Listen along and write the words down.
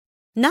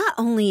Not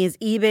only is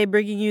eBay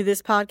bringing you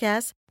this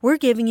podcast, we're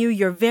giving you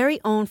your very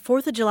own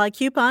 4th of July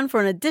coupon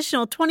for an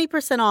additional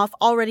 20% off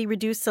already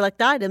reduced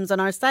select items on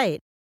our site.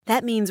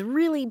 That means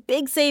really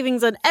big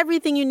savings on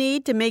everything you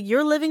need to make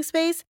your living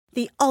space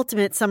the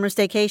ultimate summer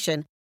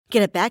staycation.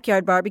 Get a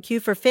backyard barbecue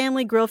for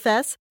family grill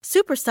fests,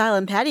 super style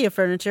and patio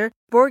furniture,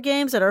 board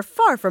games that are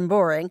far from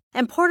boring,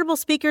 and portable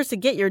speakers to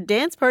get your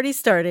dance party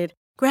started.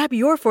 Grab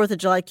your 4th of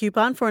July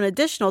coupon for an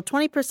additional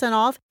 20%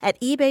 off at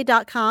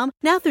ebay.com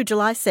now through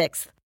July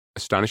 6th.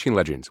 Astonishing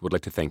Legends would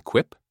like to thank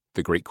Quip,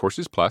 The Great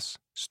Courses Plus,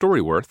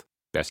 Storyworth,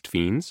 Best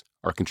Fiends,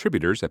 our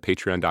contributors at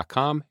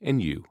patreon.com,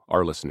 and you,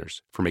 our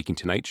listeners, for making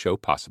tonight's show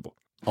possible.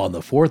 On the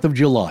 4th of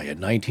July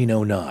in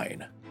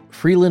 1909,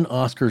 Freeland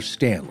Oscar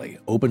Stanley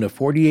opened a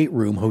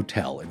 48-room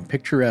hotel in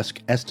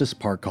picturesque Estes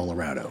Park,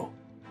 Colorado.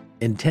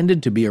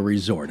 Intended to be a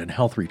resort and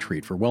health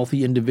retreat for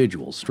wealthy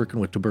individuals stricken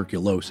with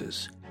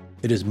tuberculosis,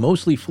 it has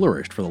mostly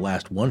flourished for the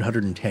last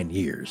 110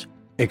 years,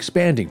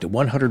 expanding to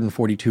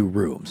 142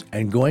 rooms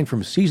and going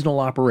from seasonal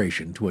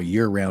operation to a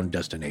year-round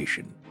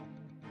destination.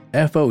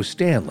 F.O.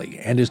 Stanley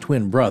and his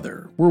twin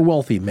brother were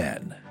wealthy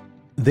men.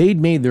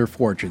 They'd made their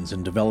fortunes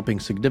in developing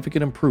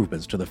significant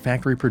improvements to the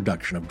factory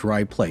production of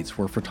dry plates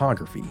for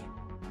photography.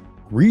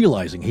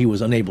 Realizing he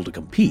was unable to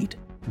compete,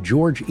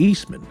 George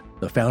Eastman,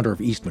 the founder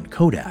of Eastman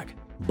Kodak,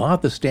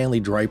 bought the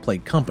Stanley Dry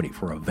Plate Company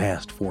for a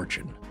vast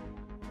fortune.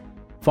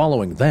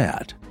 Following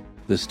that,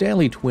 the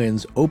Stanley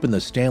twins opened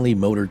the Stanley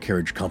Motor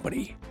Carriage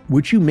Company,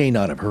 which you may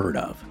not have heard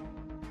of.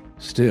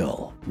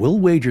 Still, we'll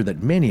wager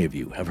that many of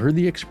you have heard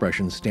the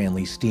expression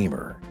Stanley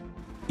Steamer.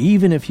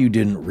 Even if you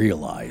didn't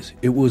realize,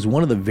 it was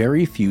one of the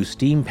very few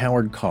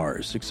steam-powered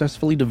cars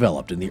successfully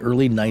developed in the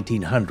early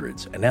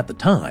 1900s, and at the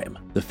time,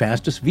 the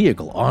fastest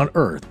vehicle on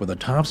Earth with a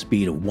top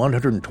speed of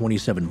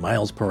 127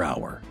 miles per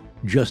hour,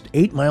 just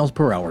 8 miles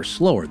per hour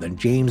slower than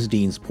James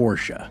Dean's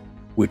Porsche,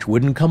 which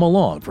wouldn't come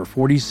along for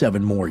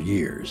 47 more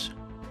years.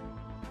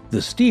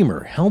 The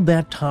Steamer held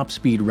that top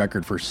speed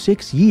record for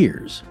 6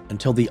 years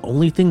until the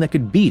only thing that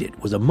could beat it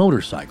was a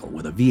motorcycle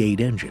with a V8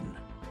 engine.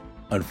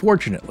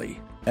 Unfortunately,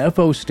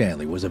 F.O.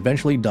 Stanley was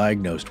eventually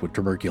diagnosed with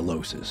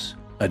tuberculosis,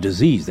 a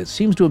disease that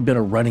seems to have been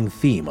a running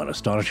theme on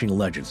Astonishing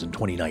Legends in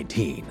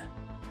 2019.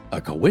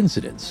 A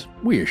coincidence,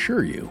 we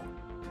assure you.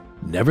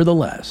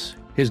 Nevertheless,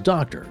 his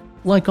doctor,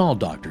 like all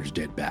doctors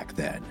did back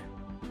then,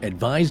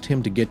 advised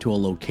him to get to a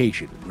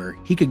location where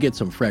he could get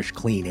some fresh,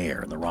 clean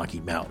air in the Rocky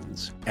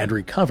Mountains and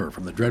recover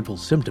from the dreadful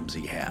symptoms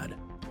he had.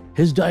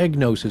 His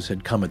diagnosis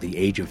had come at the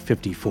age of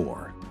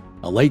 54,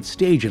 a late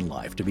stage in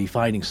life to be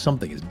finding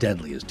something as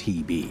deadly as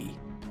TB.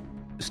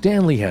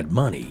 Stanley had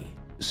money,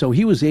 so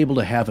he was able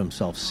to have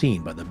himself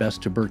seen by the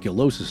best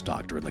tuberculosis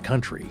doctor in the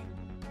country.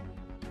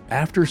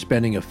 After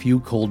spending a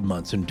few cold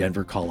months in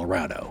Denver,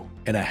 Colorado,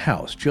 in a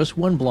house just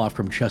 1 block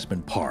from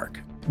Chessman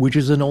Park, which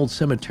is an old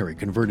cemetery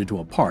converted to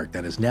a park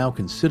that is now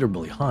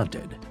considerably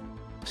haunted,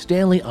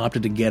 Stanley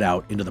opted to get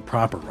out into the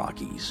proper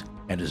Rockies,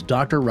 and his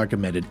doctor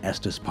recommended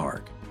Estes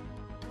Park.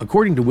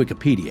 According to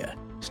Wikipedia,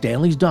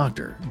 Stanley's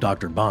doctor,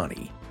 Dr.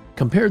 Bonney,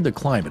 compared the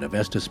climate of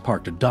Estes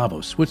Park to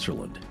Davos,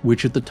 Switzerland,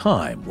 which at the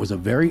time was a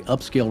very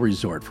upscale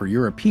resort for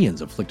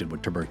Europeans afflicted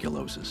with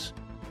tuberculosis.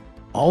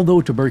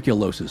 Although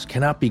tuberculosis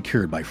cannot be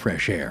cured by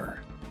fresh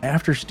air,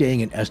 after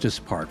staying in Estes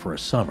Park for a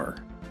summer,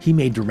 he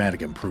made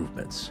dramatic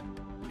improvements.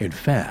 In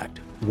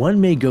fact,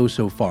 one may go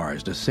so far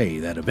as to say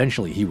that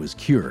eventually he was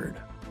cured,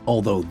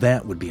 although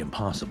that would be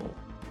impossible.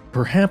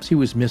 Perhaps he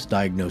was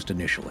misdiagnosed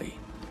initially.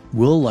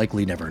 We'll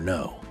likely never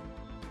know.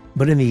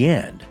 But in the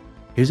end,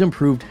 his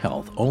improved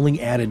health only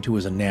added to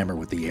his enamour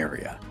with the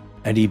area,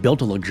 and he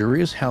built a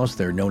luxurious house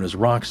there known as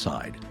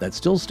Rockside that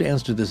still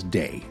stands to this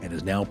day and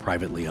is now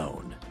privately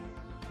owned.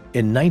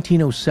 In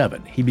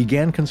 1907, he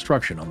began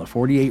construction on the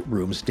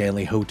 48-room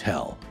Stanley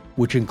Hotel,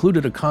 which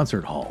included a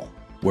concert hall,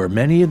 where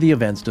many of the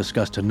events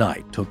discussed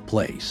tonight took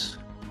place.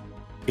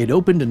 It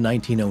opened in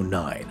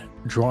 1909,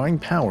 drawing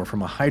power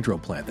from a hydro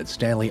plant that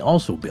Stanley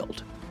also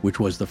built, which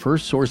was the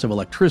first source of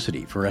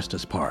electricity for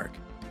Estes Park.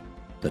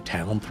 The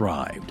town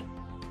thrived.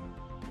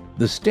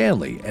 The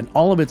Stanley and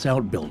all of its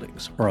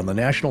outbuildings are on the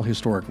National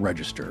Historic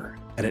Register,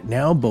 and it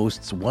now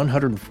boasts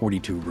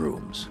 142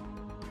 rooms.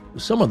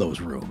 Some of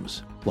those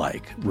rooms,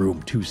 like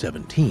room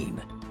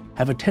 217,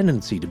 have a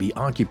tendency to be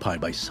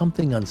occupied by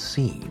something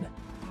unseen,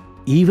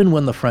 even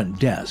when the front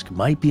desk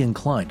might be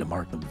inclined to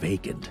mark them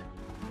vacant.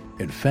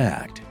 In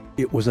fact,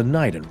 it was a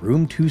night in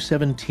room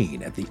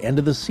 217 at the end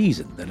of the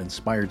season that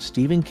inspired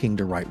Stephen King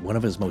to write one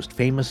of his most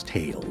famous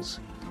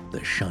tales,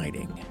 The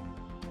Shining.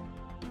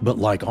 But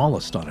like all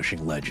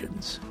Astonishing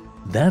Legends,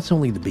 that's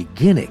only the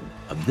beginning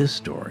of this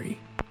story.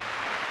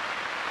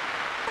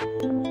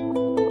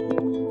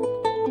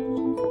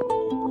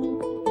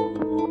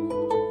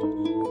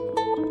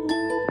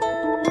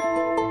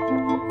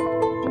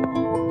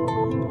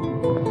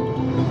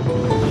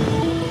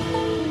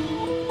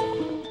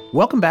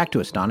 Welcome back to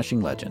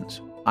Astonishing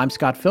Legends. I'm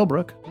Scott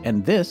Philbrook,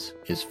 and this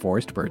is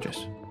Forrest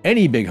Burgess.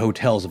 Any big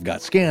hotels have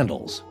got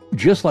scandals,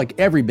 just like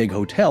every big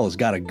hotel has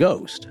got a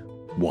ghost.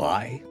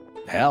 Why?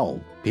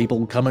 Hell,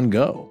 people come and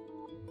go.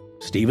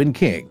 Stephen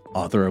King,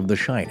 author of The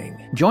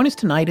Shining. Join us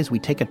tonight as we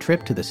take a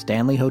trip to the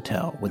Stanley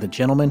Hotel with a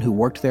gentleman who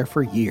worked there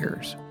for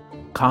years,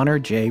 Connor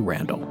J.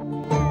 Randall.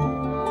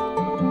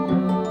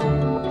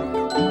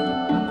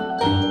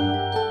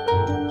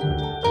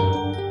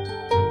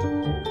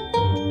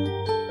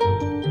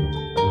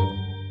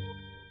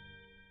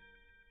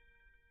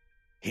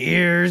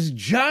 Here's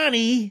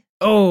Johnny.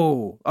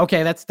 Oh,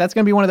 okay. That's going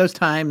to be one of those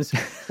times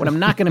when I'm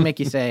not going to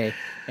make you say,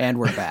 and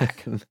we're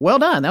back. Well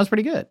done. That was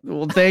pretty good.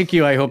 Well, thank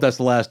you. I hope that's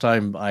the last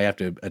time I have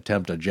to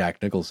attempt a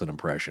Jack Nicholson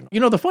impression. You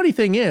know, the funny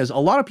thing is, a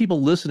lot of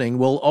people listening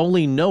will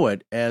only know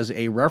it as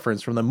a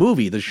reference from the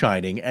movie The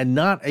Shining and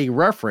not a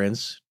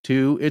reference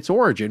to its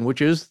origin,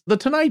 which is The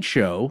Tonight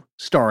Show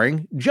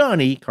starring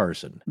Johnny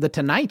Carson. The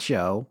Tonight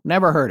Show?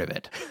 Never heard of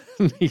it.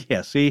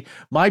 Yeah, see,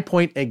 my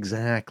point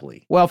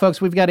exactly. Well,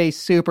 folks, we've got a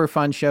super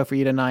fun show for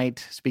you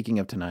tonight, speaking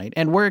of tonight,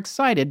 and we're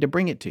excited to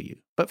bring it to you.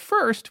 But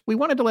first, we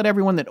wanted to let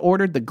everyone that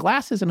ordered the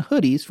glasses and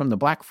hoodies from the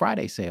Black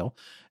Friday sale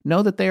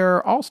know that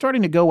they're all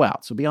starting to go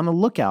out, so be on the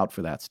lookout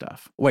for that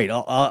stuff. Wait,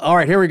 all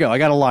right, here we go. I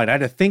got a line. I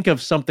had to think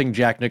of something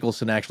Jack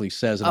Nicholson actually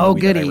says in the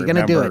movie. Goody, you're going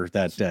to do it.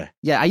 That,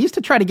 yeah, I used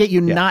to try to get you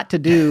not to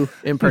do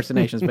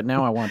impersonations, but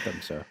now I want them,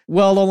 so.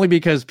 Well, only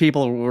because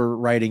people were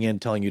writing in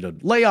telling you to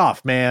lay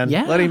off, man.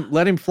 Yeah.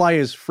 Let him fly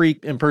his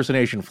freak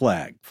impersonation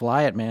flag.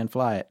 Fly it, man,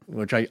 fly it.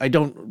 Which I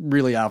don't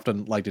really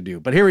often like to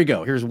do. But here we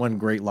go. Here's one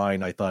great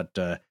line I thought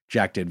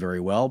Jack did very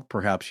well.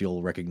 Perhaps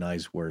you'll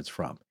recognize where it's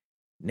from.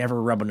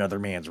 Never rub another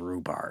man's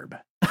rhubarb.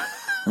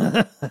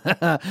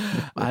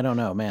 I don't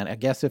know, man. I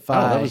guess if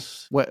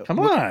come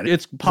on,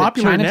 it's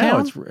popular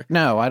now.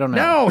 No, I don't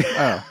know.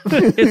 No,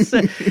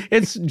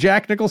 it's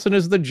Jack Nicholson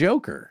as the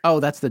Joker. Oh,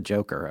 that's the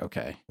Joker.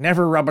 Okay.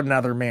 Never rub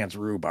another man's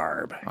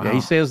rhubarb. Oh. Yeah,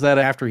 he says that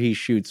after he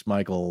shoots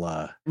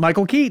Michael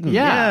Keaton.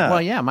 Yeah.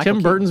 Well, yeah.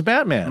 Tim Burton's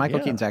Batman. Michael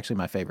Keaton's actually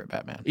my favorite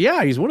Batman.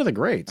 Yeah, he's one of the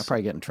greats. I'll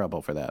probably get in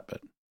trouble for that,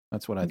 but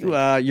that's what I think.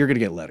 You're going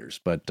to get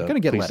letters, but going to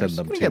get letters.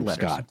 Send them to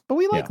Scott. But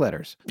we like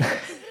letters.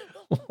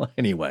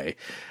 Anyway,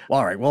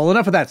 all right. Well,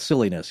 enough of that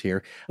silliness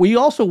here. We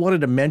also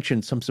wanted to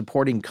mention some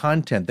supporting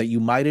content that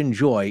you might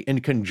enjoy in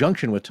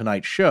conjunction with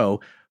tonight's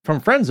show from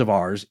friends of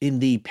ours in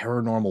the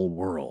paranormal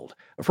world.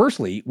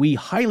 Firstly, we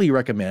highly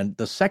recommend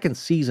the second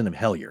season of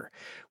Hellier,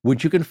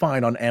 which you can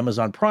find on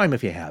Amazon Prime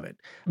if you haven't.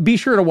 Be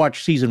sure to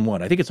watch season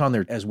 1. I think it's on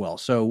there as well.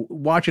 So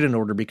watch it in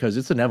order because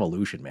it's an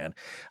evolution, man.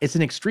 It's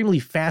an extremely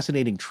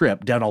fascinating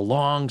trip down a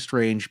long,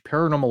 strange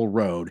paranormal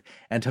road.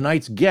 And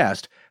tonight's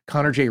guest,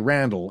 Connor J.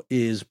 Randall,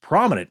 is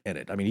prominent in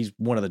it. I mean, he's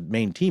one of the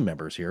main team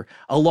members here,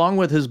 along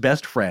with his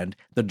best friend,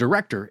 the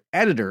director,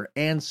 editor,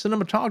 and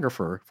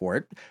cinematographer for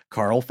it,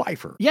 Carl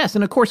Pfeiffer. Yes,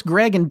 and of course,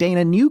 Greg and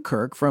Dana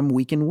Newkirk from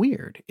Week in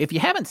Weird. If you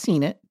haven't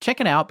seen it, check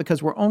it out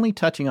because we're only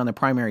touching on the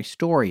primary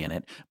story in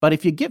it. But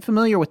if you get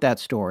familiar with that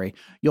story,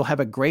 you'll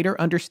have a greater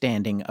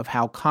understanding of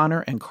how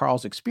Connor and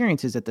Carl's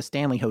experiences at the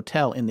Stanley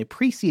Hotel in the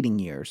preceding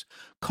years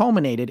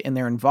culminated in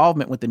their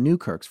involvement with the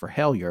Newkirks for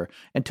Hellier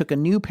and took a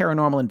new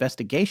paranormal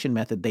investigation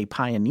method they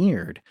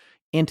pioneered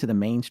into the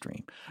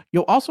mainstream.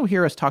 You'll also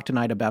hear us talk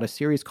tonight about a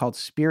series called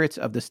Spirits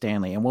of the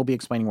Stanley, and we'll be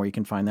explaining where you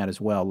can find that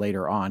as well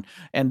later on.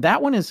 And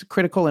that one is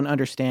critical in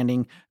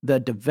understanding the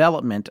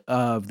development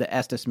of the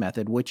Estes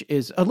method, which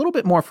is a little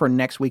bit more for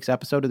next week's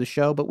episode of the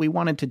show, but we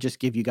wanted to just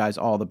give you guys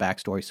all the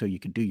backstory so you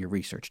could do your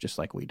research just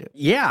like we do.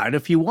 Yeah, and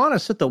if you want to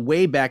set the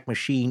Wayback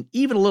Machine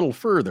even a little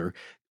further,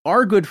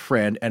 our good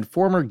friend and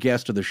former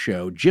guest of the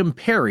show, Jim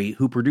Perry,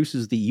 who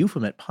produces the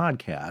Euphomet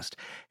podcast,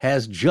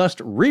 has just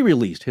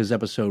re-released his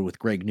episode with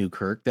Greg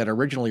Newkirk that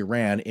originally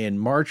ran in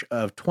March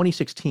of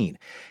 2016,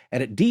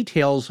 and it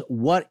details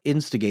what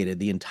instigated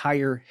the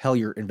entire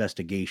Hellier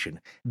investigation.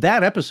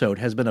 That episode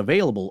has been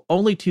available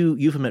only to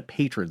Euphomet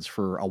patrons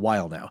for a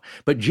while now,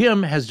 but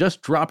Jim has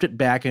just dropped it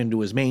back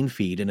into his main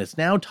feed, and it's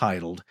now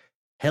titled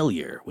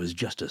Hellier Was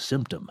Just a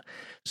Symptom.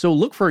 So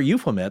look for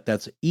Euphomet,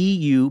 that's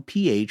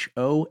EUPHOMET,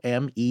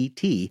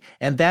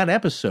 and that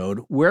episode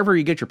wherever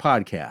you get your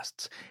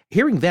podcasts.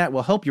 Hearing that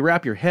will help you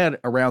wrap your head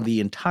around the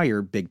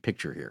entire big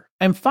picture here.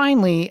 And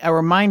finally, a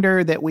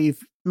reminder that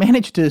we've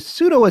managed to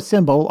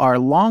pseudo-assemble our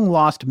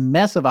long-lost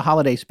mess of a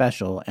holiday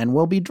special, and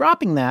we'll be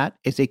dropping that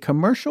as a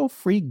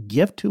commercial-free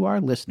gift to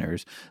our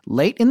listeners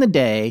late in the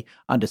day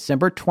on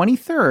December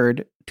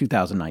 23rd,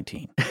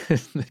 2019.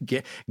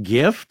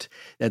 Gift?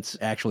 That's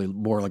actually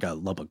more like a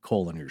lump of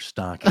coal in your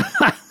stocking.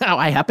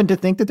 I happen to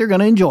think that they're going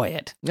to enjoy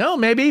it. No,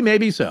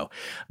 maybe so.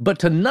 But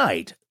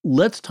tonight,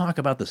 let's talk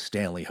about the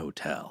Stanley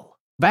Hotel.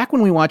 Back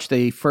when we watched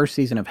the first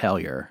season of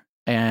Hellier,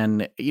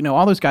 and, you know,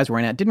 all those guys were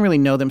in it. Didn't really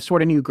know them.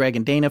 Sort of knew Greg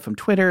and Dana from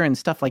Twitter and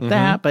stuff like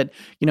that. But,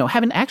 you know,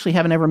 haven't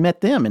ever met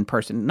them in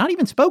person. Not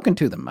even spoken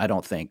to them, I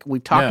don't think.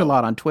 We've talked a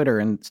lot on Twitter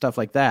and stuff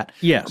like that.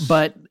 Yes.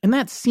 But in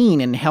that scene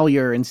in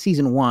Hellier in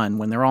season 1,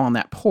 when they're all on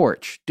that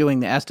porch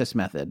doing the Estes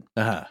method,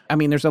 I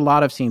mean, there's a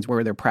lot of scenes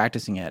where they're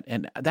practicing it.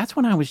 And that's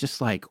when I was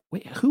just like,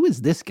 wait, who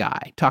is this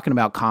guy talking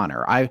about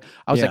Connor? I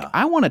was like,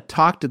 I want to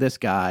talk to this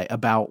guy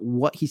about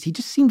what he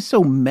just seems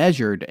so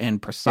measured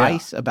and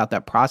precise about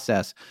that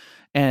process.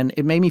 And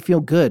it made me feel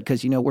good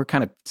because, we're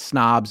kind of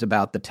snobs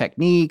about the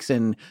techniques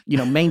and,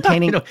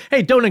 maintaining.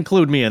 Hey, don't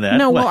include me in that.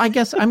 No, well, I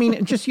guess,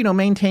 just,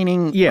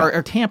 maintaining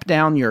or tamp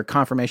down your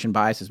confirmation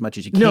bias as much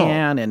as you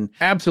can. And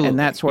absolutely. And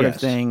that sort of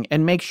thing.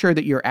 And make sure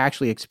that you're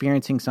actually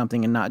experiencing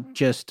something and not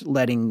just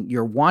letting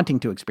your wanting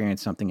to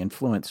experience something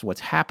influence what's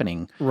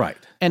happening. Right.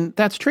 And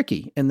that's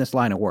tricky in this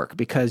line of work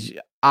because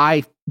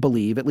I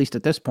believe, at least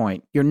at this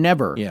point, you're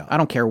never, I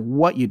don't care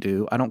what you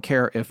do. I don't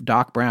care if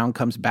Doc Brown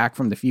comes back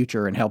from the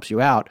future and helps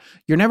you out.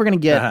 You're never going to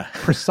get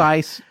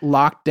precise,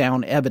 locked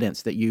down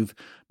evidence that you've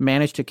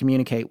managed to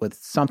communicate with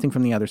something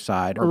from the other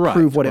side or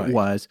prove what it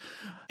was.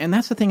 And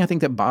that's the thing I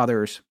think that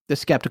bothers the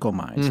skeptical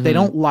minds. Mm-hmm. They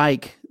don't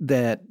like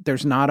that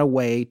there's not a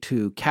way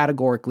to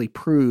categorically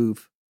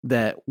prove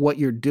that what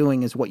you're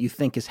doing is what you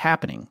think is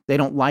happening. They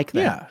don't like that.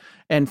 Yeah.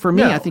 And for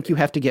me, I think you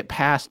have to get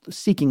past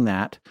seeking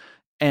that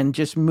and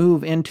just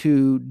move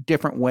into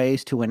different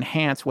ways to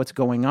enhance what's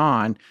going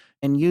on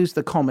and use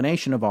the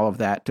culmination of all of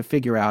that to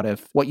figure out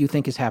if what you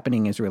think is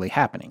happening is really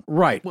happening.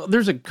 Right. Well,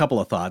 there's a couple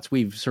of thoughts.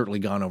 We've certainly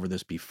gone over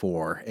this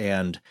before.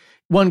 And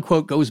one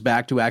quote goes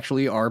back to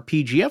actually our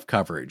PGF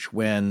coverage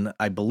when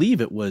I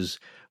believe it was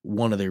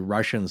one of the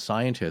Russian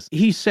scientists.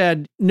 He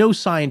said, no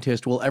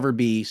scientist will ever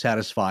be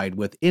satisfied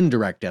with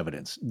indirect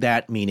evidence.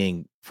 That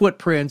meaning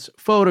footprints,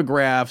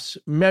 photographs,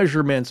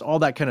 measurements, all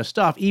that kind of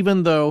stuff,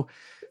 even though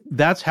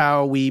that's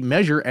how we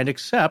measure and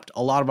accept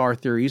a lot of our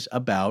theories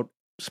about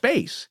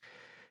space.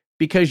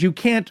 Because you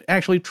can't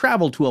actually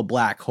travel to a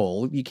black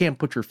hole. You can't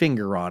put your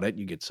finger on it.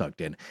 You get sucked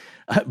in.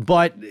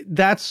 But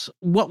that's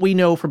what we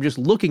know from just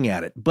looking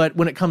at it. But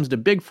when it comes to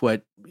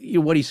Bigfoot,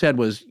 what he said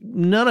was,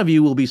 none of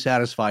you will be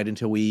satisfied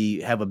until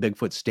we have a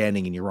Bigfoot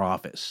standing in your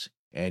office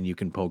and you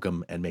can poke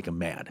him and make him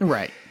mad.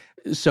 Right.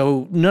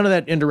 So none of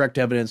that indirect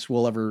evidence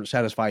will ever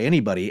satisfy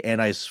anybody. And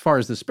as far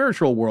as the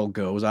spiritual world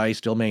goes, I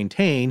still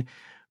maintain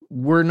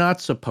we're not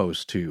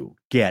supposed to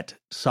get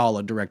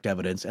solid direct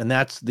evidence. And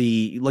that's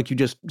like you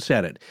just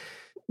said it,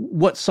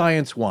 what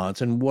science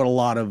wants and what a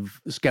lot of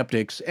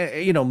skeptics,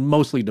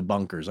 mostly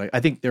debunkers. I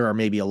think there are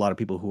maybe a lot of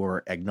people who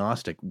are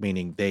agnostic,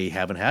 meaning they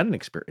haven't had an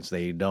experience.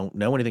 They don't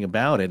know anything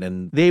about it.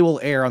 And they will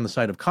err on the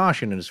side of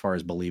caution as far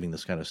as believing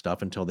this kind of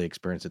stuff until they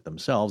experience it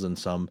themselves. And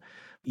some,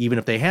 even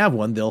if they have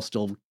one, they'll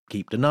still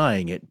keep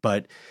denying it.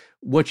 But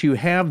what you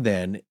have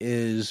then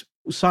is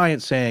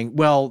science saying,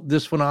 well,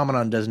 this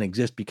phenomenon doesn't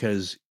exist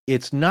because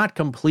it's not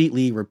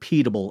completely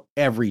repeatable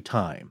every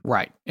time.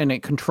 Right. In a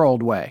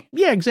controlled way.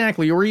 Yeah,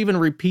 exactly. Or even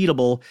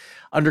repeatable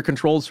under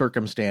controlled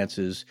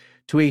circumstances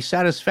to a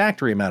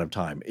satisfactory amount of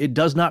time. It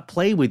does not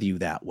play with you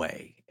that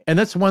way. And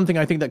that's one thing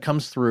I think that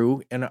comes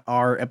through in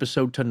our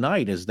episode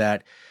tonight is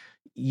that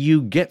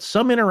you get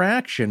some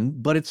interaction,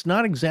 but it's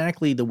not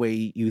exactly the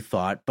way you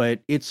thought, but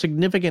it's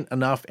significant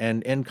enough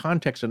and in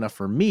context enough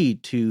for me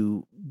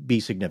to be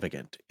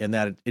significant in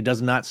that it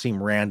does not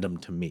seem random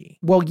to me.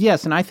 Well,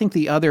 yes, and I think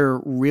the other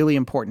really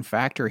important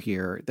factor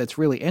here that's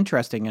really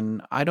interesting,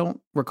 and I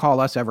don't recall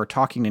us ever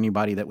talking to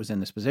anybody that was in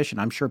this position.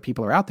 I'm sure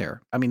people are out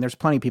there. I mean, there's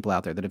plenty of people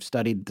out there that have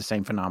studied the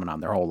same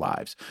phenomenon their whole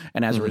lives,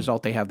 and as a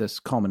result, they have this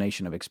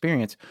culmination of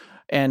experience.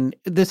 And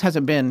this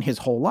hasn't been his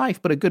whole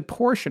life, but a good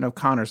portion of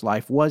Connor's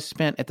life was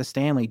spent at the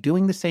Stanley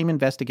doing the same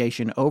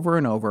investigation over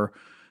and over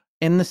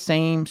in the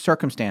same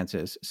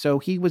circumstances. So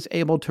he was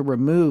able to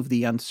remove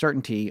the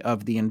uncertainty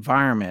of the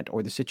environment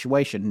or the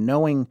situation,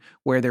 knowing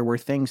where there were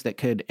things that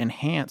could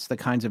enhance the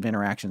kinds of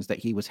interactions that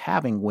he was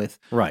having with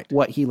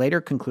what he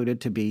later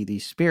concluded to be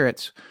these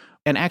spirits,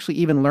 and actually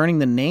even learning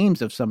the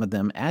names of some of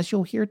them, as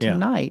you'll hear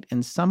tonight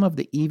in some of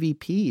the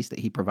EVPs that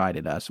he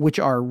provided us, which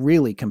are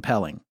really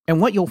compelling.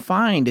 And what you'll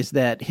find is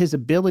that his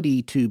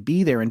ability to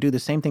be there and do the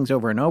same things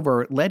over and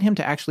over led him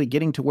to actually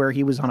getting to where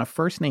he was on a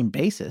first-name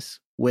basis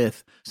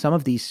with some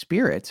of these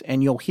spirits.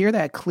 And you'll hear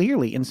that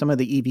clearly in some of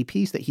the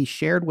EVPs that he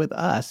shared with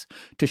us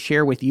to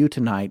share with you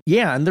tonight.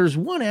 Yeah, and there's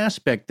one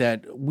aspect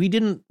that we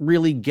didn't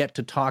really get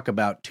to talk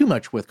about too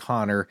much with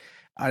Connor.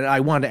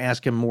 I wanted to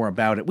ask him more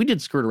about it. We did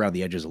skirt around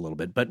the edges a little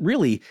bit, but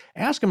really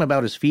ask him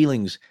about his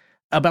feelings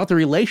about the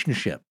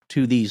relationship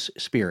to these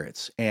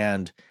spirits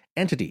and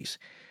entities.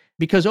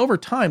 Because over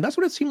time, that's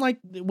what it seemed like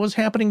was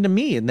happening to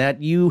me, and that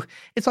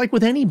it's like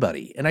with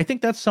anybody. And I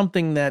think that's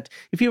something that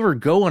if you ever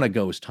go on a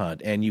ghost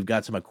hunt and you've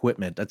got some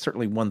equipment, that's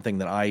certainly one thing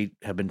that I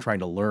have been trying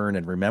to learn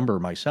and remember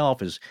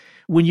myself is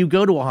when you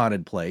go to a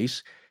haunted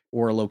place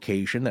or a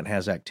location that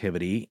has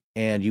activity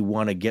and you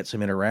want to get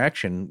some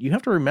interaction, you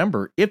have to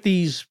remember if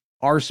these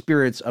are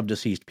spirits of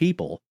deceased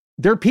people,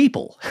 they're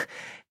people.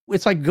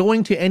 It's like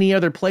going to any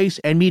other place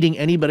and meeting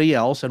anybody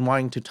else and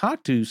wanting to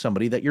talk to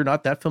somebody that you're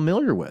not that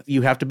familiar with.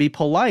 You have to be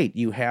polite.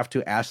 You have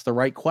to ask the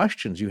right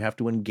questions. You have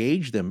to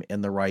engage them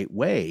in the right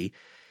way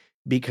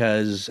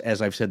because,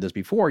 as I've said this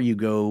before, you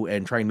go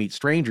and try and meet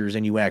strangers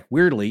and you act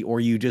weirdly, or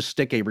you just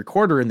stick a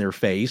recorder in their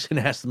face and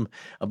ask them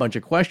a bunch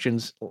of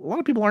questions. A lot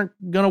of people aren't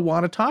going to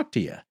want to talk to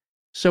you.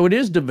 So it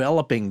is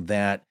developing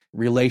that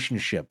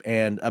relationship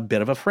and a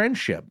bit of a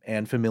friendship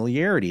and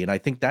familiarity. And I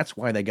think that's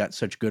why they got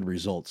such good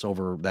results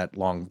over that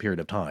long period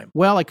of time.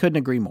 Well, I couldn't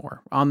agree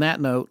more. On that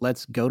note,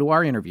 let's go to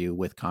our interview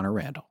with Connor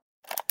Randall.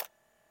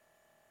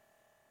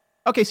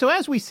 Okay, so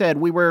as we said,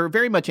 we were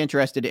very much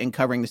interested in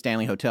covering the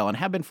Stanley Hotel and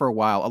have been for a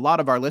while. A lot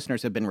of our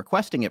listeners have been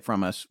requesting it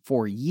from us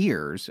for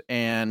years,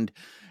 and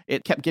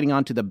it kept getting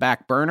onto the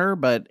back burner,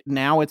 but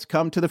now it's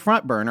come to the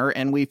front burner,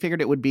 and we figured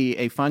it would be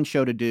a fun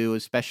show to do,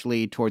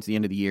 especially towards the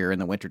end of the year in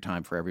the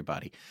wintertime for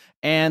everybody.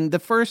 And the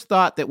first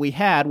thought that we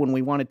had when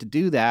we wanted to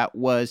do that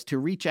was to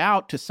reach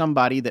out to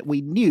somebody that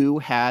we knew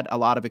had a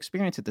lot of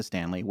experience at the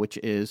Stanley, which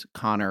is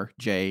Connor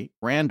J.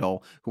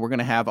 Randall, who we're going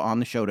to have on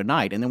the show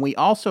tonight. And then we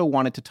also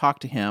wanted to talk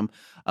to him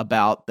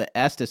about the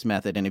Estes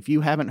method. And if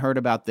you haven't heard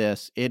about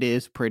this, it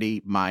is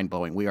pretty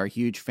mind-blowing. We are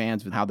huge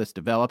fans of how this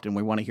developed, and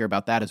we want to hear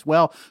about that as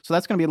well. So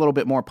that's going to be a little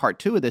bit more part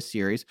 2 of this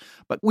series.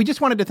 But we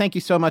just wanted to thank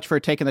you so much for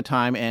taking the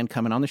time and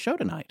coming on the show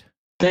tonight.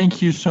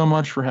 Thank you so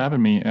much for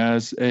having me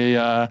as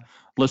a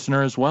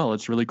listener as well.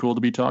 It's really cool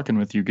to be talking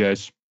with you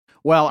guys.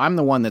 Well, I'm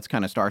the one that's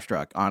kind of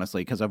starstruck,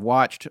 honestly, because I've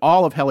watched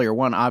all of Hellier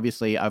 1,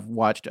 obviously. I've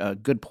watched a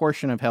good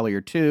portion of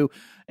Hellier 2,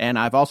 and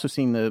I've also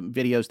seen the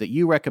videos that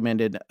you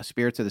recommended,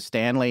 Spirits of the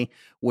Stanley,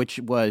 which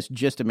was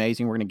just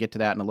amazing. We're going to get to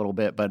that in a little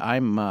bit, but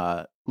I'm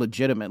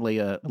legitimately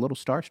a little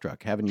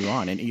starstruck having you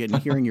on and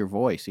hearing your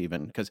voice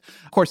even, because,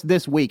 of course,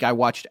 this week I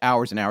watched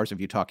hours and hours of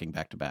you talking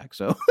back to back,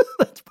 so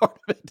that's part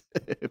of it.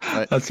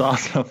 But, that's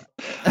awesome.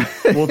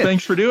 Well,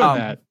 thanks for doing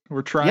that.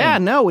 We're trying. Yeah,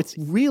 no, it's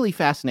really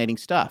fascinating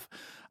stuff.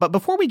 But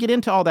before we get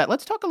into all that,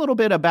 let's talk a little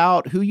bit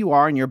about who you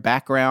are and your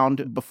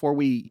background before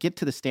we get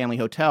to the Stanley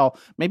Hotel.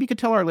 Maybe you could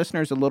tell our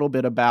listeners a little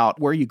bit about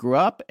where you grew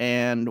up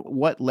and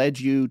what led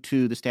you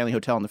to the Stanley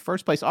Hotel in the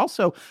first place.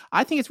 Also,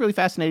 I think it's really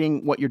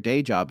fascinating what your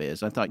day job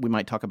is. I thought we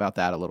might talk about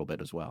that a little bit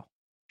as well.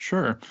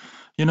 Sure.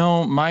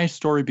 My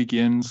story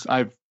begins,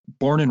 I've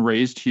born and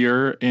raised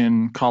here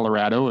in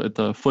Colorado at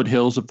the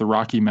foothills of the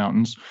Rocky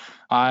Mountains.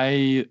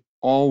 I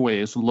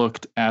always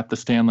looked at the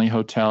Stanley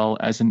Hotel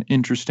as an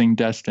interesting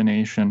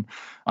destination.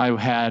 I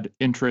had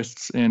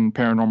interests in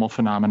paranormal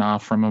phenomena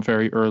from a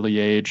very early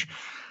age.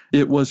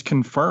 It was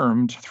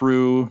confirmed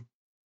through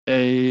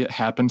a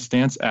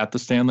happenstance at the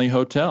Stanley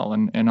Hotel.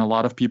 And a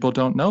lot of people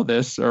don't know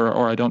this,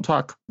 or I don't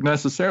talk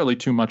necessarily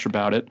too much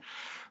about it,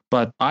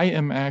 but I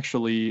am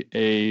actually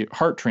a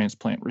heart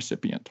transplant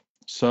recipient.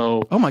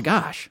 So, oh my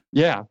gosh.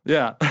 Yeah.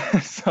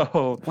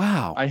 So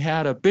wow. I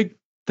had a big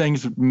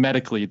things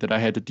medically that I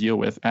had to deal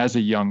with as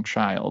a young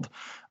child.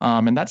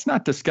 And that's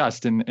not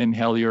discussed in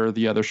Hellier or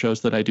the other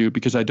shows that I do,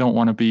 because I don't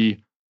want to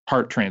be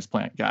heart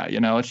transplant guy.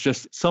 It's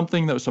just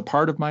something that was a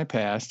part of my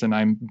past, and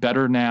I'm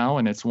better now,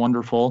 and it's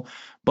wonderful.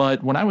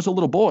 But when I was a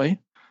little boy,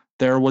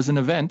 there was an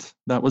event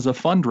that was a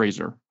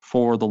fundraiser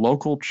for the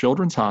local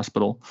children's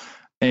hospital.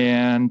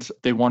 And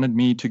they wanted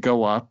me to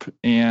go up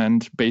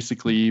and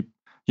basically,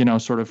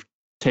 sort of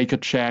take a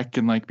check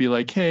and be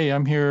like, hey,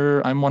 I'm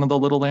here. I'm one of the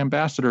little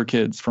ambassador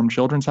kids from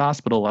Children's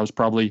Hospital. I was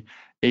probably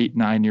 8,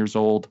 9 years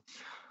old.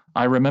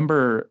 I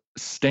remember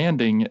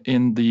standing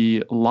in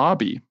the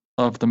lobby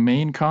of the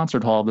main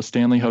concert hall of the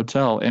Stanley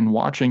Hotel and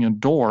watching a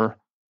door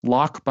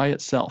lock by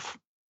itself,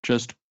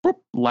 just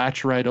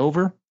latch right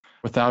over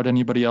without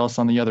anybody else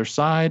on the other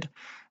side.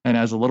 And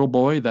as a little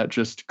boy, that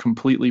just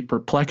completely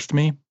perplexed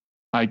me.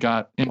 I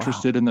got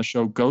interested in the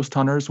show Ghost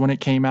Hunters when it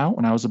came out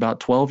when I was about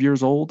 12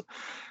 years old.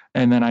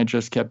 And then I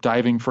just kept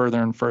diving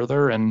further and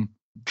further and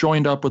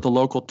joined up with the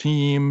local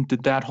team,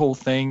 did that whole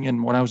thing.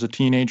 And when I was a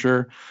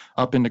teenager,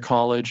 up into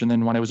college. And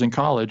then when I was in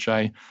college,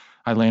 I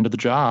landed the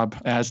job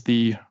as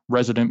the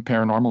resident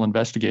paranormal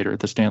investigator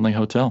at the Stanley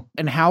Hotel.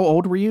 And how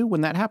old were you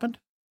when that happened?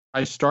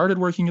 I started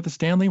working at the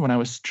Stanley when I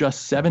was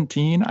just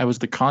 17. I was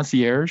the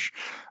concierge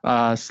 /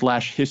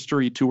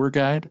 history tour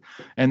guide.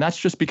 And that's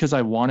just because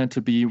I wanted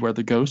to be where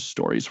the ghost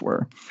stories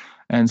were.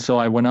 And so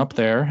I went up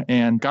there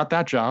and got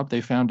that job.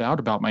 They found out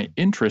about my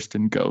interest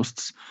in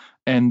ghosts.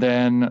 And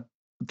then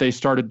they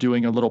started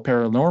doing a little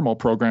paranormal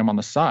program on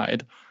the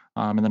side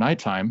in the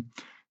nighttime.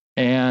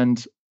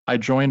 And I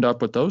joined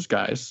up with those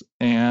guys.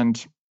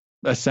 And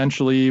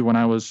essentially, when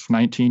I was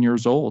 19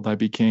 years old, I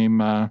became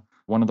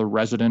one of the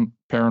resident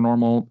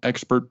paranormal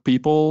expert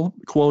people,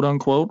 quote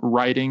unquote,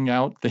 writing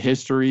out the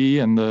history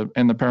and the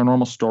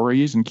paranormal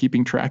stories and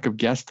keeping track of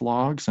guest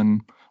logs, and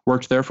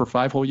worked there for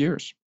 5 whole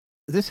years.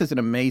 This is an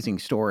amazing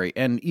story.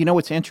 And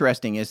what's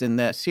interesting is in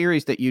the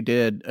series that you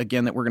did,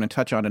 again, that we're going to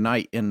touch on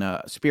tonight in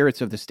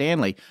Spirits of the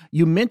Stanley,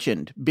 you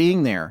mentioned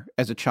being there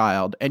as a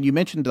child, and you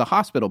mentioned the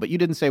hospital, but you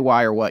didn't say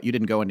why or what. You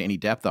didn't go into any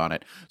depth on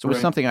it. So it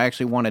was something I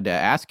actually wanted to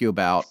ask you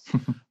about.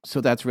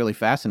 So that's really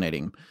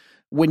fascinating.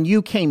 When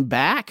you came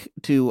back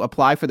to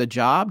apply for the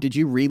job, did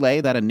you relay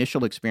that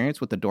initial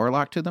experience with the door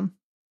lock to them?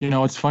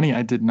 It's funny.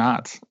 I did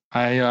not.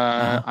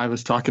 I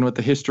was talking with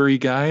the history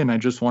guy, and I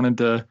just wanted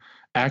to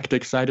act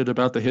excited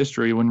about the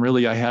history when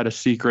really I had a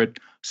secret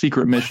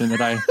mission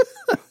that I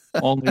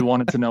only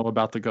wanted to know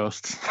about the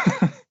ghosts.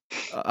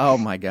 Oh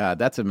my God,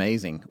 that's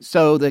amazing.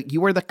 So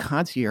you were the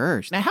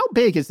concierge. Now, how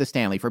big is the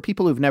Stanley for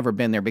people who've never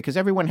been there? Because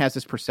everyone has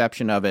this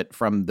perception of it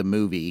from the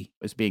movie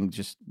as being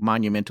just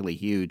monumentally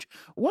huge.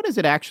 What is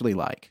it actually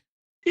like?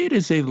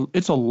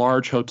 It's a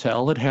large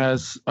hotel. It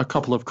has a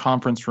couple of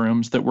conference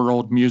rooms that were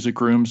old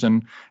music rooms,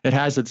 and it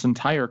has its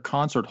entire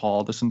concert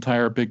hall, this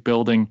entire big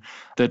building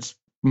that's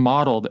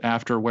modeled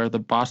after where the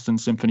Boston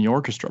Symphony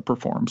Orchestra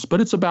performs, but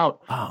it's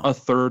about a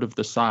third of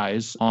the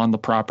size on the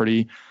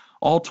property.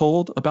 All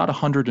told, about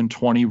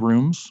 120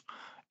 rooms.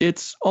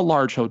 It's a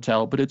large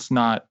hotel, but it's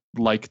not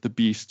like the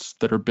beasts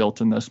that are built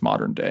in this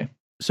modern day.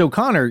 So,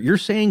 Connor, you're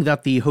saying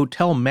that the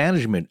hotel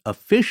management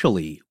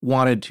officially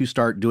wanted to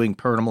start doing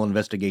paranormal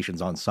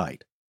investigations on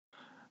site?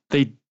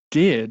 They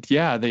did.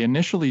 Yeah, they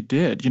initially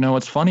did.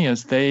 What's funny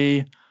is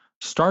they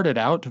started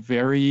out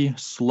very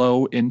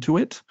slow into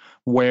it,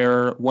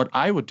 where what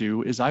I would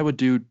do is I would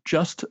do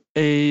just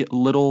a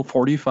little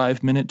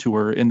 45-minute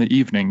tour in the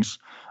evenings,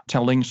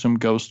 telling some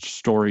ghost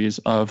stories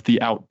of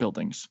the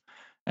outbuildings.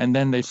 And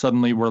then they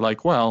suddenly were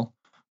like, well,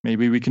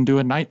 maybe we can do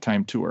a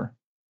nighttime tour.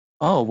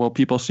 Oh, well,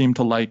 people seem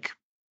to like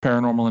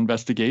paranormal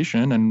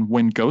investigation. And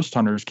when ghost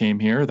hunters came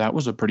here, that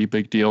was a pretty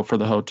big deal for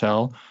the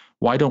hotel.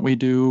 Why don't we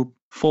do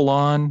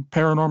full-on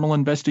paranormal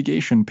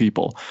investigation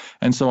people?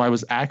 And so I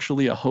was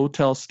actually a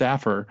hotel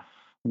staffer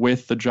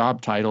with the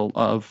job title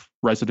of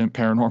resident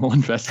paranormal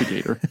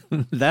investigator.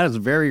 That is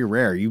very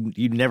rare.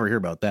 You'd never hear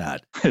about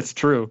that. It's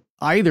true.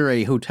 Either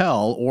a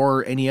hotel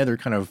or any other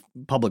kind of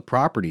public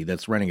property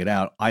that's renting it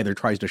out either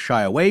tries to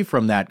shy away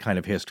from that kind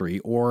of history,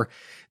 or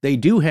they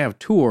do have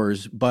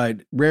tours,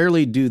 but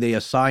rarely do they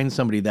assign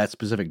somebody that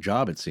specific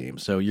job, it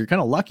seems. So you're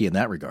kind of lucky in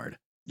that regard.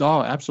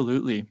 Oh,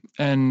 absolutely.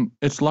 And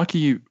it's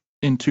lucky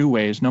in two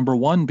ways. Number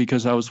one,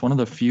 because I was one of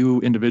the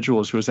few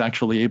individuals who was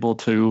actually able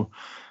to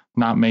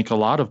not make a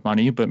lot of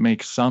money, but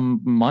make some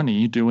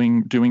money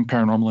doing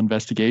paranormal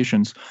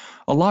investigations.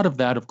 A lot of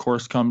that, of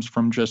course, comes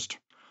from just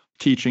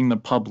teaching the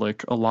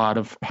public a lot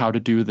of how to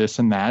do this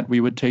and that. We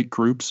would take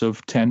groups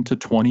of 10 to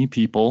 20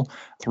 people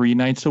 3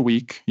 nights a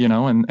week,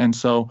 and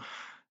so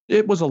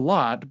it was a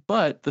lot.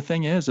 But the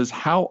thing is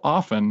how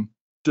often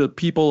do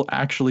people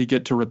actually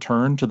get to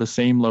return to the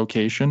same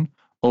location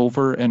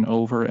over and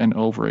over and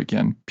over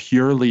again,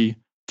 purely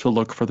to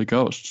look for the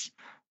ghosts?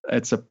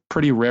 It's a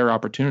pretty rare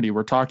opportunity.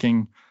 We're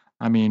talking,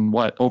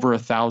 over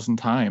 1,000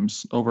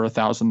 times, over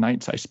 1,000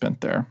 nights I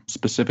spent there,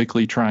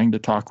 specifically trying to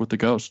talk with the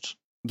ghosts.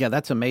 Yeah,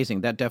 that's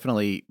amazing. That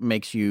definitely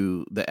makes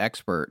you the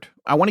expert.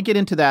 I want to get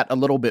into that a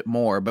little bit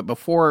more, but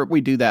before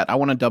we do that, I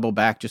want to double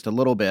back just a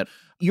little bit.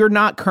 You're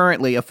not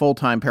currently a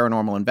full-time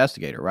paranormal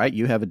investigator, right?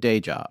 You have a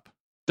day job.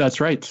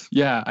 That's right.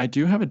 Yeah, I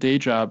do have a day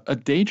job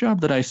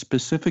that I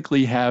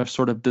specifically have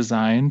sort of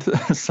designed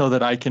so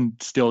that I can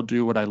still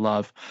do what I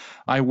love.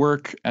 I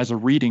work as a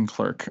reading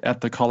clerk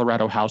at the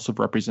Colorado House of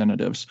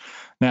Representatives.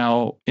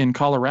 Now, in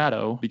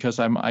Colorado, because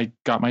I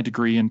got my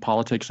degree in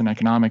politics and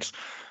economics,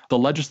 the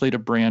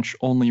legislative branch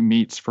only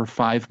meets for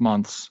 5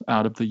 months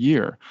out of the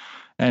year.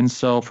 And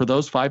so for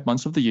those 5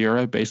 months of the year,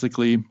 I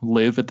basically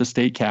live at the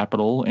state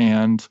capitol,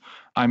 and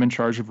I'm in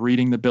charge of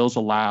reading the bills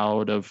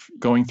aloud, of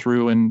going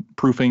through and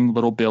proofing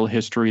little bill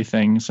history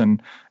things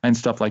and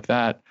stuff like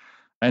that.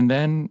 And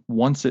then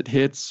once it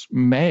hits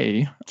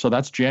May, so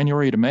that's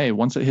January to May,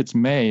 once it hits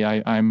May,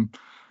 I'm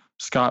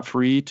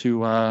scot-free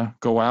to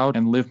go out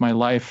and live my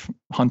life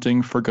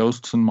hunting for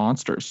ghosts and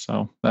monsters.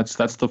 So that's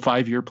the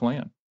 5-year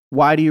plan.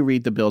 Why do you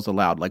read the bills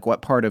aloud? Like,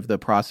 what part of the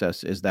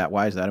process is that?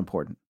 Why is that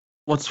important?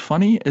 What's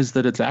funny is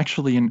that it's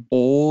actually an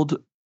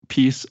old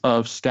piece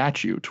of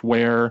statute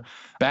where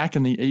back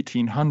in the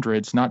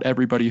 1800s, not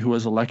everybody who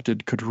was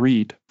elected could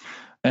read.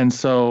 And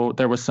so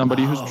there was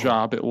somebody whose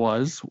job it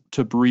was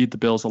to read the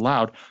bills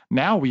aloud.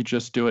 Now we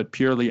just do it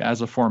purely as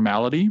a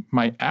formality.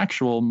 My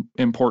actual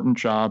important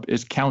job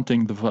is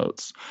counting the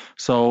votes.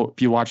 So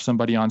if you watch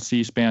somebody on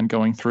C-SPAN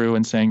going through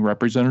and saying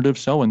Representative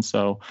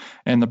so-and-so,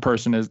 and the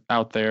person is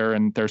out there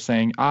and they're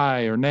saying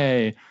aye or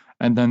nay,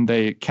 and then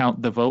they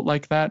count the vote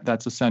like that,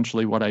 that's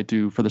essentially what I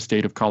do for the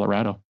state of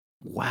Colorado.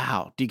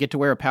 Wow. Do you get to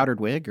wear a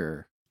powdered wig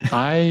or?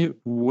 I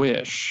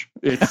wish.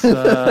 It's,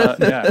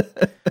 yeah.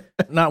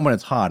 Not when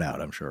it's hot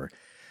out, I'm sure.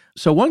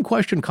 So one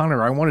question,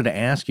 Connor, I wanted to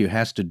ask you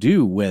has to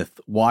do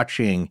with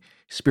watching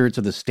Spirits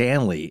of the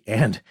Stanley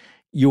and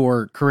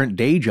your current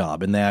day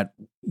job, in that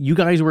you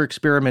guys were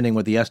experimenting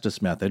with the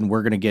Estes method, and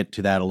we're going to get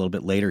to that a little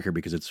bit later here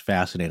because it's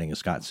fascinating, as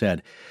Scott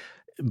said.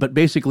 But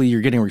basically,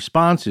 you're getting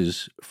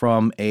responses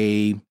from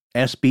a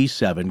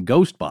SB7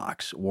 ghost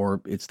box,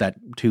 or it's that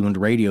tuned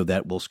radio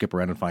that will skip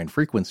around and find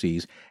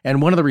frequencies.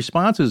 And one of the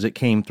responses that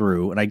came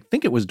through, and I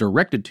think it was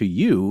directed to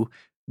you,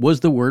 was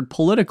the word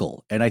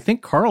political. And I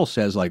think Carl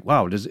says, like,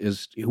 wow,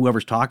 is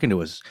whoever's talking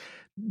to us,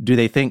 do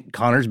they think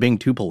Connor's being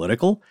too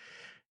political?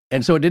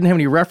 And so it didn't have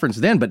any reference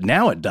then, but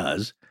now it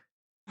does.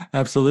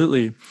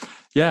 Absolutely.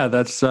 Yeah,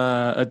 that's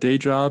a day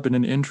job and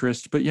an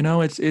interest. But,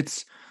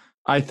 it's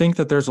I think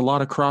that there's a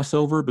lot of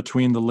crossover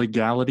between the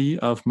legality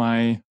of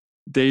my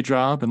day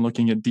job and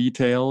looking at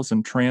details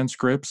and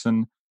transcripts,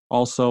 and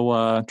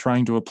also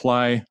trying to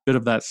apply a bit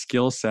of that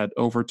skill set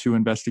over to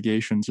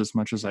investigations as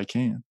much as I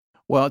can.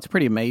 Well, it's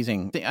pretty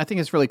amazing. I think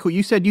it's really cool.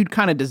 You said you'd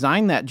kind of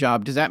designed that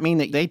job. Does that mean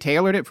that they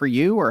tailored it for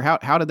you, or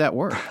how did that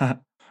work?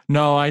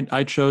 No,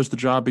 I chose the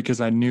job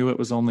because I knew it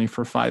was only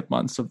for 5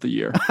 months of the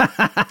year.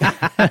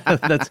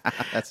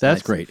 That's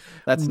nice. Great.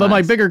 But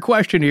my bigger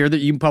question here that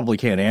you probably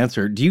can't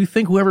answer, do you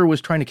think whoever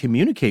was trying to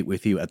communicate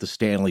with you at the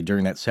Stanley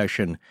during that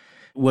session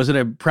Was it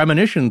a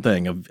premonition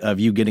thing of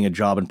you getting a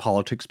job in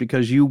politics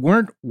because you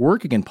weren't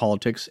working in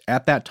politics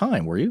at that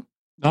time, were you?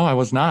 No, I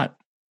was not.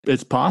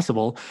 It's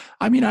possible.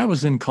 I mean, I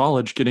was in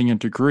college getting a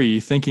degree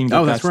thinking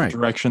that that's right. the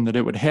direction that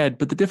it would head.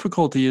 But the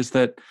difficulty is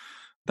that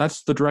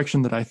that's the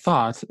direction that I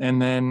thought.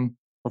 And then,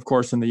 of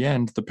course, in the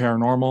end, the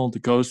paranormal, the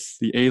ghosts,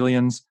 the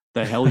aliens,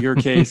 the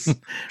Hellier case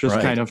just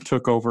Right. kind of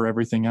took over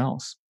everything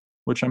else,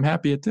 which I'm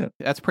happy it did.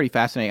 That's pretty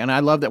fascinating. And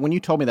I love that when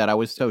you told me that, I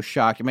was so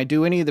shocked.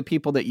 Do any of the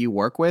people that you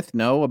work with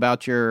know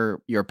about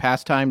your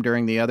pastime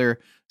during the other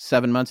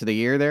 7 months of the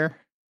year there?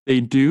 They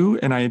do,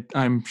 and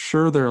I'm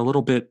sure they're a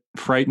little bit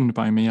frightened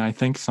by me. I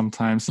think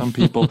sometimes some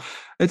people,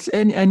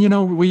 and you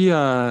know, we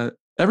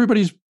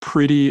everybody's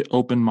pretty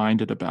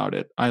open-minded about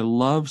it. I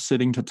love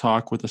sitting to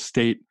talk with a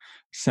state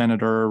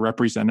senator or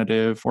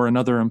representative or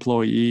another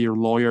employee or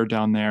lawyer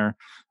down there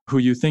who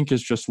you think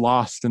is just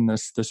lost in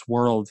this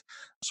world,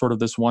 sort of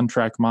this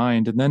one-track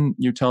mind, and then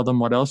you tell them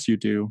what else you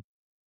do.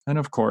 And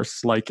of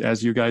course, like,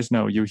 as you guys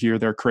know, you hear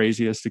their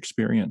craziest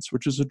experience,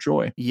 which is a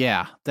joy.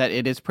 Yeah, that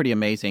it is pretty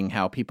amazing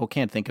how people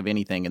can't think of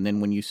anything. And then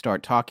when you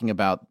start talking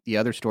about the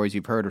other stories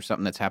you've heard or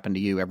something that's happened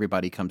to you,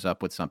 everybody comes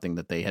up with something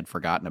that they had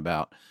forgotten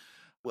about.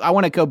 I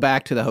want to go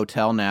back to the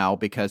hotel now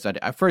because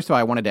first of all,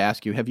 I wanted to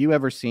ask you, have you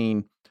ever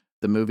seen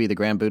the movie The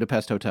Grand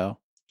Budapest Hotel?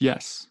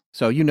 Yes.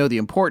 So you know the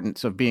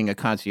importance of being a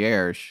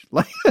concierge.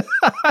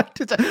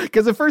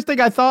 Because the first thing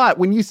I thought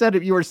when you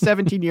said you were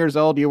 17 years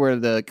old, you were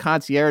the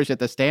concierge at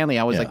the Stanley,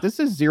 I was like,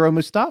 this is Zero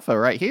Mustafa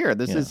right here.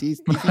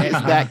 He's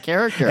that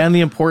character. And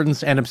the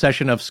importance and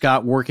obsession of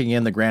Scott working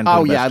in the Grand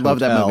Budapest I love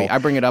that movie. I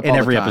bring it up in all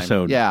every the time.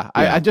 episode. Yeah.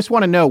 I just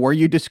want to know, were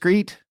you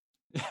discreet?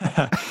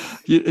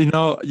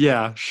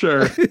 Yeah,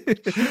 sure.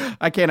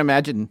 I can't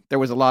imagine there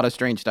was a lot of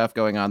strange stuff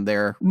going on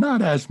there.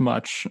 Not as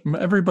much.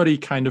 Everybody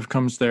kind of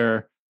comes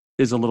there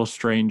is a little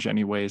strange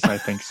anyways, I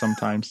think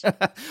sometimes.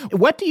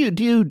 What do you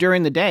do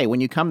during the day when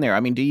you come there? I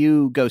mean, do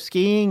you go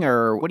skiing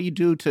or what do you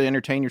do to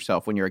entertain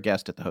yourself when you're a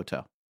guest at the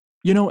hotel?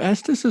 You know,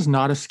 Estes is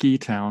not a ski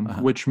town,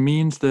 which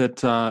means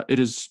that it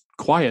is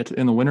quiet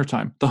in the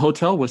wintertime. The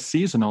hotel was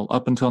seasonal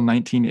up until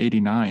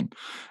 1989.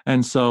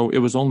 And so it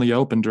was only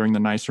open during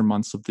the nicer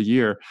months of the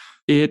year.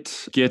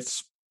 It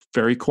gets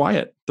very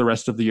quiet the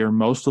rest of the year.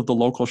 Most of the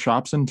local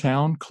shops in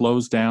town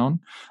close down.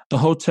 The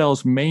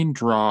hotel's main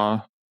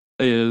draw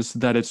is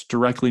that it's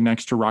directly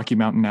next to Rocky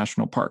Mountain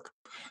National Park,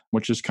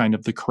 which is kind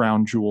of the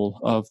crown jewel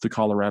of the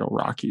Colorado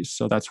Rockies.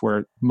 So that's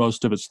where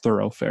most of its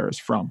thoroughfare is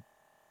from.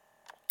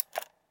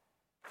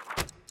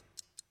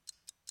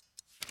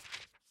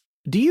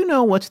 Do you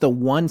know what's the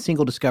one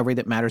single discovery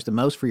that matters the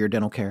most for your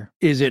dental care?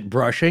 Is it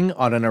brushing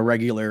on an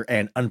irregular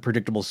and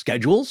unpredictable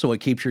schedule so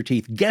it keeps your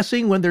teeth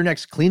guessing when their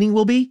next cleaning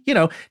will be? You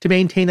know, to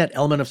maintain that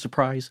element of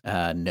surprise?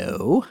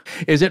 No.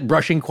 Is it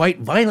brushing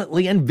quite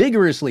violently and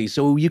vigorously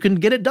so you can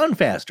get it done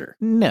faster?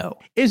 No.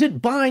 Is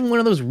it buying one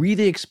of those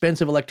really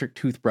expensive electric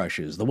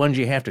toothbrushes, the ones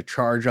you have to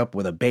charge up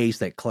with a base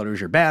that clutters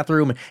your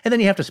bathroom, and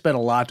then you have to spend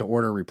a lot to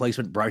order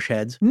replacement brush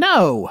heads?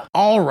 No.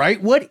 All right,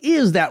 what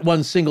is that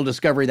one single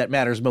discovery that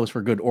matters most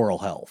for good oral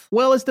health?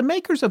 Well, as the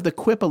makers of the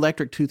Quip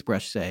electric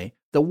toothbrush say,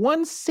 the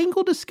one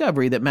single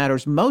discovery that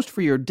matters most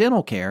for your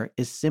dental care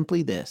is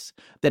simply this,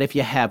 that if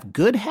you have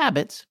good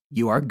habits,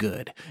 you are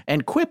good.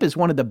 And Quip is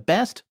one of the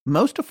best,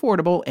 most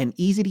affordable, and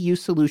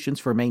easy-to-use solutions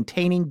for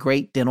maintaining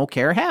great dental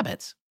care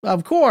habits.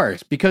 Of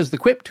course, because the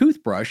Quip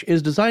toothbrush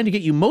is designed to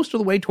get you most of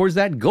the way towards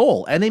that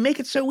goal, and they make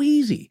it so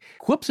easy.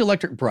 Quip's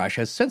electric brush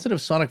has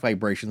sensitive sonic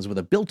vibrations with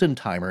a built-in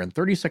timer and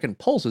 30-second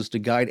pulses to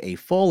guide a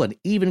full and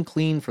even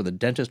clean for the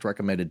dentist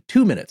recommended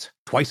 2 minutes,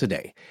 twice a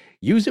day.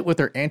 Use it with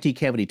their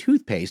anti-cavity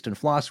toothpaste and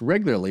floss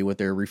regularly with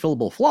their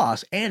refillable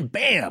floss, and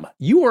bam!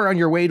 You are on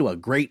your way to a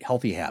great,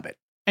 healthy habit.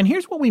 And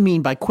here's what we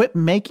mean by Quip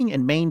making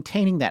and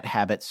maintaining that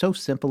habit so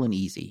simple and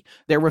easy.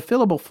 Their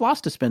refillable floss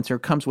dispenser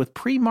comes with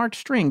pre-marked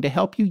string to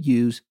help you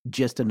use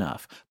just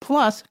enough.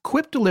 Plus,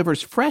 Quip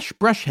delivers fresh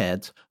brush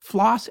heads,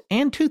 floss,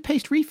 and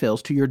toothpaste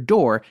refills to your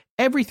door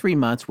every 3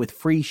 months with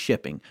free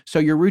shipping, so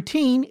your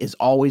routine is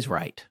always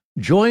right.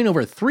 Join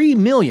over 3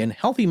 million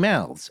healthy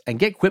mouths and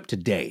get Quip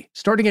today,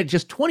 starting at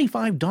just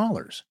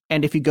 $25.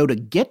 And if you go to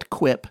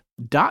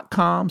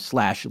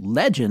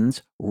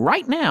getquip.com/legends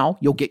right now,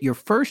 you'll get your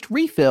first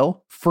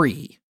refill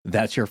free.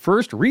 That's your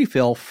first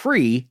refill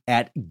free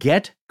at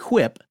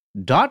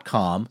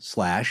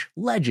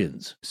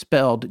getquip.com/legends.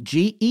 Spelled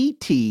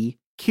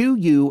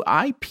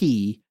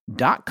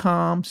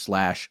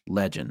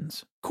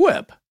GETQUIP.com/legends.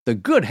 Quip, the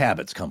good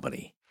habits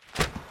company.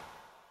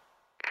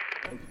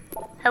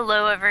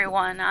 Hello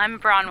everyone, I'm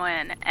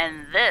Bronwyn,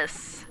 and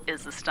this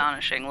is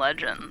Astonishing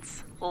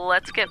Legends.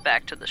 Let's get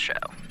back to the show.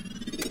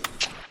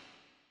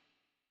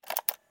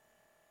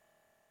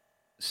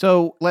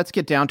 So let's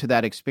get down to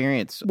that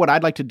experience. What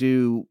I'd like to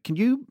do, can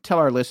you tell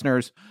our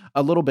listeners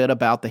a little bit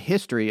about the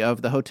history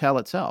of the hotel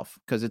itself?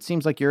 Because it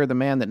seems like you're the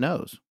man that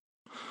knows.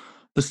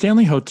 The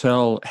Stanley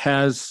Hotel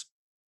has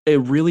a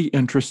really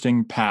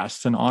interesting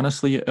past and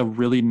honestly a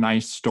really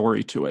nice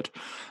story to it.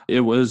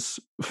 It was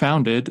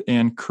founded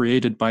and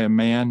created by a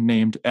man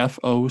named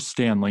F.O.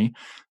 Stanley.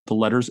 the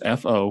letters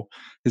FO.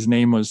 His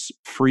name was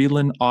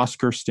Freeland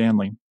Oscar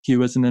Stanley. He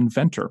was an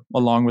inventor,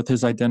 along with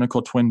his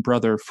identical twin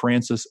brother,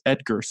 Francis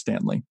Edgar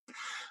Stanley.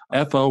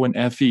 FO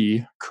and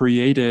FE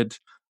created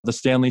the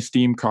Stanley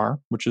steam car,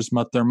 which is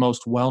what they're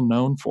most well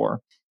known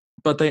for.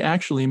 But they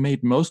actually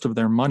made most of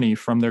their money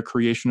from their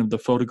creation of the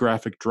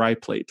photographic dry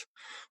plate,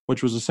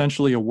 which was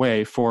essentially a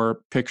way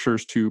for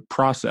pictures to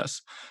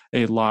process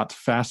a lot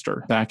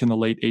faster back in the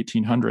late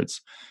 1800s.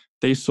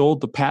 They sold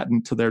the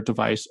patent to their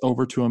device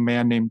over to a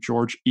man named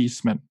George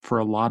Eastman for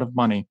a lot of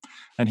money,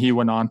 and he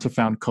went on to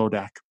found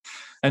Kodak.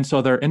 And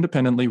so they're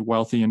independently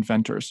wealthy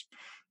inventors.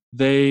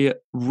 They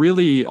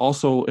really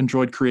also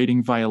enjoyed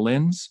creating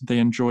violins. They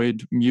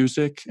enjoyed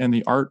music and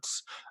the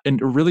arts,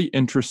 and a really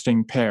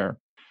interesting pair.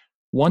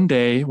 One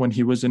day, when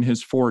he was in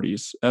his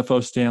 40s, F.O.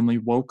 Stanley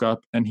woke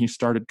up and he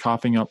started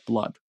coughing up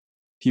blood.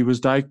 He was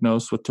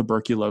diagnosed with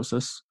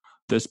tuberculosis,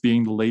 this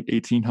being the late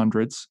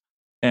 1800s,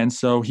 and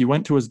so he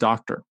went to his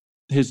doctor.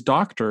 His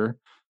doctor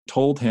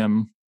told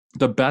him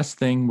the best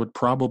thing would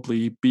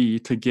probably be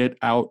to get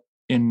out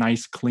in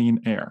nice,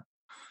 clean air.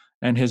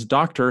 And his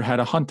doctor had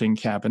a hunting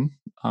cabin,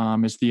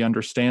 is the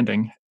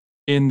understanding,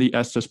 in the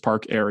Estes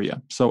Park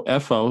area. So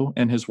F.O.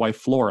 and his wife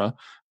Flora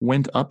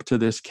went up to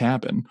this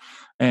cabin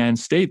and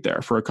stayed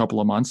there for a couple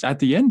of months. At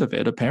the end of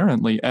it,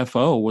 apparently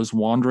F.O. was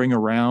wandering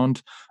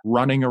around,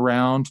 running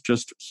around,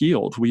 just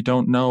healed. We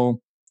don't know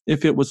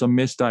if it was a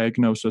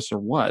misdiagnosis or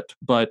what,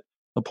 but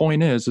the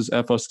point is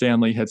F.O.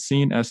 Stanley had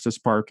seen Estes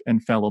Park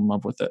and fell in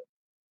love with it.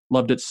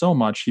 Loved it so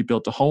much, he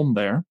built a home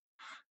there.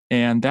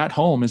 And that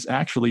home is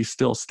actually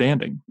still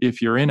standing. If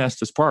you're in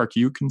Estes Park,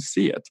 you can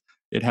see it.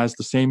 It has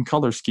the same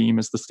color scheme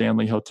as the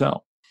Stanley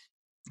Hotel.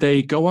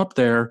 They go up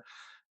there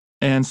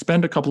and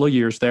spend a couple of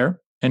years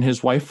there, and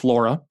his wife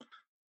Flora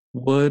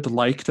would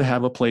like to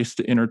have a place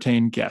to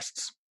entertain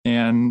guests.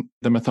 And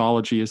the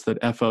mythology is that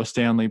F.O.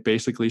 Stanley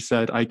basically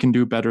said, I can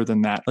do better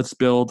than that. Let's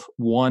build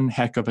one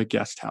heck of a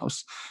guest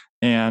house,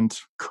 and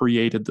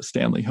created the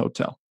Stanley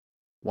Hotel.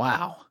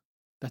 Wow,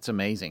 that's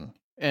amazing.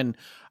 And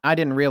I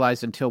didn't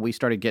realize until we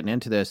started getting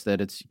into this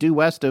that it's due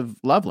west of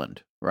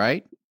Loveland,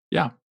 right?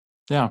 Yeah.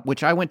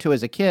 Which I went to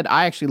as a kid.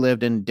 I actually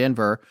lived in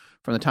Denver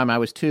from the time I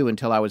was 2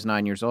 until I was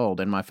 9 years old,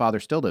 and my father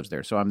still lives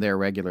there, so I'm there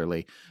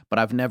regularly. But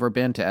I've never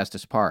been to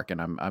Estes Park,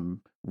 and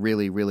I'm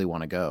really, really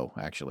want to go,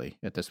 actually,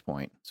 at this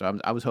point. So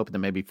I was hoping that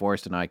maybe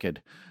Forrest and I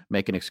could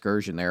make an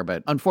excursion there.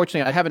 But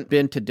unfortunately, I haven't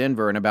been to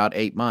Denver in about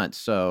 8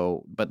 months.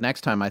 But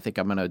next time, I think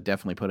I'm going to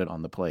definitely put it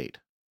on the plate.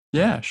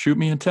 Yeah, shoot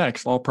me a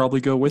text. I'll probably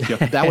go with you.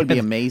 That would be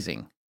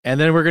amazing. And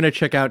then we're going to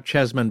check out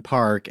Chesman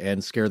Park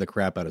and scare the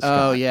crap out of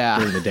Scott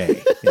during the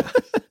day. Yeah.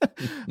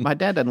 My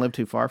dad doesn't live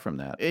too far from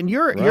that. And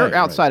you're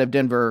outside of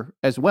Denver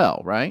as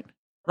well, right?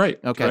 Right.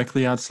 Okay.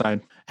 Directly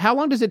outside. How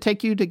long does it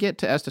take you to get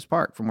to Estes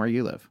Park from where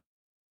you live?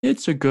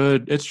 It's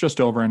just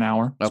over an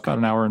hour. It's about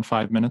an hour and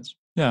 5 minutes.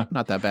 Yeah.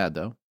 Not that bad,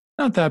 though.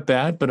 Not that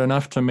bad, but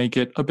enough to make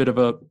it a bit of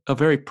a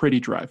very pretty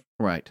drive.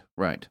 Right.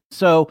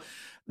 So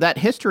that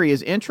history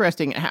is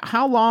interesting.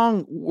 How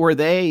long were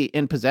they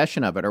in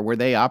possession of it, or were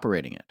they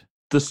operating it?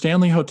 The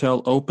Stanley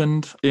Hotel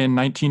opened in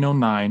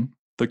 1909.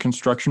 The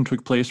construction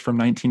took place from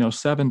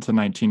 1907 to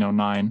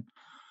 1909.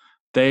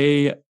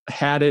 They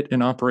had it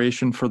in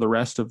operation for the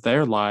rest of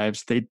their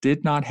lives. They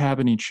did not have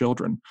any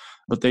children,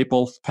 but they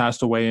both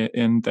passed away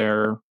in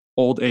their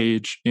old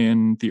age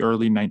in the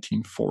early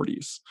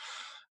 1940s.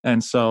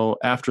 And so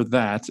after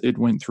that, it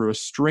went through a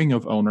string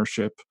of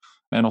ownership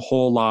and a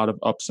whole lot of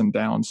ups and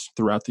downs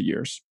throughout the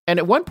years. And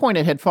at one point,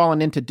 it had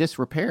fallen into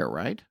disrepair,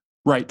 right?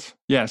 Right,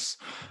 yes.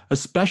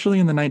 Especially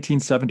in the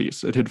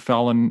 1970s, it had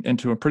fallen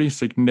into a pretty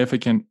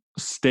significant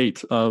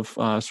state of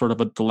sort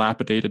of a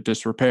dilapidated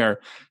disrepair.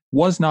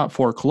 Was not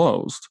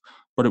foreclosed,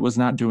 but it was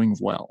not doing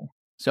well.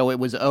 So it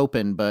was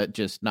open, but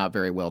just not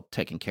very well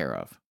taken care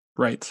of.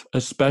 Right,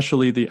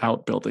 especially the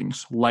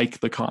outbuildings, like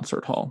the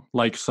concert hall,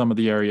 like some of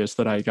the areas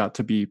that I got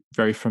to be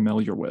very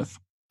familiar with.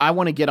 I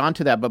want to get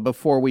onto that, but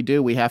before we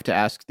do, we have to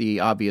ask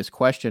the obvious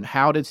question.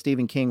 How did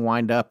Stephen King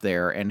wind up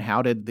there, and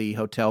how did the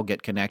hotel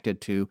get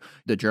connected to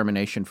the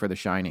germination for The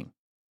Shining?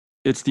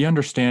 It's the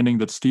understanding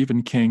that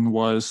Stephen King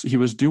was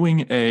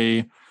doing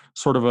a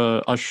sort of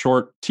a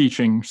short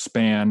teaching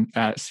span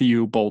at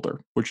CU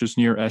Boulder, which is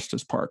near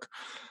Estes Park.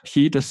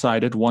 He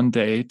decided one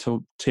day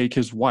to take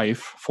his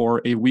wife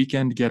for a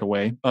weekend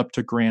getaway up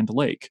to Grand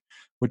Lake,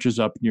 which is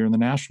up near the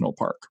national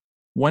park.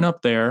 Went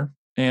up there,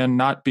 and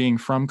not being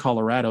from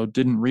Colorado,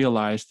 didn't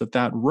realize that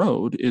that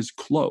road is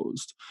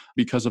closed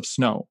because of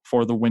snow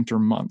for the winter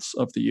months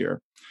of the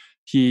year.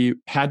 He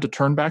had to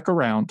turn back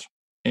around,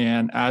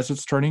 and as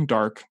it's turning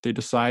dark, they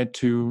decide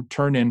to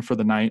turn in for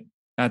the night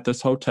at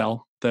this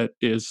hotel that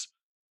is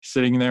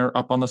sitting there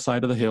up on the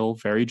side of the hill,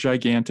 very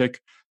gigantic.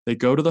 They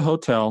go to the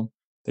hotel,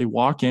 they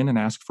walk in and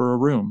ask for a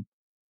room.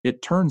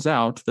 It turns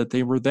out that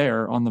they were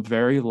there on the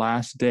very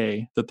last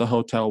day that the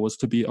hotel was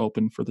to be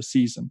open for the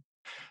season.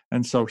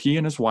 And so he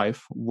and his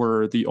wife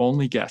were the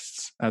only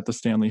guests at the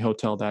Stanley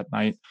Hotel that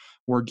night,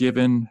 were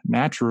given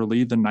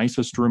naturally the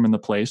nicest room in the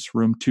place,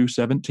 room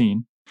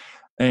 217,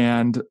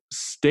 and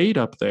stayed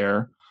up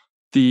there.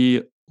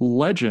 The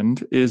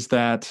legend is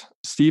that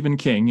Stephen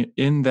King,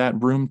 in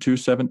that room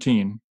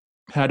 217,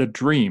 had a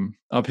dream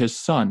of his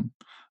son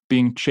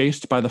being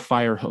chased by the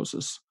fire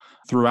hoses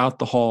throughout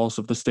the halls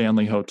of the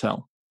Stanley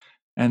Hotel.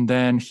 And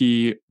then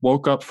he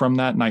woke up from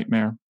that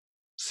nightmare,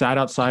 sat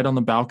outside on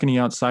the balcony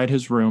outside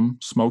his room,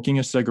 smoking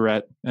a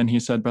cigarette. And he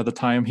said by the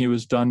time he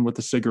was done with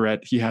the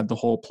cigarette, he had the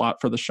whole plot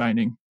for The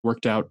Shining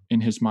worked out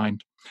in his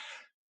mind.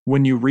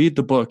 When you read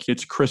the book,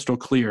 it's crystal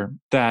clear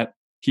that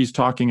he's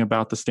talking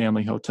about the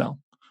Stanley Hotel.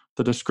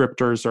 The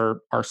descriptors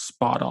are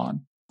spot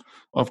on.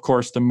 Of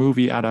course, the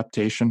movie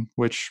adaptation,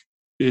 which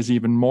is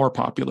even more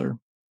popular,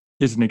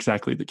 isn't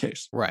exactly the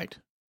case. Right.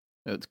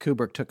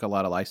 Kubrick took a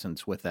lot of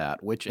license with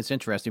that, which is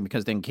interesting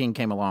because then King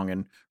came along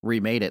and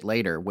remade it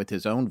later with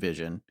his own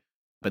vision.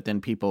 But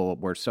then people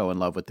were so in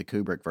love with the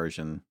Kubrick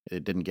version,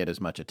 it didn't get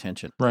as much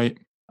attention. Right.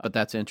 But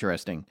that's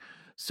interesting.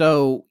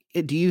 So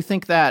do you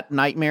think that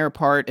nightmare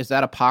part, is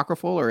that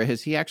apocryphal, or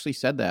has he actually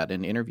said that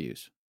in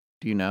interviews?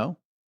 Do you know?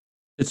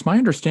 It's my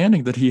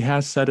understanding that he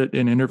has said it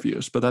in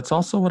interviews, but that's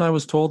also what I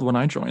was told when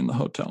I joined the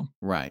hotel.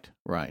 Right,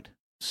 right.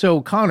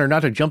 So, Connor, not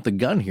to jump the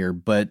gun here,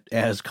 but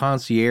as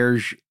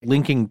concierge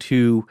linking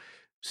to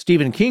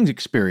Stephen King's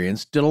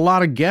experience, did a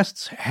lot of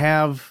guests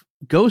have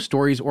ghost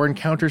stories or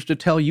encounters to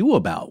tell you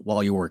about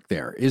while you worked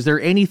there? Is there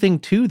anything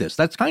to this?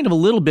 That's kind of a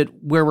little bit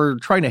where we're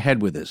trying to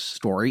head with this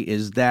story,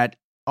 is that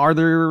are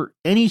there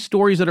any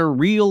stories that are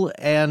real,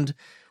 and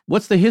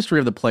what's the history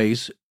of the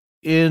place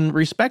in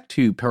respect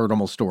to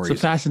paranormal stories?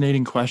 It's a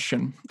fascinating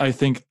question. I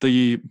think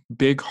the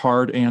big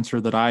hard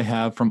answer that I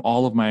have from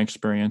all of my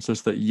experience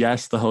is that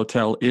yes, the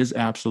hotel is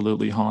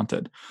absolutely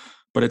haunted,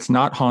 but it's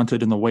not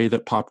haunted in the way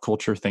that pop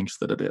culture thinks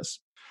that it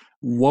is.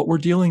 What we're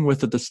dealing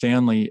with at the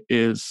Stanley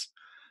is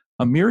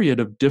a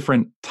myriad of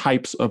different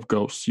types of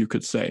ghosts, you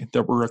could say.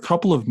 There were a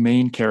couple of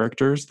main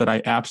characters that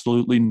I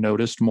absolutely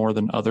noticed more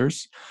than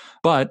others,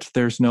 but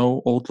there's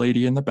no old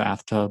lady in the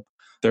bathtub.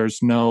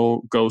 There's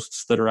no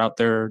ghosts that are out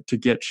there to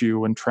get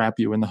you and trap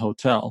you in the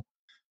hotel.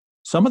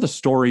 Some of the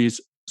stories,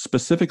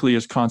 specifically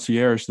as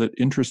concierge, that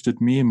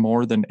interested me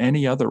more than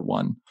any other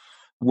one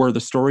were the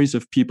stories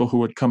of people who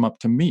would come up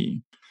to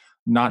me,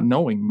 not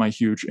knowing my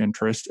huge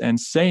interest, and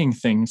saying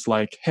things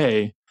like,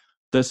 hey,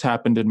 this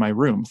happened in my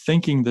room,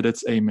 thinking that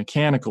it's a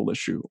mechanical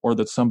issue, or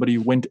that somebody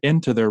went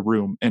into their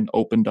room and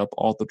opened up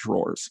all the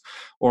drawers,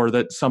 or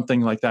that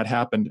something like that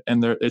happened,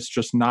 and it's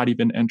just not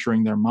even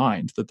entering their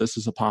mind that this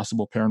is a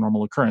possible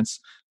paranormal occurrence.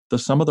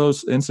 Some of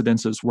those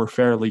incidences were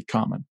fairly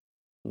common.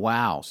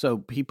 Wow. So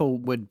people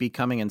would be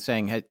coming and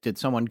saying, hey, did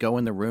someone go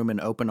in the room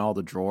and open all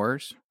the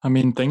drawers? I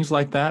mean, things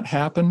like that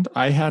happened.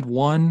 I had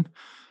one.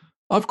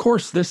 Of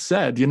course, this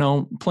said,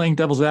 playing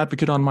devil's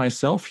advocate on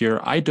myself here,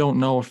 I don't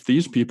know if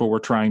these people were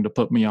trying to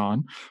put me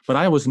on, but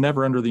I was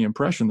never under the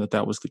impression that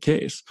that was the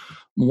case.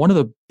 One of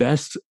the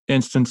best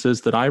instances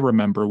that I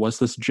remember was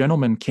this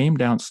gentleman came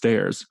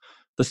downstairs.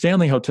 The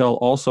Stanley Hotel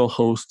also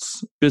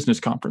hosts business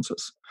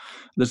conferences.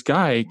 This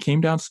guy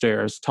came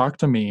downstairs, talked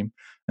to me,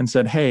 and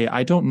said, hey,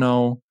 I don't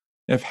know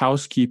if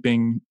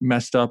housekeeping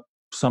messed up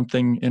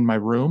something in my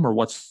room or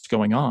what's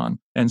going on.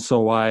 And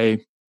so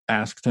I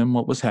asked him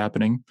what was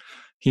happening.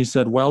 He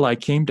said, well, I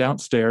came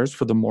downstairs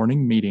for the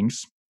morning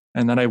meetings,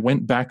 and then I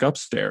went back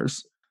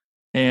upstairs,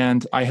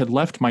 and I had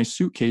left my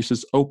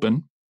suitcases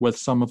open with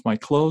some of my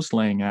clothes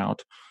laying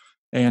out,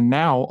 and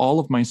now all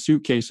of my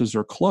suitcases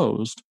are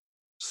closed,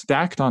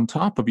 stacked on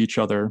top of each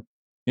other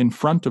in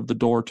front of the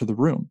door to the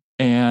room.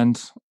 And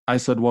I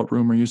said, what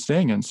room are you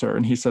staying in, sir?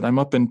 And he said, I'm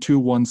up in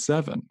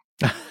 217.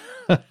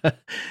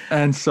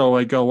 And so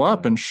I go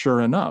up, and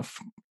sure enough,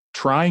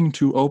 trying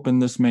to open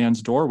this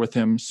man's door with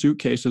him,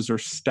 suitcases are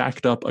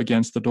stacked up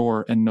against the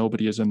door and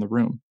nobody is in the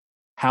room.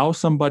 How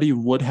somebody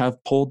would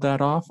have pulled that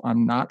off,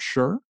 I'm not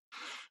sure,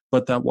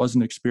 but that was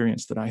an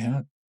experience that I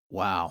had.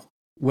 Wow.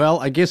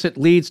 Well, I guess it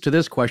leads to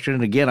this question.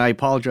 And again, I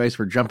apologize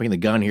for jumping the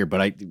gun here,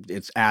 but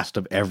it's asked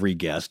of every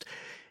guest.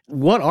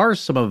 What are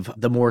some of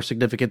the more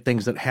significant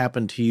things that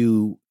happened to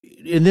you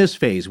in this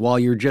phase while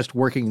you're just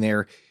working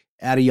there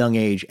at a young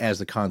age as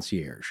the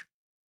concierge?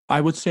 I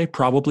would say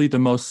probably the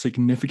most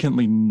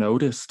significantly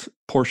noticed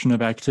portion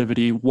of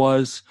activity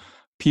was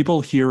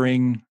people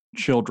hearing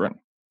children.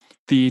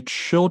 The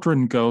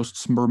children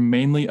ghosts were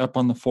mainly up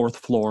on the 4th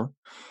floor.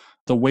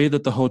 The way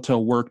that the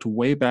hotel worked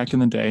way back in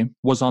the day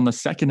was on the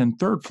 2nd and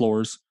 3rd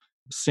floors,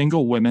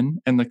 single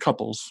women and the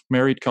couples,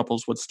 married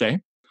couples, would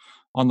stay.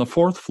 On the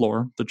 4th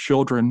floor, the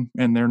children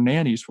and their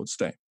nannies would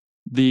stay.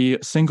 The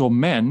single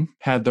men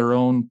had their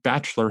own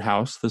bachelor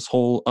house, this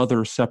whole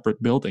other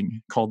separate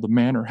building called the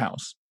manor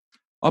house.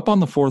 Up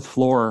on the 4th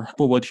floor,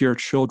 people would hear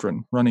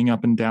children running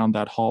up and down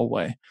that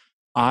hallway.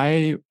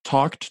 I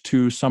talked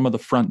to some of the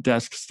front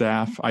desk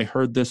staff. I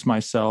heard this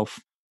myself.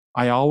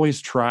 I always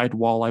tried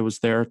while I was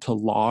there to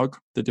log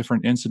the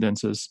different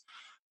incidences.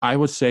 I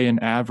would say an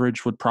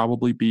average would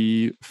probably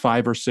be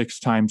 5 or 6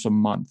 times a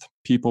month.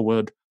 People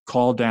would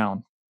call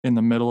down in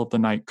the middle of the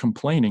night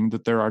complaining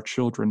that there are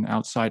children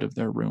outside of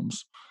their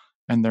rooms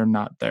and they're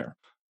not there.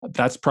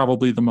 That's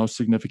probably the most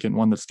significant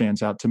one that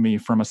stands out to me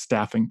from a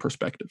staffing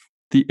perspective.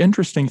 The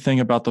interesting thing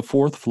about the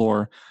fourth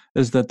floor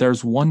is that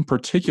there's one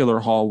particular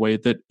hallway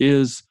that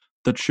is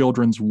the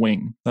children's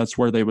wing. That's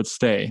where they would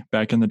stay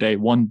back in the day,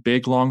 one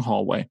big long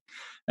hallway.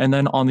 And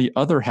then on the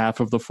other half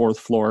of the fourth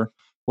floor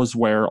was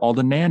where all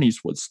the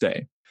nannies would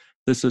stay.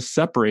 This is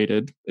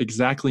separated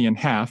exactly in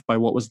half by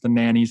what was the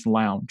nanny's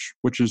lounge,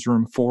 which is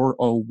room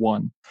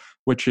 401,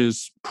 which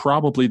is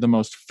probably the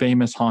most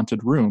famous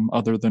haunted room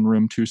other than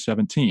room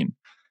 217.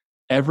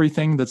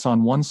 Everything that's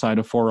on one side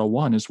of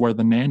 401 is where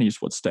the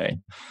nannies would stay.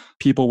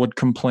 People would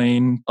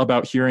complain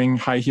about hearing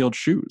high-heeled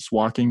shoes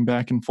walking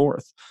back and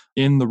forth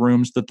in the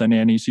rooms that the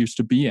nannies used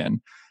to be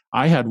in.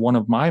 I had one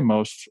of my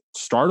most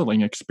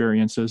startling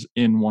experiences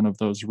in one of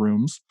those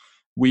rooms.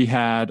 We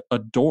had a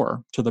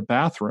door to the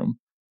bathroom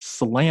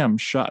slam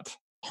shut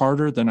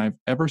harder than I've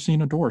ever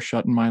seen a door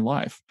shut in my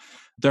life.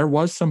 There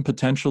was some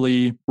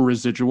potentially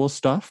residual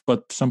stuff,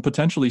 but some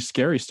potentially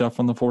scary stuff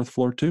on the fourth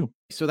floor too.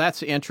 So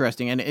that's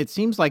interesting. And it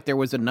seems like there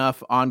was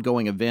enough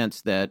ongoing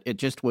events that it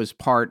just was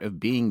part of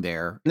being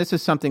there. This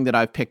is something that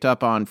I've picked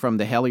up on from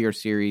the Hellier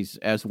series,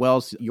 as well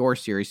as your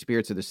series,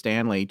 Spirits of the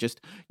Stanley.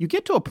 Just, you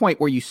get to a point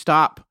where you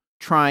stop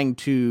trying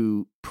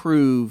to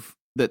prove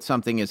that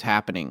something is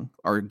happening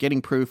or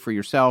getting proof for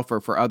yourself or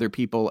for other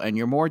people, and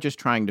you're more just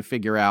trying to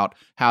figure out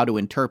how to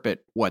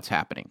interpret what's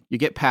happening. You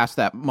get past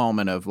that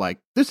moment of like,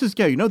 this is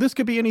gay, this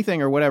could be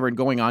anything or whatever, and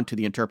going on to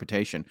the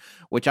interpretation,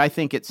 which I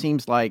think it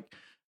seems like,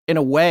 in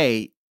a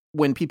way,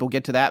 when people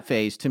get to that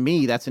phase, to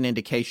me, that's an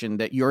indication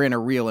that you're in a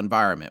real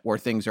environment where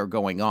things are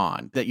going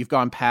on, that you've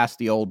gone past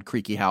the old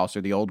creaky house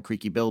or the old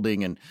creaky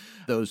building and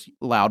those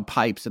loud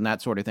pipes and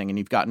that sort of thing, and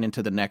you've gotten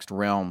into the next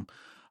realm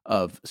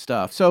of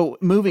stuff. So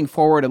moving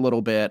forward a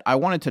little bit, I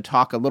wanted to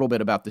talk a little bit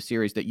about the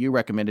series that you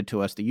recommended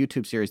to us, the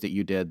YouTube series that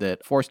you did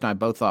that Forrest and I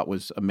both thought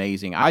was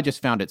amazing. I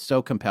just found it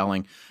so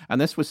compelling. And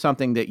this was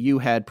something that you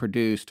had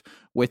produced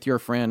with your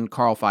friend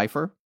Carl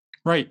Pfeiffer.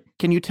 Right.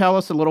 Can you tell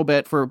us a little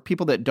bit, for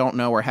people that don't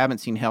know or haven't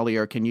seen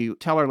Hellier, can you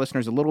tell our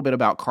listeners a little bit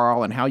about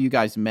Carl and how you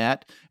guys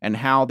met and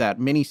how that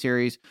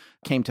miniseries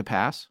came to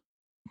pass?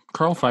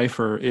 Carl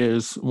Pfeiffer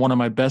is one of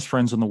my best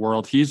friends in the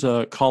world. He's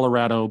a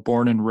Colorado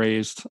born and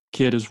raised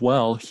kid as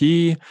well.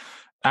 He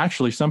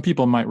actually, some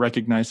people might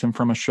recognize him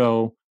from a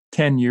show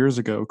 10 years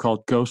ago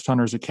called Ghost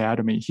Hunters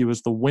Academy. He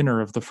was the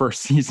winner of the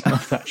first season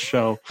of that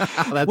show.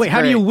 Wait, great.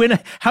 How do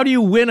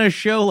you win a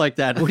show like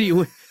that? What do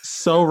you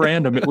So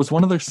random. It was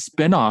one of the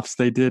spin-offs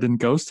they did in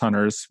Ghost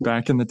Hunters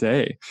back in the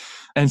day.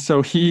 And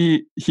so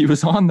he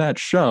was on that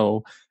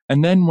show.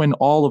 And then when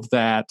all of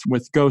that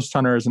with Ghost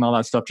Hunters and all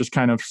that stuff just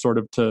kind of sort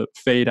of to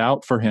fade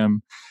out for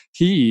him,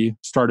 he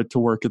started to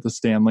work at the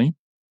Stanley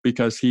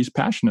because he's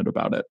passionate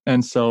about it.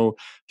 And so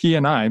he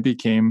and I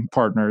became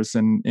partners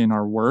in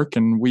our work,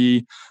 and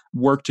we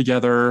worked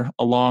together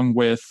along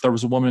with, there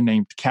was a woman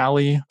named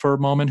Callie for a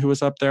moment who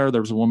was up there.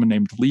 There was a woman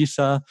named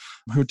Lisa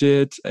who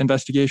did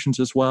investigations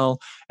as well.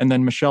 And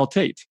then Michelle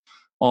Tate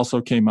also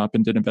came up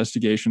and did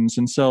investigations.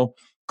 And so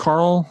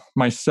Carl,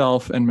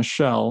 myself, and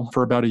Michelle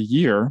for about a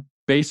year,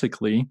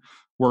 basically,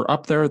 we're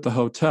up there at the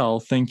hotel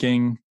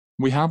thinking,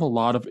 we have a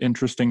lot of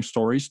interesting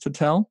stories to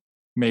tell.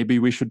 Maybe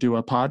we should do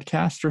a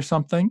podcast or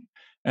something.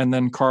 And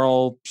then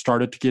Carl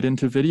started to get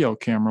into video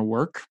camera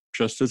work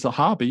just as a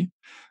hobby,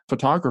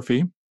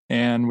 photography.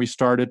 And we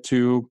started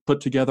to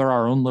put together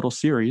our own little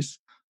series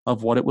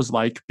of what it was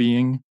like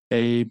being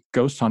a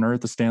ghost hunter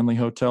at the Stanley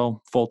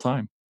Hotel full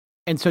time.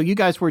 And so you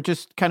guys were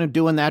just kind of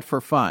doing that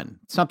for fun,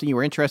 something you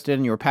were interested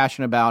in, you were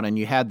passionate about, and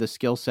you had the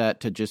skill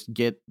set to just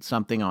get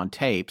something on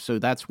tape. So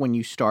that's when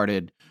you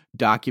started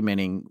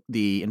documenting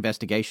the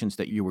investigations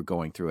that you were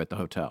going through at the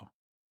hotel.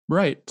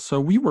 Right. So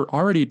we were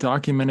already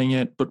documenting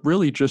it, but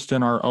really just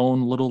in our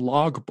own little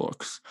log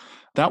books.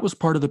 That was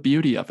part of the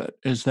beauty of it,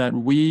 is that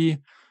we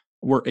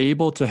were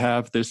able to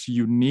have this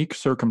unique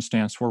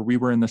circumstance where we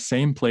were in the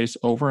same place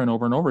over and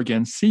over and over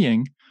again,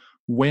 seeing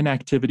when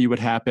activity would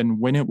happen,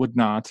 when it would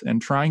not,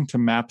 and trying to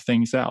map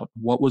things out.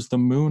 What was the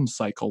moon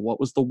cycle? What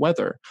was the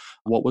weather?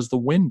 What was the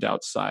wind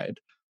outside?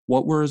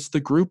 What was the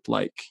group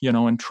like?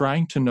 And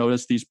trying to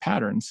notice these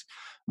patterns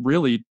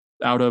really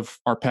out of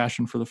our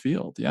passion for the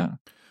field. Yeah.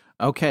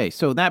 Okay,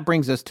 so that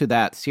brings us to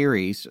that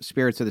series,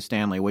 Spirits of the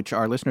Stanley, which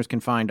our listeners can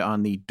find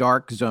on the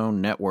Dark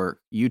Zone Network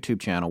YouTube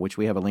channel, which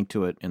we have a link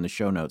to it in the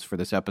show notes for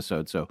this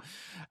episode. So,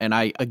 and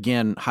I,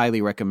 again,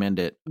 highly recommend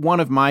it. One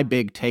of my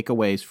big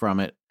takeaways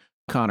from it,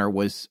 Connor,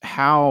 was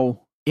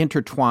how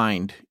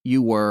intertwined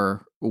you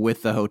were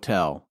with the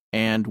hotel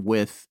and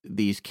with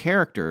these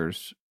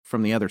characters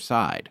from the other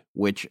side,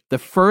 which the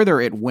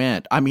further it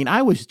went, I mean,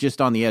 I was just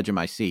on the edge of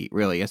my seat,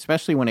 really,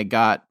 especially when it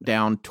got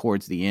down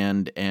towards the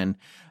end. And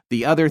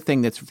the other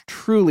thing that's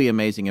truly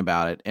amazing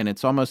about it, and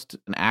it's almost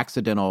an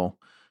accidental,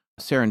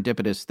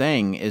 serendipitous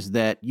thing, is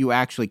that you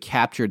actually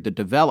captured the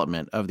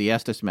development of the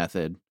Estes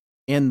method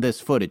in this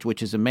footage,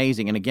 which is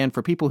amazing. And again,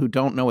 for people who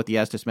don't know what the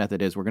Estes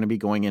method is, we're going to be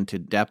going into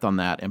depth on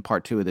that in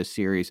part 2 of this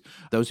series.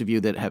 Those of you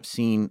that have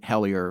seen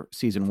Hellier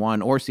season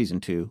 1 or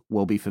season 2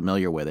 will be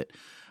familiar with it.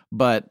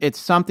 But it's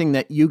something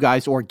that you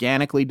guys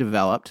organically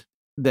developed.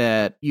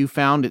 that you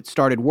found it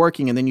started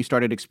working, and then you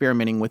started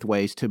experimenting with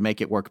ways to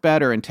make it work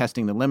better and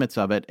testing the limits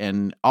of it.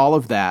 And all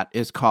of that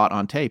is caught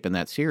on tape in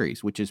that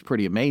series, which is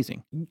pretty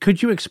amazing.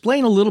 Could you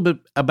explain a little bit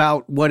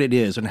about what it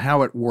is and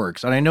how it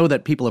works? And I know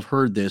that people have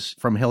heard this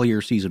from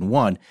Hellier Season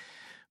 1,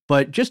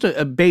 but just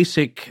a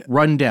basic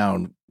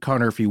rundown,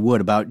 Connor, if you would,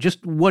 about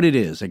just what it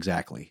is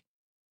exactly.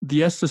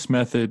 The Estes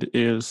method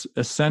is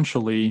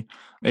essentially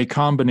a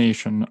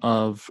combination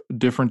of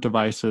different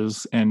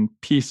devices and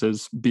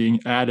pieces being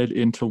added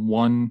into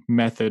one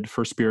method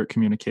for spirit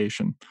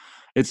communication.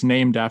 It's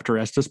named after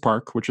Estes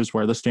Park, which is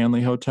where the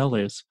Stanley Hotel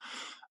is,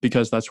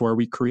 because that's where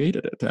we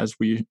created it, as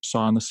we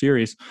saw in the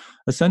series.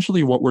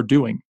 Essentially, what we're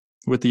doing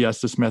with the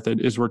Estes method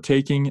is we're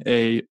taking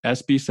a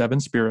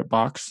SB7 spirit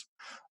box,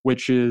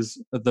 which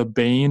is the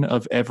bane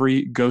of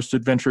every Ghost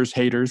Adventures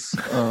hater's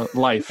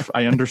life.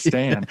 I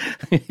understand.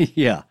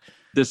 Yeah.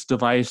 This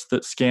device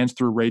that scans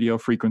through radio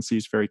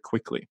frequencies very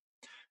quickly.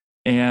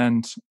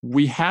 And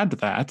we had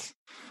that.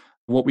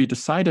 What we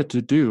decided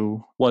to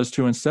do was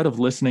to, instead of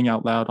listening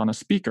out loud on a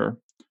speaker,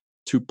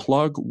 to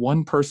plug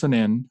one person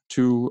in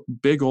to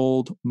big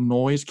old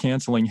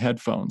noise-canceling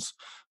headphones,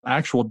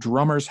 actual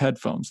drummer's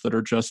headphones that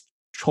are just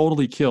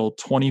totally kill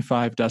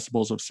 25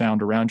 decibels of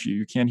sound around you.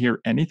 You can't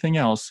hear anything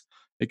else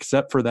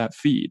except for that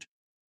feed.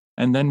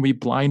 And then we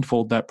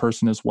blindfold that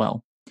person as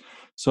well.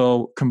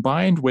 So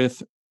combined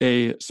with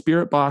a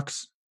spirit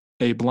box,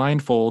 a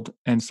blindfold,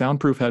 and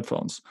soundproof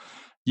headphones,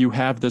 you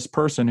have this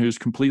person who's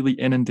completely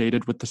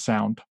inundated with the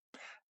sound.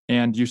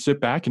 And you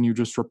sit back and you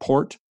just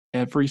report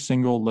every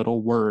single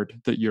little word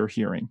that you're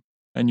hearing.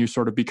 And you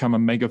sort of become a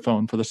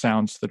megaphone for the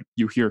sounds that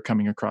you hear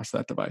coming across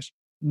that device.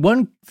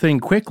 One thing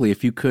quickly,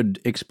 if you could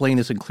explain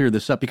this and clear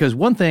this up, because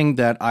one thing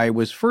that I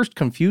was first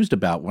confused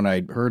about when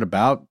I heard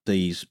about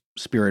these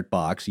spirit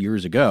box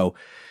years ago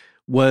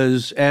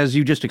was, as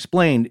you just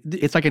explained,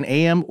 it's like an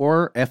AM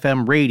or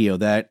FM radio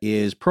that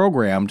is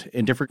programmed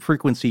in different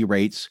frequency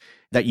rates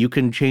that you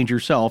can change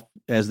yourself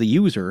as the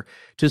user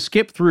to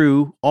skip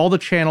through all the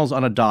channels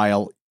on a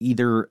dial,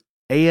 either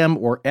AM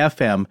or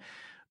FM.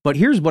 But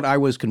here's what I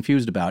was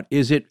confused about.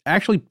 Is it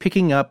actually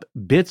picking up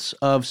bits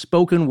of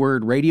spoken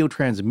word radio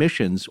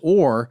transmissions,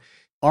 or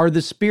are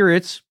the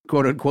spirits,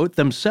 quote unquote,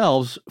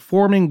 themselves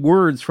forming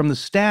words from the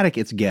static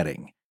it's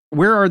getting?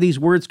 Where are these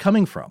words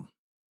coming from?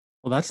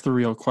 Well, that's the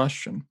real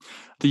question.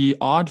 The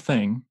odd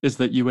thing is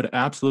that you would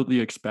absolutely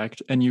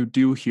expect, and you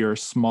do hear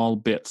small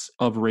bits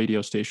of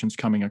radio stations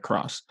coming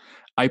across.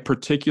 I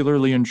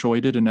particularly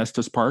enjoyed it in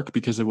Estes Park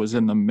because it was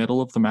in the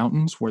middle of the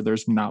mountains where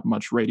there's not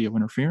much radio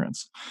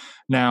interference.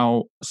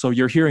 Now, so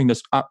you're hearing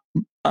this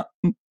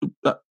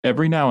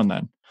every now and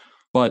then,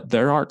 but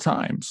there are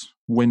times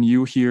when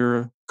you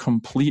hear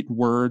complete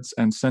words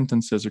and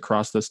sentences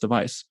across this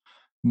device.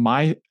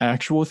 My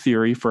actual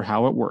theory for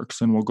how it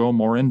works, and we'll go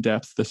more in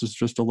depth, this is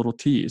just a little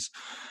tease,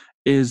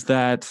 is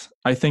that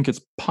I think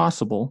it's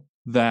possible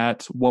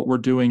that what we're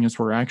doing is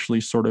we're actually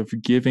sort of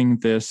giving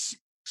this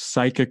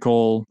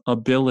psychical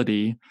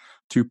ability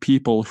to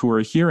people who are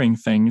hearing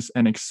things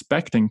and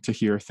expecting to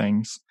hear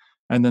things.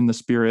 And then the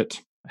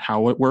spirit,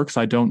 how it works,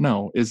 I don't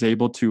know, is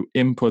able to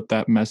input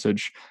that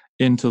message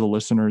into the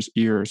listener's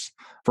ears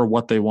for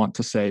what they want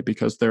to say,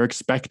 because they're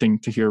expecting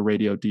to hear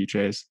radio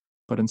DJs.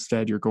 But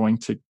instead, you're going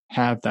to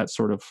have that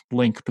sort of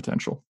link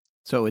potential.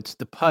 So it's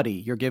the putty.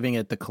 You're giving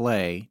it the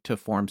clay to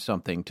form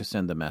something to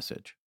send the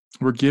message.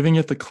 We're giving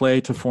it the clay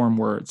to form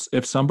words.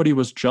 If somebody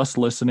was just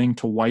listening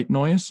to white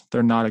noise,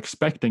 they're not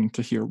expecting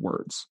to hear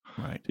words.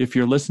 Right. If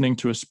you're listening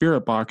to a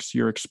spirit box,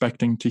 you're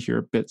expecting to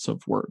hear bits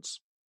of words.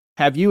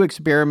 Have you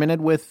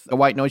experimented with a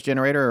white noise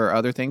generator or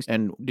other things?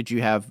 And did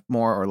you have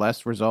more or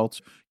less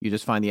results? You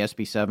just find the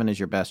SB7 is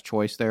your best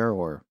choice there,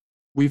 or?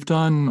 We've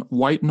done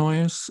white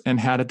noise and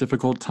had a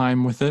difficult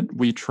time with it.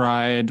 We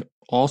tried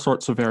all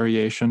sorts of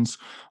variations.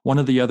 One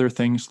of the other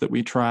things that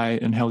we try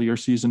in Hellier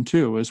Season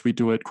 2 is we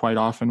do it quite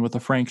often with a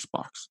Frank's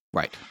box.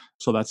 Right.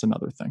 So that's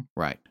another thing.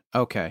 Right.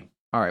 Okay.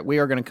 All right. We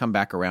are going to come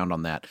back around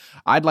on that.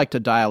 I'd like to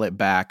dial it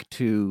back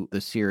to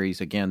the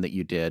series again that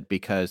you did,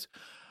 because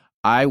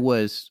I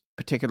was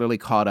particularly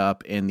caught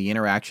up in the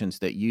interactions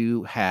that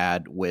you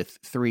had with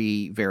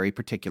three very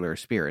particular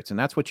spirits. And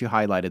that's what you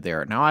highlighted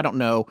there. Now, I don't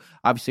know.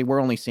 Obviously,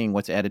 we're only seeing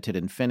what's edited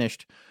and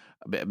finished.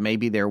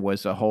 Maybe there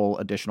was a whole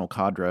additional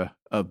cadre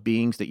of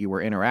beings that you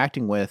were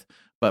interacting with.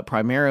 But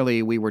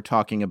primarily, we were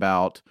talking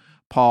about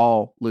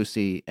Paul,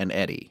 Lucy, and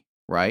Eddie,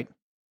 right?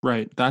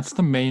 Right. That's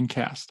the main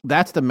cast.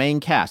 That's the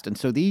main cast. And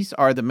so these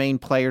are the main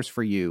players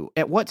for you.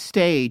 At what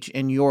stage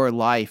in your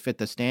life at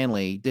the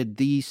Stanley did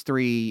these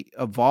three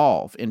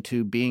evolve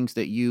into beings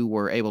that you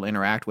were able to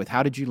interact with?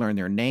 How did you learn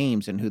their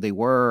names and who they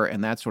were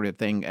and that sort of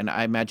thing? And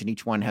I imagine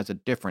each one has a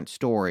different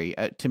story.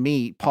 To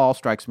me, Paul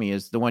strikes me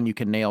as the one you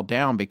can nail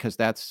down because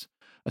that's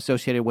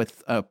associated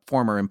with a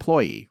former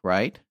employee,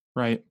 right?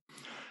 Right.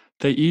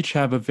 They each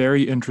have a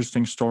very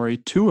interesting story.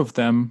 Two of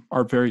them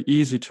are very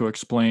easy to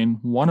explain.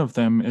 One of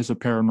them is a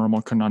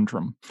paranormal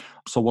conundrum.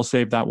 So we'll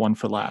save that one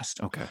for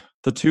last. Okay.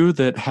 The two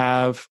that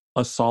have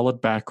a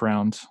solid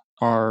background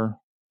are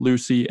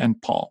Lucy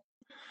and Paul.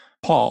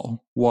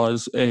 Paul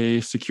was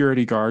a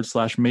security guard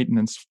 /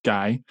 maintenance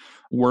guy,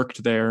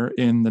 worked there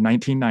in the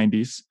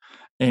 1990s,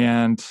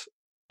 and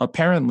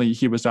apparently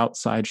he was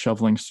outside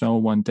shoveling snow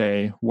one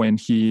day when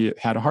he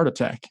had a heart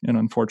attack and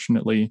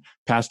unfortunately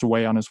passed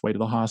away on his way to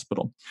the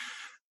hospital.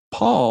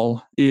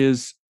 Paul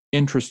is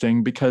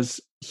interesting because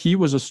he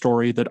was a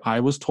story that I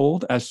was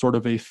told as sort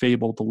of a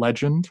fabled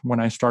legend when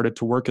I started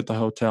to work at the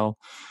hotel.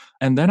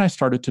 And then I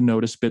started to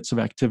notice bits of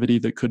activity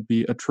that could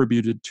be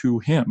attributed to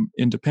him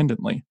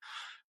independently.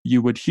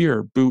 You would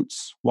hear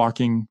boots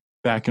walking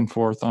back and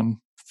forth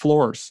on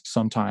floors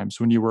sometimes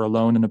when you were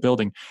alone in a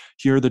building,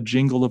 hear the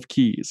jingle of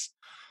keys.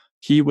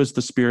 He was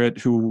the spirit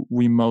who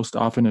we most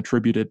often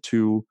attributed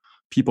to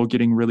people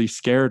getting really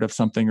scared of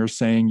something or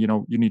saying,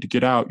 you need to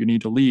get out, you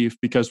need to leave.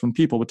 Because when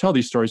people would tell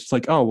these stories, it's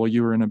like, oh, well,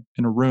 you were in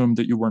a room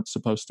that you weren't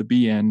supposed to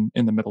be in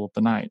the middle of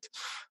the night.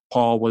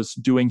 Paul was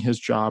doing his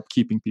job,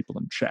 keeping people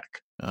in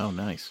check. Oh,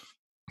 nice.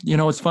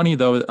 It's funny,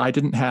 though, I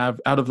didn't have,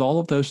 out of all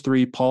of those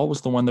three, Paul was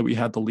the one that we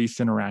had the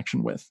least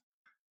interaction with.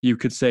 You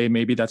could say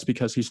maybe that's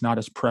because he's not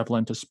as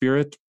prevalent a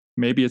spirit.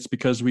 Maybe it's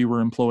because we were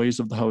employees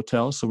of the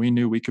hotel, so we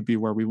knew we could be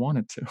where we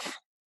wanted to.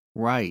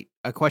 Right.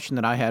 A question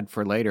that I had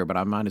for later, but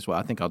I might as well,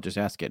 I think I'll just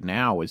ask it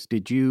now, is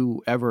did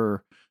you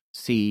ever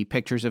see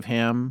pictures of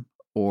him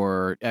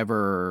or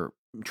ever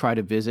try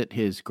to visit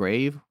his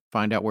grave,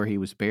 find out where he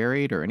was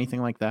buried or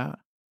anything like that?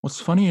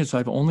 What's funny is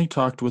I've only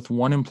talked with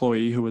one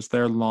employee who was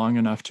there long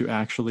enough to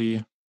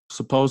actually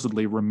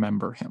supposedly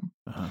remember him.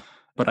 Uh-huh.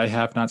 But I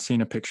have not seen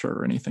a picture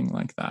or anything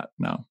like that,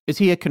 no. Is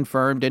he a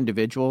confirmed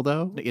individual,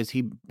 though? Is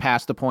he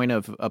past the point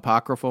of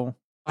apocryphal?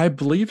 I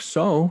believe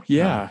so,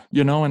 yeah.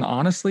 And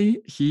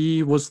honestly,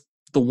 he was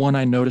the one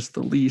I noticed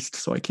the least,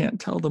 so I can't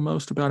tell the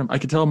most about him. I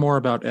could tell more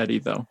about Eddie,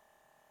 though.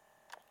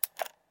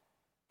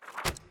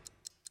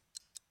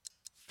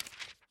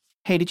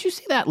 Hey, did you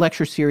see that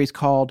lecture series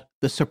called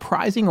The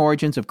Surprising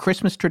Origins of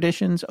Christmas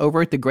Traditions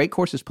over at the Great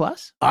Courses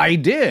Plus? I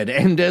did,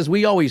 and as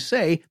we always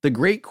say, the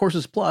Great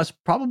Courses Plus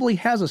probably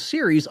has a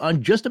series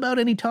on just about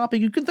any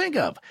topic you can think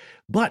of.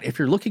 But if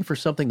you're looking for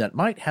something that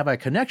might have a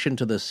connection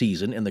to the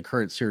season in the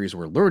current series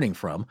we're learning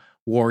from,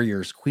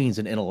 Warriors, Queens,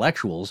 and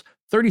Intellectuals,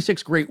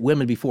 36 Great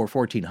Women Before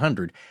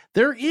 1400,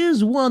 there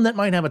is one that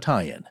might have a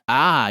tie-in.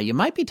 You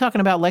might be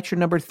talking about lecture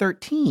number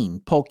 13,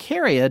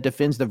 Pulcheria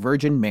Defends the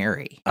Virgin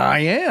Mary.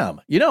 I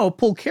am.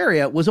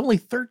 Pulcheria was only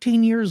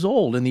 13 years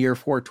old in the year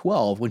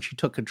 412 when she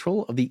took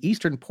control of the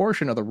eastern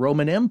portion of the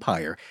Roman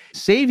Empire,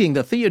 saving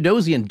the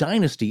Theodosian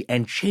dynasty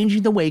and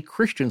changing the way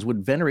Christians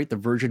would venerate the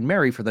Virgin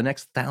Mary for the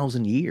next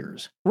 1,000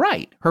 years.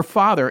 Right. Her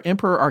father,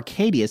 Emperor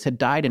Arcadius, had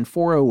died in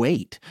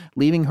 408,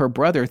 leaving her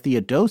brother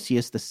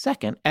Theodosius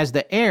II as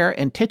the heir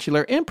and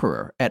titular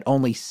emperor at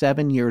only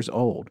 7 years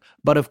old.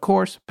 But of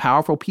course,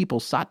 powerful people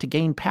sought to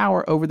gain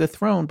power over the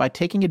throne by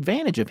taking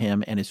advantage of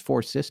him and his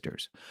 4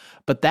 sisters.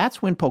 But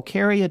that's when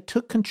Pulcheria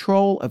took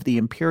control of the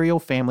imperial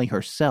family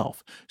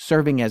herself,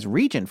 serving as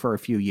regent for a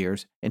few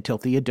years until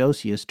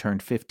Theodosius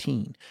turned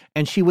 15.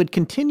 And she would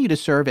continue to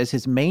serve as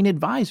his main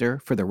advisor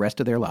for the rest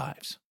of their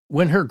lives.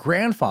 When her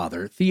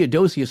grandfather,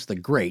 Theodosius the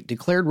Great,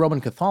 declared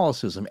Roman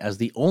Catholicism as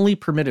the only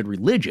permitted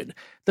religion,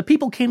 the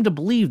people came to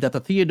believe that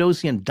the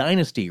Theodosian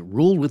dynasty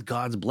ruled with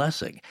God's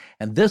blessing,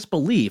 and this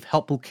belief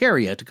helped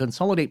Pulcheria to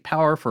consolidate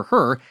power for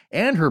her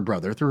and her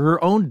brother through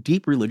her own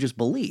deep religious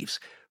beliefs,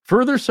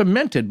 further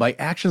cemented by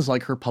actions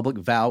like her public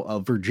vow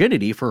of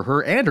virginity for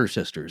her and her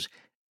sisters.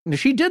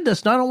 She did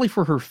this not only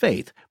for her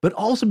faith, but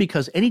also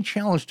because any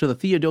challenge to the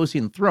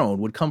Theodosian throne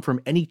would come from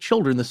any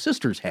children the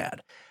sisters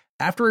had.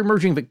 After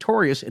emerging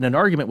victorious in an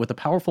argument with the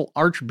powerful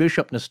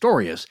Archbishop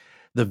Nestorius,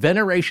 the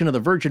veneration of the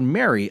Virgin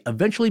Mary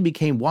eventually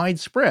became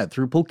widespread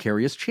through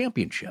Pulcheria's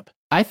championship.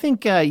 I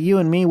think you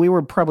and me, we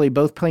were probably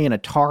both playing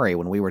Atari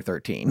when we were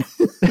 13.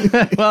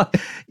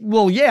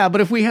 well, yeah,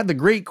 but if we had the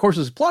Great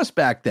Courses Plus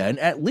back then,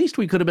 at least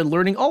we could have been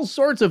learning all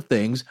sorts of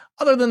things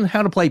other than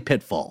how to play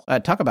Pitfall.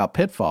 Talk about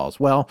pitfalls.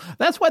 Well,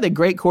 that's why the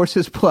Great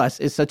Courses Plus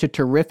is such a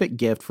terrific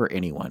gift for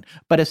anyone,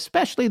 but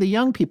especially the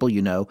young people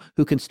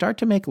who can start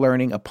to make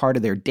learning a part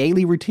of their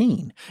daily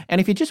routine.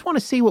 And if you just want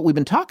to see what we've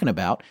been talking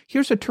about,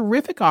 here's a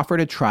terrific offer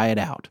to try it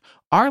out.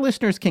 Our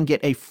listeners can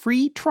get a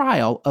free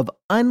trial of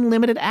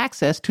unlimited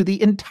access to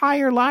the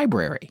entire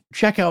library.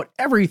 Check out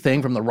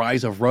everything from the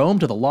rise of Rome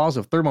to the laws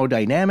of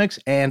thermodynamics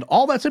and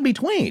all that's in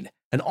between.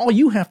 And all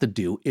you have to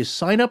do is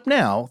sign up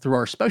now through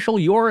our special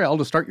URL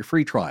to start your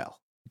free trial.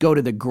 Go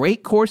to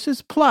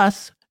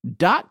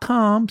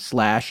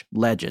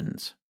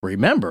thegreatcoursesplus.com/legends.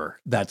 Remember,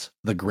 that's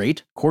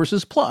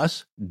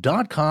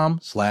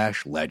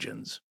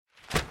thegreatcoursesplus.com/legends.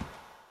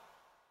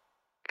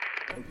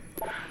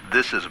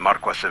 This is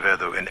Marco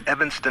Acevedo in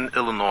Evanston,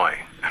 Illinois.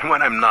 And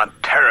when I'm not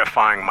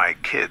terrifying my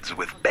kids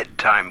with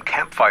bedtime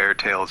campfire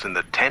tales in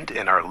the tent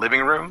in our living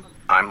room,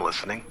 I'm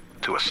listening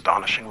to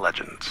Astonishing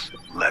Legends.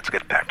 Let's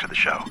get back to the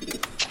show.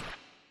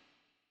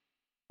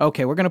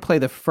 Okay, we're going to play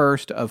the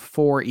first of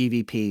 4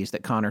 EVPs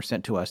that Connor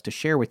sent to us to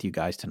share with you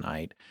guys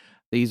tonight.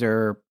 These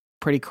are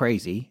pretty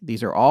crazy.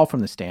 These are all from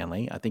the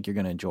Stanley. I think you're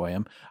going to enjoy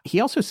them. He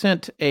also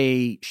sent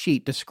a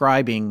sheet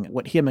describing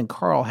what him and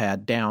Carl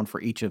had down for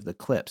each of the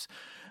clips.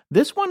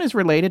 This one is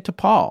related to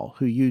Paul,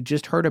 who you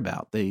just heard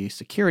about, the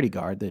security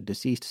guard, the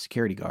deceased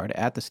security guard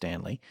at the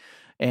Stanley.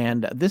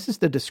 And this is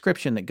the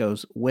description that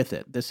goes with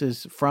it. This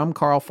is from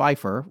Carl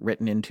Pfeiffer,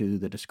 written into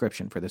the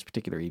description for this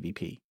particular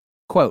EVP.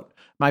 Quote,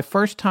 "My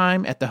first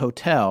time at the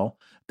hotel,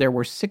 there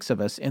were 6 of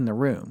us in the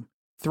room.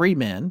 3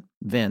 men,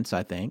 Vince,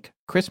 I think,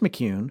 Chris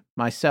McCune,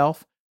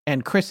 myself,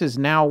 and Chris's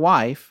now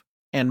wife,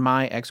 and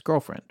my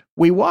ex-girlfriend.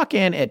 We walk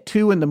in at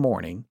 2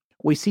 a.m.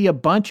 We see a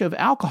bunch of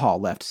alcohol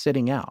left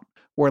sitting out.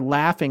 We're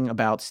laughing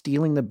about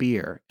stealing the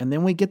beer, and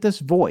then we get this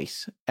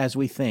voice, as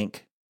we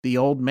think, the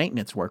old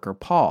maintenance worker,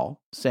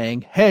 Paul,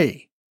 saying,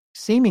 'Hey,'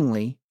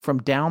 seemingly from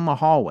down the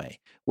hallway,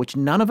 which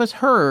none of us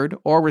heard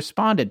or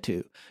responded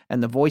to,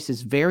 and the voice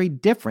is very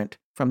different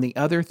from the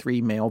other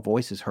 3 male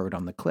voices heard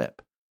on the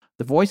clip.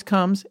 The voice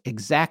comes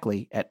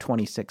exactly at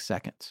 26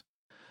 seconds.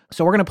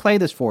 So we're going to play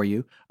this for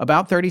you.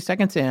 About 30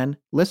 seconds in,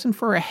 listen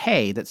for a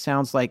hey that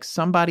sounds like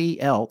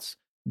somebody else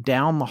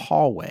down the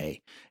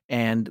hallway,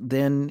 and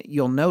then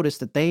you'll notice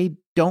that they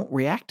don't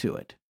react to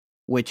it,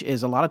 which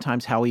is a lot of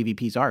times how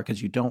EVPs are,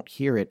 because you don't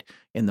hear it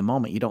in the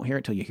moment. You don't hear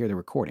it till you hear the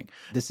recording.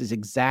 This is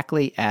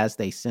exactly as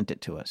they sent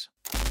it to us.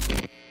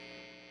 It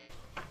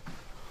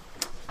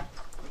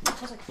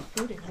has like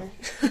food in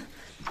there.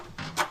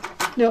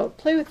 No,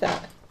 play with that.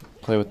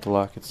 Play with the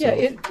lock itself.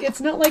 Yeah,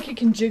 it's not like it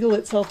can jiggle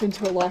itself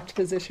into a locked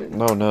position.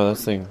 No,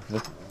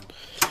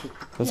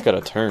 that's got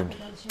to turn.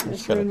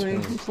 That's where my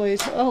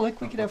employees. Oh, look,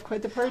 we could have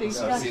quite the party.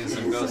 I've seen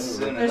some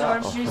ghosts in There's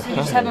orange juice. We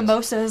just have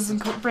mimosas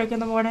and break in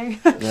the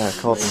morning. Yeah,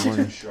 call it in the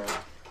morning.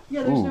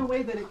 Yeah, there's no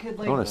way that it could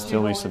like. I want to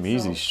steal me some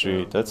Easy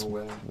Street. That's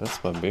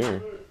my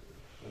beer.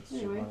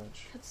 Anyway,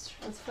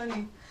 that's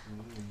funny.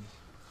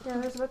 Yeah,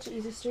 there's a bunch of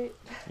Easy Street.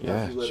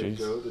 Yeah, if you let jeez. it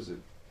go, does it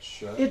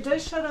shut? It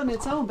does shut on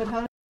its own, but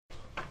how?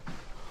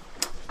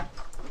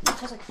 It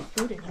has like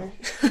food in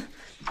there.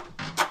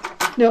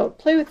 No,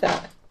 play with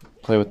that.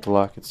 Play with the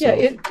lock itself.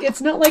 Yeah,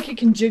 it's not like it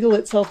can jiggle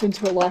itself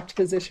into a locked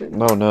position.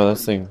 No,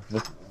 that's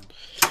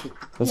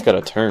got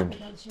to turn.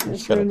 That's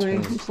where my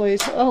employees.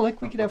 Oh, look,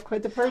 we could have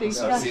quite the party.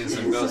 I've seen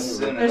some ghosts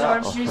in There's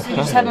orange juice. We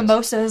just have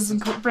mimosas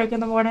and break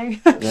in the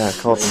morning. Yeah,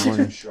 call it in the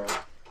morning.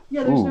 Yeah,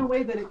 there's no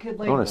way that it could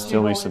like. I want to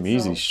steal me some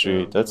Easy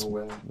Street. That's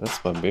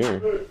my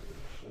beer.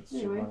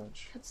 Anyway,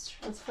 that's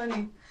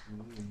funny.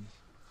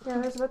 Yeah,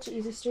 there's a bunch of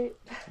Easy Street.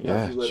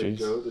 Yeah, if you let it jeez.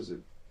 go, does it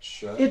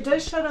shut? It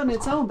does shut on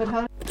its own, but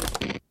how?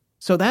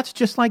 So that's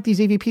just like these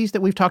EVPs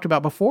that we've talked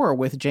about before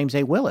with James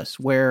A. Willis,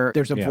 where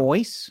there's a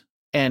voice.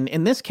 And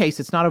in this case,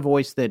 it's not a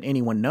voice that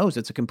anyone knows.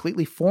 It's a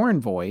completely foreign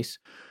voice.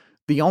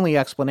 The only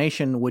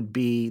explanation would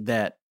be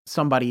that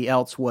somebody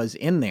else was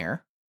in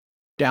there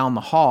down the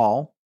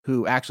hall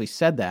who actually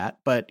said that.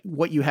 But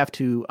what you have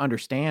to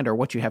understand, or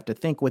what you have to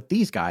think with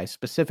these guys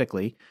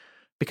specifically,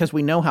 because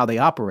we know how they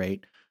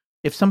operate,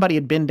 if somebody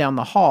had been down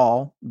the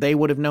hall, they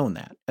would have known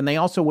that. And they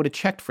also would have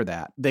checked for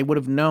that. They would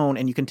have known,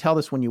 and you can tell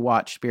this when you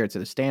watch Spirits of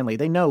the Stanley,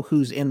 they know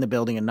who's in the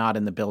building and not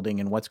in the building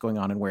and what's going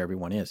on and where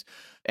everyone is.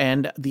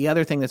 And the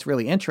other thing that's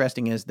really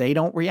interesting is they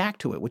don't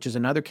react to it, which is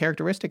another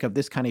characteristic of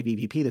this kind of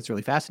EVP that's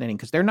really fascinating,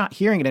 because they're not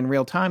hearing it in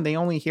real time. They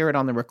only hear it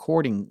on the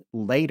recording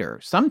later.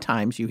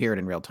 Sometimes you hear it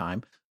in real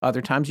time.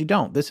 Other times you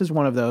don't. This is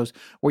one of those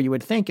where you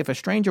would think if a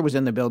stranger was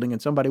in the building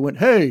and somebody went,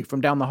 "Hey," from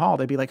down the hall,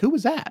 they'd be like, "Who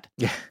was that?"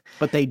 Yeah.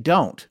 But they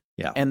don't.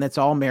 Yeah. And that's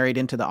all married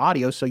into the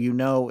audio, so you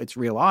know it's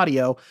real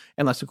audio,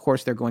 unless, of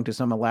course, they're going to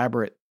some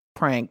elaborate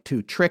prank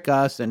to trick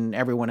us and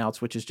everyone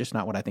else, which is just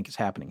not what I think is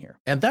happening here.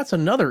 And that's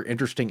another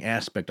interesting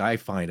aspect I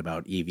find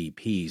about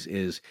EVPs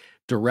is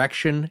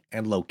direction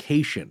and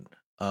location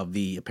of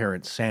the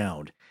apparent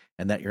sound,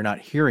 and that you're not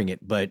hearing it.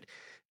 But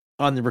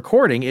on the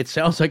recording, it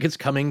sounds like it's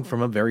coming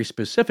from a very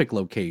specific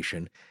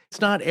location.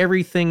 It's not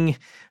everything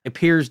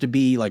appears to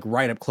be like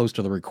right up close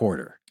to the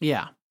recorder.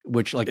 Yeah.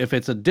 Which, like, if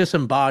it's a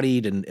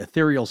disembodied and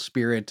ethereal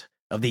spirit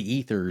of the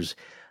ethers,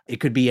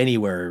 it could be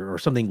anywhere, or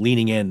something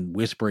leaning in,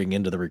 whispering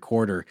into the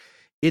recorder.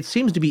 It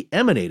seems to be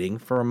emanating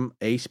from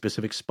a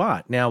specific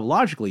spot. Now,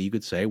 logically, you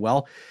could say,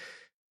 well,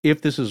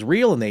 if this is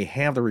real and they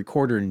have the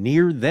recorder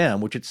near them,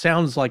 which it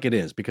sounds like it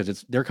is,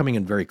 because they're coming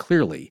in very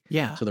clearly.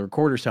 Yeah. So the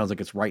recorder sounds like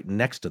it's right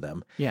next to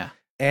them. Yeah.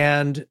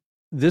 And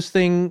this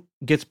thing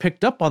gets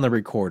picked up on the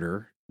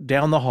recorder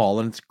down the hall,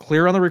 and it's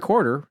clear on the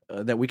recorder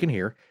that we can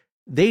hear.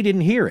 They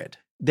didn't hear it.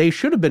 They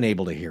should have been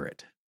able to hear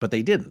it, but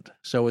they didn't.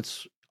 So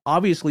it's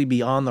obviously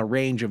beyond the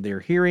range of their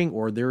hearing,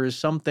 or there is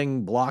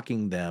something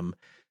blocking them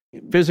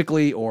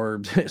physically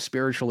or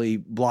spiritually,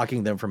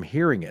 blocking them from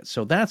hearing it.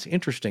 So that's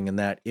interesting in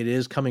that it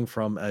is coming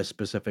from a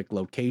specific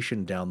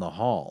location down the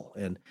hall.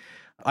 And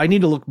I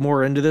need to look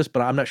more into this,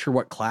 but I'm not sure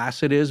what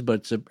class it is,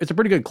 but it's a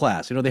pretty good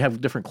class. You know, they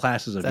have different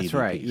classes of EVPs. That's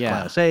right, yeah.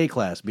 Class A,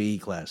 Class B,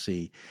 Class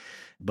C.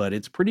 But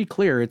it's pretty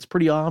clear, it's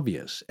pretty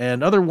obvious.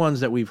 And other ones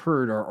that we've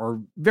heard are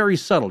very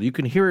subtle. You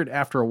can hear it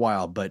after a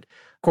while, but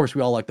of course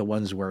we all like the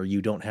ones where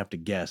you don't have to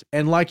guess.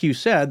 And like you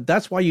said,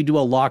 that's why you do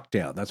a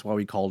lockdown. That's why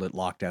we called it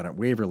lockdown at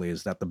Waverly,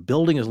 is that the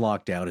building is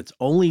locked down. It's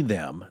only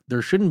them.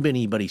 There shouldn't be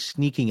anybody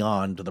sneaking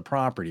on to the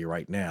property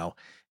right now.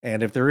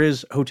 And if there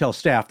is hotel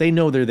staff, they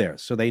know they're there.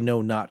 So they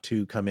know not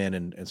to come in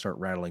and start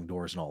rattling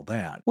doors and all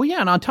that. Well, yeah,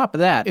 and on top of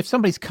that, if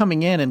somebody's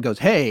coming in and goes,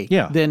 hey,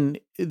 Yeah. then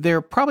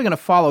they're probably going to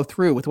follow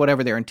through with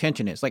whatever their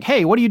intention is. Like,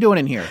 hey, what are you doing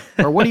in here?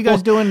 Or what are you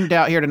guys doing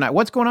down here tonight?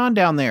 What's going on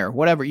down there?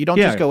 Whatever. You don't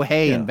just go,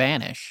 hey, and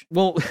vanish.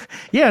 Well,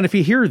 yeah, and if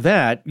you hear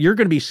that, you're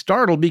going to be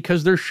startled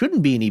because there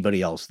shouldn't be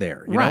anybody else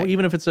there. You know,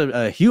 even if it's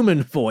a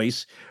human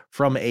voice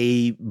from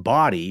a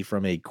body,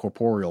 from a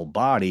corporeal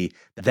body,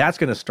 that's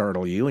going to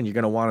startle you, and you're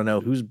going to want to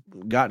know who's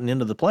gotten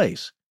into the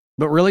place.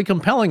 But really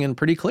compelling and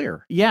pretty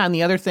clear. Yeah, and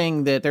the other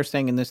thing that they're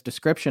saying in this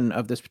description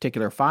of this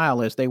particular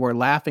file is they were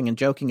laughing and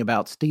joking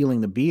about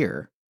stealing the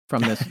beer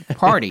from this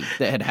party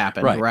that had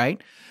happened,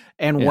 right?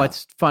 And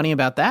what's funny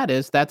about that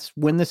is that's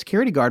when the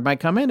security guard might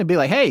come in and be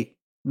like, hey,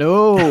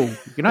 no,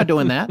 you're not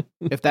doing that.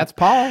 If that's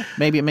Paul,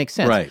 maybe it makes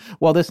sense. Right.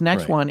 Well, this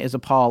next one is a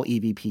Paul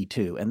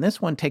EVP2, and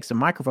this one takes the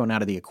microphone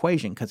out of the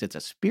equation because it's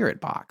a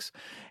spirit box.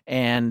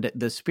 And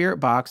the spirit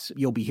box,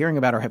 you'll be hearing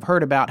about or have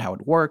heard about how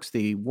it works.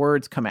 The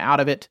words come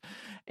out of it,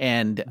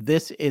 and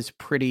this is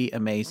pretty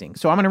amazing.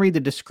 So I'm going to read the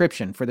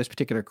description for this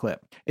particular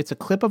clip. It's a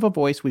clip of a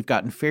voice we've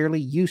gotten fairly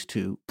used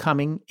to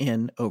coming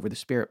in over the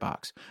spirit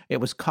box.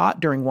 It was caught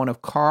during one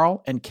of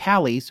Carl and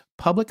Callie's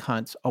public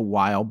hunts a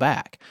while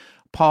back.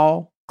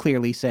 Paul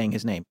clearly saying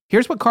his name.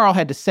 Here's what Carl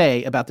had to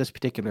say about this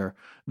particular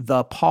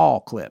The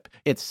Paul clip.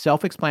 It's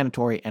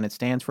self-explanatory and it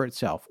stands for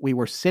itself. We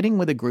were sitting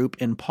with a group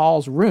in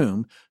Paul's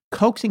room,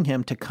 coaxing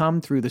him to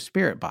come through the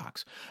spirit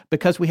box.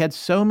 Because we had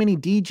so many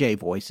DJ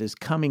voices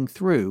coming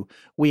through,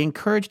 we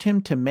encouraged him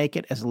to make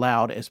it as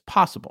loud as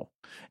possible.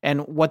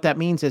 And what that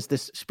means is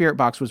this spirit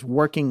box was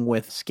working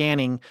with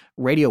scanning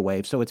radio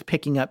waves, so it's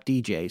picking up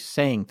DJs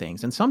saying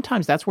things. And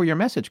sometimes that's where your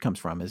message comes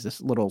from, is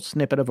this little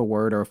snippet of a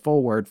word or a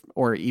full word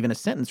or even a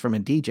sentence from a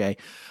DJ.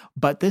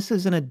 But this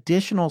is an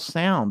additional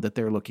sound that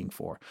they're looking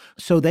for.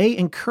 So they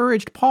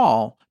encouraged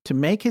Paul to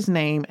make his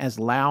name as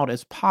loud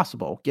as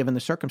possible, given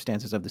the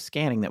circumstances of the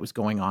scanning that was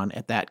going on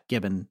at that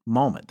given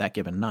moment, that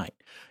given night.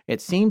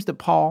 It seems that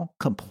Paul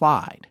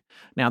complied.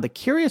 Now, the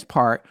curious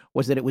part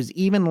was that it was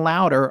even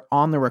louder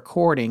on the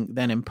recording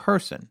than in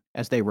person,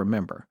 as they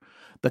remember.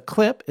 The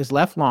clip is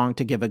left long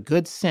to give a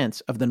good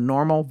sense of the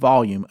normal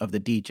volume of the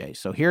DJ.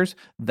 So here's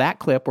that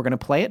clip. We're going to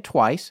play it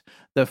twice.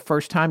 The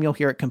first time you'll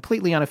hear it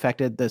completely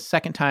unaffected. The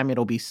second time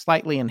it'll be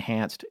slightly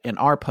enhanced in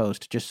our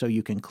post, just so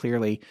you can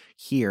clearly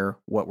hear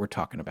what we're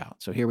talking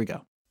about. So here we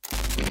go.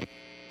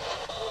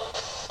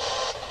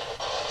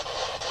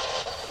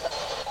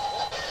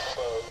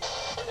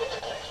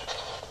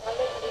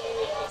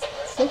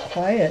 So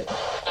quiet.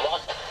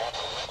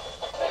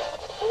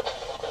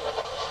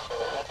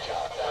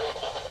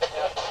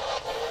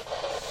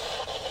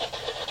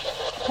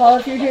 Paul,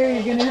 if you're here,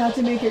 you're going to have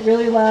to make it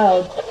really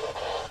loud.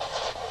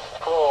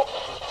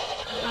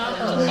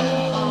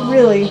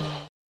 Really?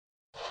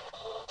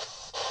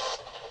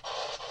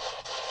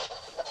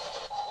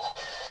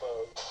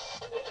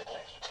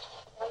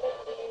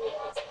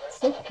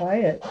 So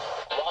quiet.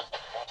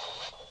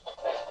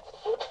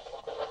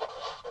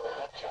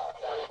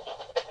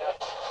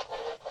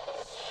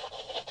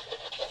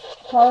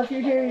 Paul, if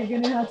you're here, you're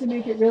going to have to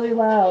make it really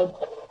loud.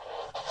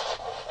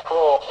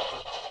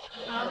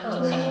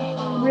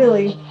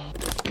 Really?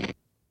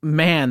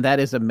 Man, that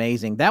is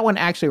amazing. That one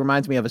actually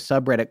reminds me of a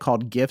subreddit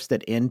called Gifts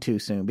That End Too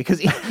Soon,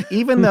 because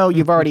even though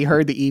you've already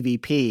heard the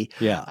EVP,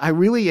 I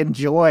really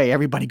enjoy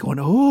everybody going,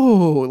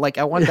 oh, like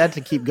I want that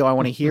to keep going. I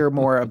want to hear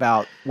more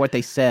about what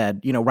they said,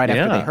 you know, right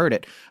after they heard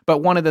it. But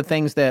one of the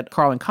things that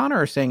Carl and Connor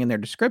are saying in their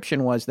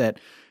description was that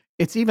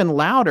it's even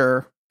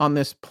louder on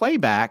this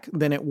playback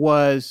than it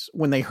was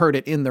when they heard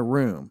it in the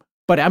room.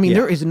 But I mean,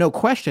 there is no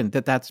question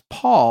that that's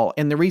Paul.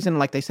 And the reason,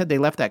 like they said, they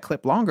left that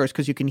clip longer is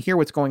because you can hear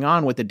what's going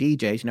on with the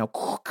DJs, you know,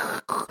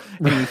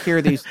 and you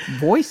hear these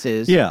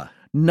voices.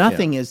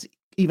 Nothing is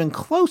even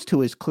close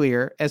to as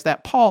clear as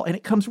that Paul. And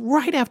it comes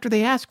right after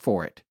they ask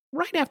for it.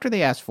 Right after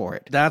they ask for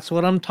it. That's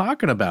what I'm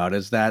talking about,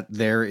 is that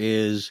there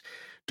is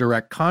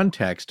direct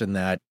context in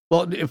that.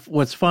 Well,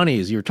 what's funny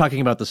is you're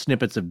talking about the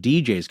snippets of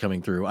DJs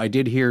coming through. I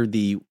did hear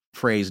the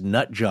phrase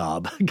nut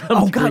job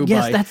come through. God,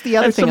 yes, that's the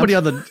other thing. Somebody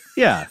on the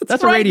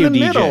that's right, a radio in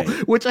the DJ,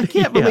 middle, which I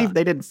can't believe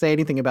they didn't say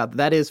anything about.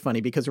 That is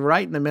funny, because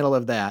right in the middle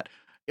of that,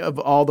 of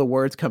all the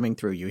words coming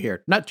through, you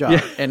hear nut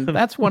job, and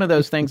that's one of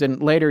those things.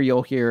 And later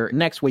you'll hear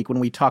next week when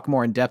we talk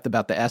more in depth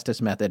about the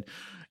Estes method,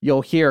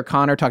 you'll hear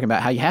Connor talking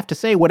about how you have to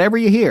say whatever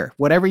you hear.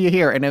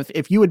 And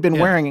if you had been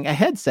wearing a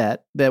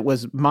headset that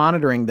was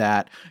monitoring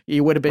that,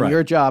 it would have been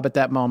your job at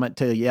that moment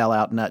to yell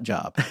out nut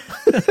job.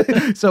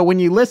 So when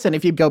you listen,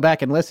 if you go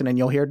back and listen, and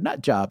you'll hear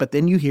nut job, but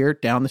then you hear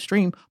down the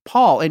stream,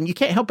 Paul, and you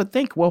can't help but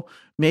think, well,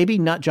 maybe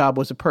nut job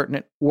was a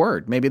pertinent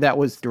word. Maybe that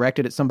was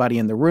directed at somebody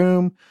in the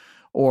room,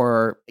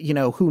 or, you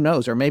know, who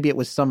knows? Or maybe it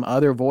was some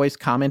other voice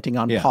commenting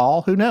on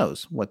Paul. Who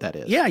knows what that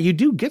is? Yeah, you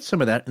do get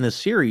some of that in the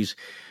series.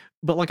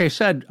 But like I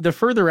said, the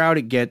further out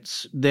it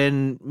gets,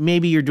 then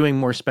maybe you're doing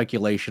more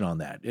speculation on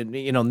that. And,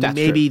 That's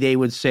maybe true. they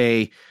would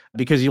say,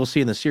 because you'll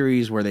see in the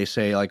series where they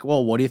say like,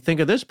 well, what do you think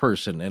of this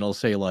person? And it'll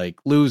say like,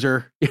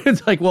 loser.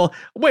 It's like, well,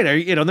 wait,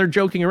 they're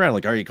joking around.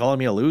 Like, are you calling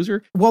me a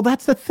loser? Well,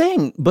 that's the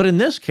thing. But in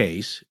this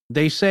case,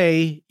 they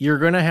say you're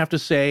going to have to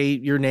say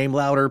your name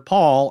louder,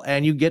 Paul,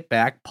 and you get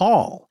back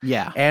Paul.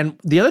 Yeah. And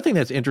the other thing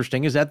that's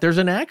interesting is that there's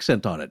an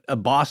accent on it, a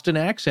Boston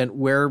accent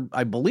where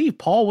I believe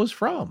Paul was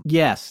from.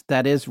 Yes,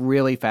 that is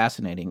really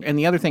fascinating. And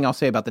the other thing I'll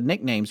say about the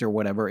nicknames or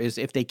whatever is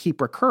if they keep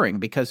recurring,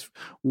 because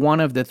one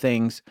of the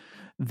things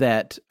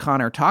that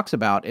Connor talks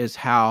about is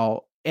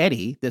how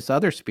Eddie, this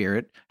other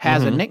spirit,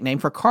 has a nickname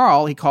for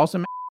Carl. He calls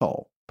him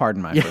asshole.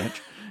 Pardon my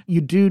French.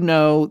 You do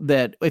know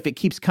that if it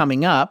keeps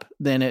coming up,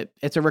 then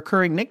it's a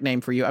recurring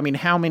nickname for you. I mean,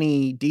 how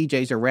many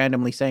DJs are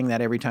randomly saying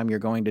that every time you're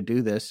going to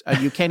do this?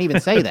 You can't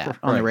even say that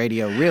on the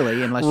radio,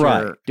 really, unless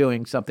you're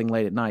doing something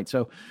late at night.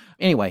 So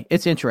anyway,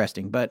 it's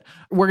interesting. But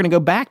we're going to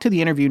go back to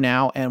the interview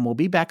now, and we'll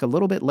be back a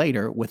little bit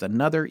later with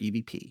another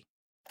EVP.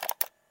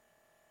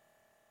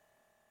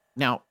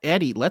 Now,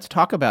 Eddie, let's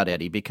talk about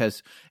Eddie,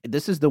 because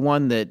this is the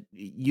one that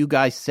you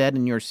guys said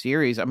in your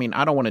series. I mean,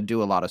 I don't want to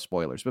do a lot of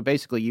spoilers, but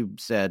basically you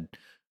said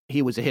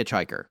he was a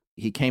hitchhiker.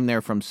 He came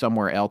there from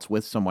somewhere else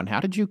with someone. How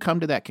did you come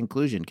to that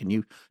conclusion? Can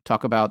you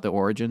talk about the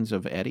origins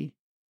of Eddie?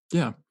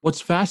 Yeah.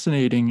 What's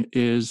fascinating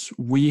is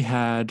we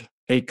had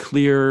a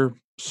clear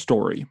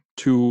story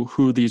to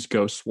who these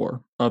ghosts were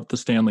of the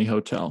Stanley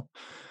Hotel.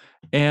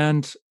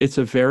 And it's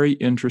a very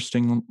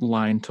interesting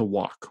line to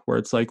walk, where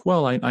it's like,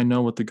 well, I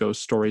know what the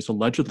ghost stories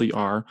allegedly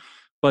are,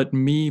 but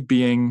me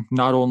being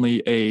not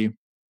only a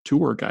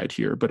tour guide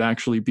here, but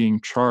actually being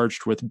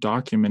charged with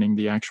documenting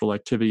the actual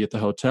activity at the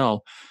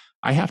hotel,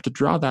 I have to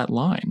draw that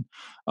line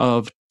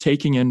of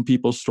taking in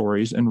people's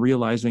stories and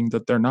realizing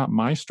that they're not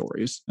my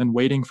stories and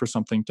waiting for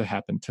something to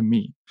happen to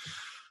me.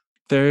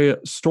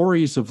 The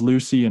stories of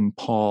Lucy and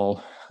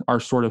Paul are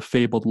sort of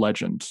fabled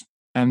legends.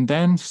 And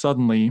then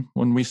suddenly,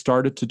 when we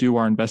started to do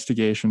our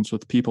investigations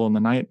with people in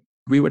the night,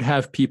 we would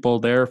have people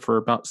there for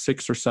about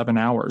 6 or 7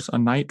 hours a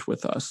night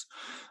with us.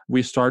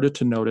 We started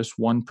to notice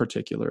one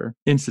particular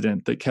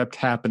incident that kept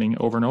happening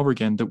over and over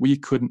again that we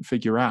couldn't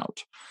figure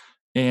out.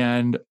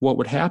 And what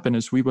would happen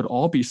is we would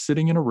all be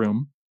sitting in a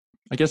room.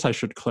 I guess I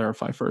should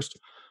clarify first.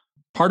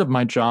 Part of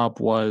my job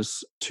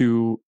was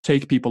to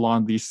take people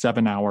on these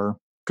 7-hour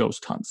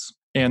ghost hunts.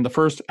 And the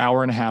first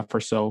hour and a half or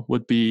so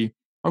would be,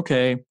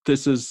 okay,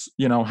 this is,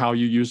 how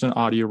you use an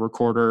audio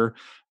recorder,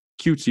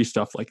 cutesy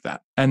stuff like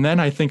that. And then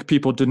I think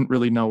people didn't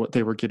really know what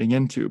they were getting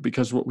into,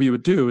 because what we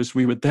would do is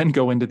we would then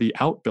go into the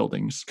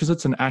outbuildings, because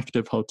it's an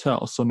active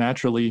hotel. So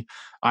naturally,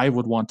 I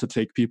would want to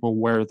take people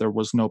where there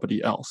was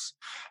nobody else.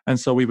 And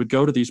so we would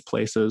go to these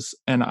places,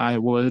 and I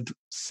would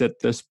sit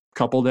this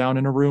couple down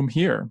in a room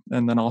here,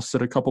 and then I'll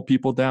sit a couple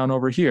people down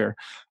over here.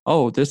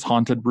 Oh, this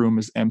haunted room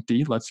is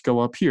empty. Let's go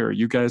up here.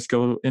 You guys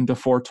go into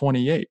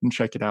 428 and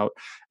check it out,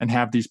 and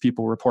have these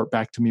people report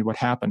back to me what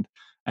happened.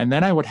 And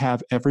then I would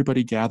have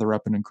everybody gather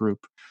up in a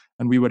group,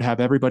 and we would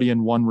have everybody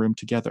in one room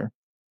together.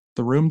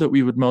 The room that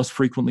we would most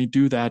frequently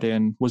do that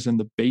in was in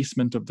the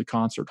basement of the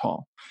concert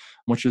hall,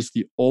 which is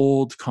the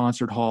old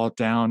concert hall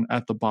down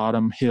at the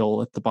bottom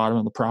hill, at the bottom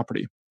of the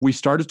property. We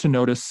started to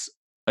notice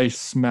a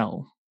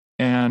smell,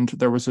 and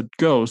there was a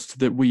ghost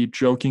that we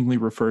jokingly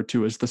referred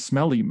to as the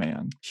smelly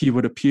man. He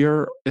would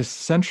appear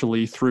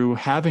essentially through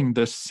having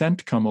this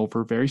scent come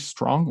over very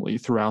strongly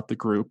throughout the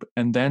group,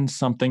 and then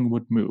something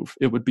would move.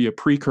 It would be a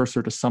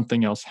precursor to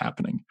something else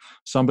happening.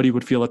 Somebody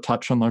would feel a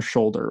touch on their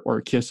shoulder or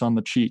a kiss on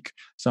the cheek.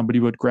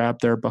 Somebody would grab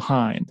their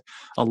behind.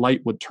 A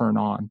light would turn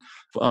on.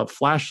 A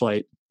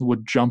flashlight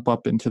would jump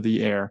up into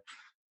the air.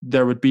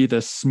 There would be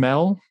this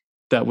smell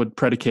that would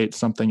predicate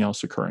something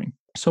else occurring.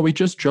 So we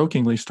just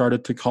jokingly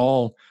started to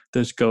call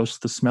this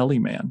ghost the smelly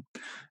man.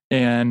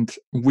 And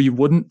we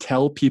wouldn't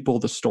tell people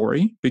the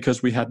story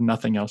because we had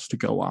nothing else to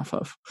go off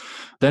of.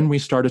 Then we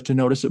started to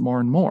notice it more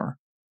and more.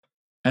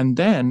 And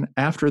then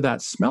after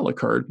that smell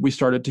occurred, we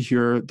started to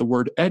hear the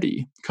word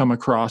Eddie come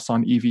across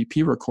on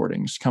EVP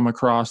recordings, come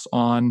across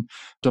on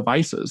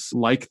devices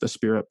like the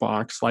spirit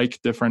box,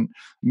 like different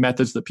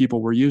methods that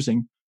people were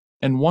using.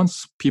 And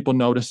once people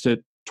noticed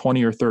it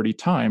 20 or 30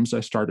 times,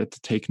 I started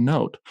to take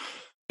note.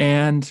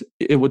 And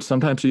it would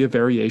sometimes be a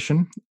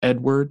variation,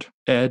 Edward,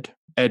 Ed,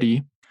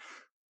 Eddie.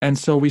 And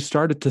so we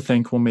started to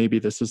think, well, maybe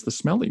this is the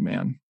smelly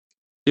man.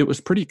 It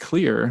was pretty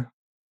clear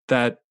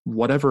that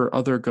whatever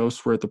other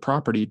ghosts were at the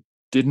property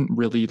didn't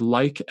really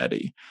like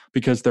Eddie,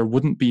 because there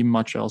wouldn't be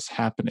much else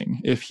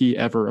happening if he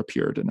ever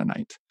appeared in a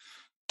night.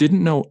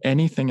 Didn't know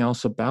anything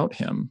else about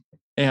him.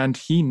 And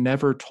he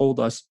never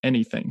told us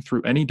anything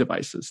through any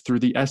devices, through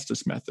the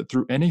Estes method,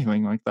 through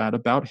anything like that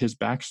about his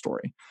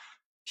backstory.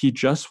 He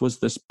just was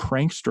this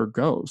prankster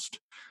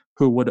ghost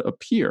who would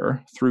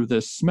appear through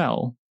this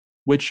smell,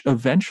 which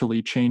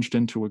eventually changed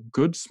into a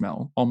good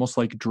smell, almost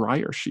like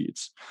dryer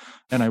sheets.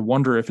 And I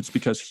wonder if it's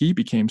because he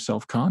became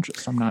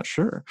self-conscious. I'm not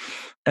sure.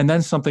 And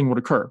then something would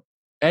occur.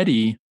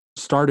 Eddie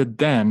started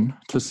then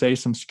to say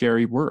some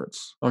scary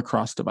words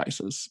across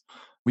devices.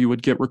 we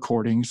would get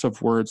recordings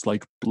of words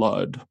like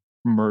blood,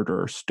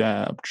 murder,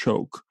 stab,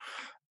 choke,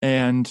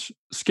 and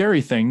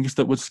scary things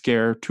that would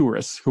scare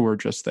tourists who were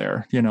just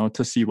there,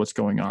 to see what's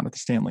going on at the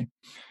Stanley.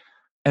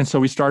 And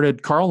so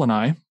Carl and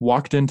I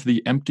walked into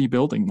the empty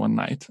building one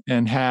night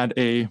and had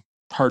a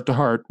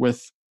heart-to-heart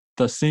with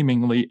the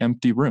seemingly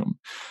empty room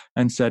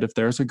and said, if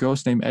there's a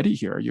ghost named Eddie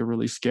here, you're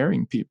really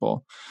scaring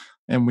people.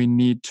 And we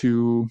need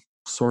to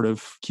sort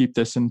of keep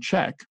this in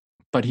check.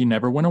 But he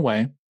never went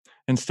away.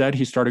 Instead,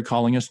 he started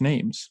calling us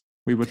names.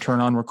 We would turn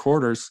on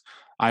recorders.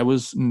 I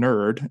was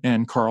nerd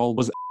and Carl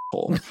was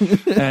asshole.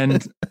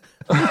 and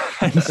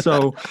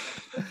so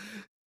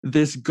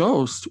this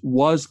ghost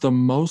was the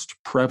most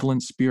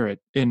prevalent spirit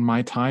in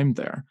my time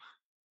there.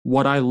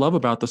 What I love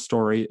about the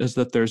story is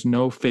that there's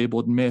no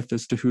fabled myth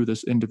as to who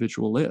this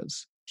individual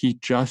is. He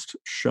just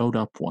showed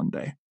up one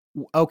day.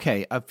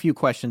 Okay, a few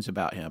questions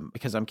about him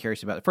because I'm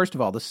curious about it. First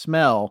of all, the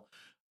smell,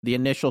 the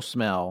initial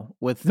smell,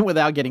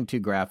 without getting too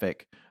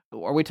graphic.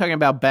 Are we talking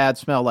about bad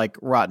smell like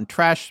rotten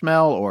trash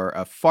smell or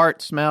a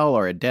fart smell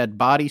or a dead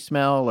body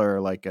smell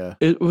or like a...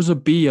 It was a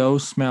BO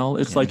smell.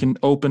 It's like an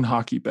open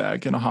hockey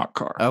bag in a hot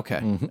car.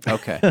 Okay.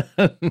 Okay.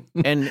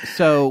 And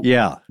so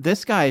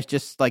this guy is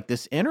just like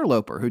this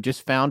interloper who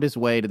just found his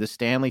way to the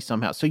Stanley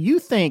somehow. So you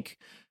think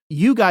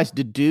you guys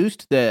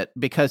deduced that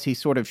because he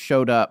sort of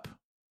showed up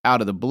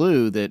out of the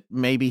blue that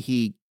maybe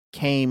he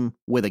came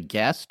with a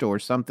guest or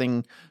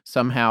something,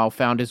 somehow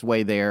found his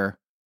way there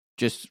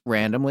just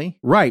randomly?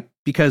 Right,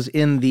 because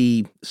in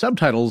the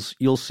subtitles,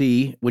 you'll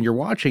see when you're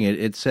watching it,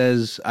 it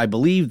says, I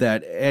believe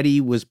that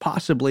Eddie was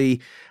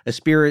possibly a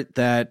spirit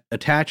that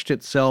attached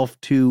itself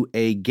to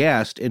a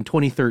guest in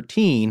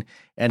 2013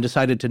 and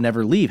decided to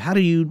never leave. How do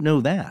you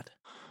know that?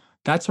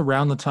 That's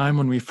around the time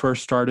when we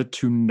first started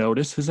to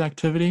notice his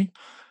activity.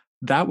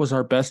 That was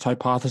our best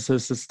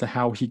hypothesis as to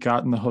how he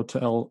got in the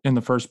hotel in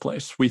the first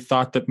place. We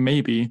thought that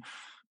maybe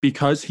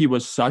because he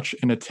was such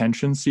an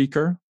attention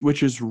seeker,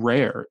 which is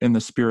rare in the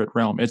spirit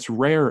realm. It's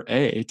rare,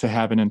 A, to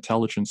have an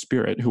intelligent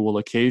spirit who will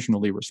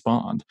occasionally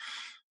respond,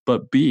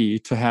 but B,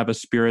 to have a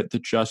spirit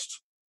that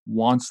just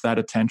wants that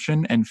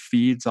attention and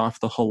feeds off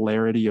the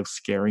hilarity of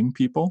scaring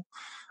people,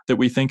 that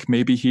we think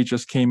maybe he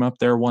just came up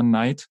there one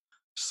night,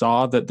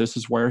 saw that this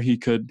is where he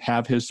could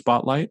have his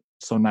spotlight,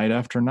 so night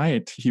after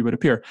night he would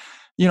appear.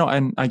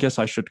 And I guess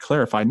I should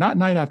clarify, not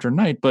night after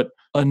night, but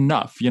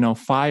enough,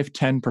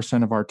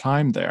 5-10% of our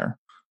time there,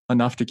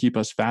 enough to keep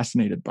us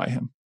fascinated by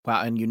him.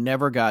 Wow, and you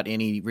never got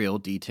any real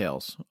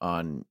details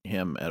on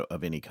him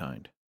of any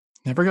kind?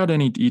 Never got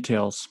any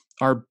details.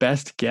 Our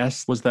best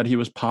guess was that he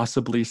was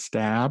possibly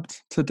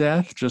stabbed to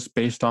death just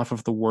based off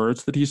of the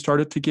words that he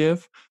started to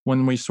give.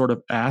 When we sort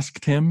of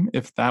asked him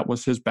if that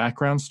was his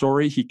background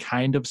story, he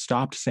kind of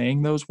stopped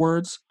saying those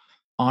words.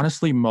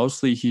 Honestly,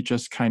 mostly he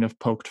just kind of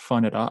poked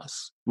fun at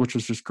us, which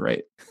was just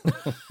great.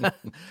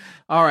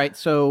 All right,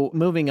 so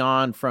moving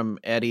on from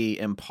Eddie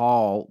and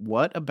Paul,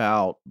 what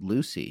about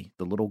Lucy,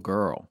 the little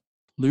girl?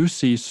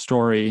 Lucy's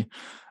story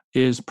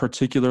is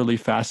particularly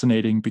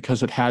fascinating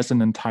because it has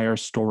an entire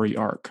story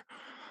arc.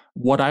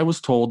 What I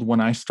was told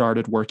when I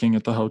started working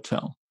at the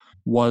hotel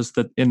was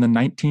that in the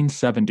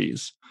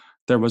 1970s,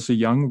 there was a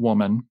young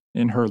woman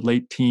in her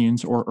late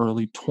teens or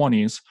early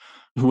 20s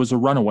who was a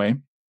runaway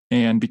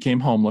and became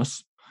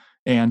homeless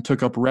and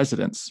took up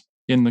residence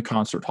in the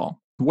concert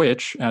hall,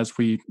 which, as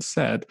we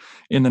said,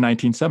 in the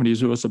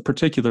 1970s, it was a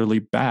particularly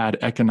bad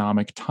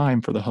economic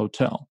time for the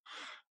hotel.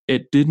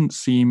 It didn't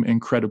seem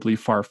incredibly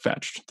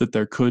far-fetched that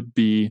there could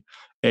be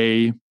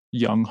a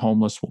young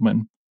homeless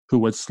woman who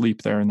would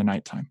sleep there in the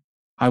nighttime.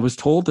 I was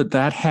told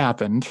that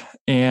happened,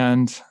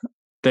 and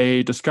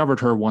they discovered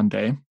her one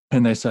day,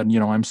 and they said,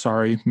 I'm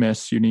sorry,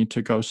 miss, you need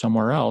to go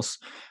somewhere else,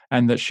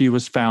 and that she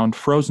was found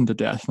frozen to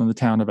death in the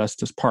town of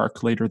Estes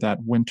Park later that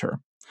winter.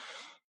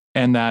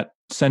 And that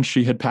since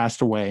she had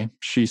passed away,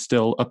 she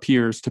still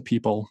appears to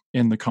people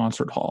in the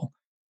concert hall.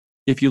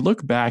 If you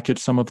look back at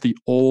some of the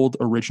old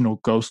original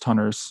ghost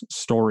hunters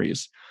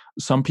stories,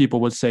 some people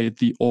would say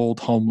the old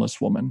homeless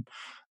woman.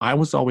 I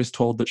was always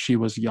told that she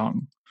was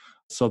young.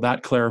 So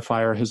that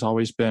clarifier has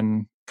always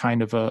been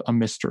kind of a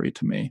mystery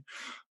to me.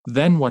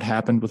 Then what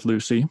happened with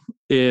Lucy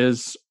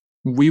is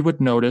we would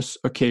notice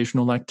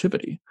occasional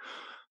activity.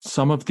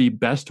 Some of the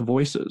best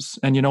voices.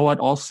 And you know what?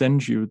 I'll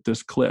send you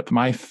this clip.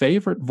 My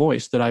favorite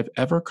voice that I've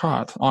ever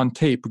caught on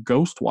tape,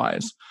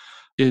 ghost-wise,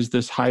 is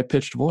this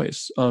high-pitched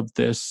voice of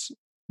this,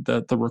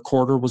 that the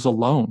recorder was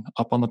alone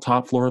up on the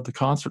top floor of the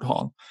concert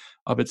hall.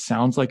 It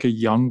sounds like a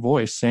young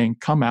voice saying,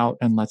 come out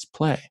and let's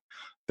play.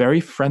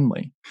 Very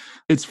friendly.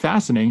 It's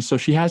fascinating. So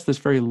she has this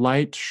very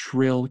light,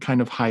 shrill,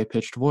 kind of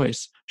high-pitched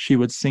voice. She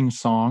would sing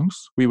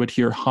songs. We would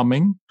hear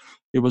humming.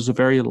 It was a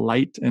very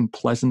light and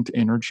pleasant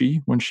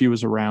energy when she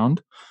was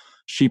around.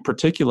 She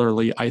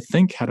particularly, I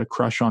think, had a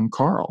crush on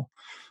Carl.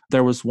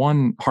 There was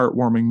one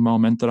heartwarming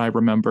moment that I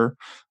remember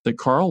that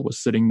Carl was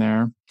sitting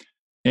there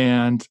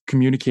and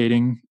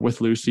communicating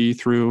with Lucy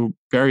through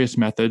various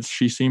methods.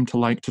 She seemed to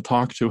like to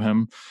talk to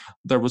him.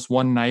 There was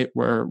one night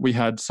where we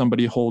had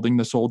somebody holding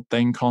this old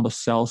thing called a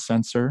cell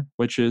sensor,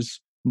 which is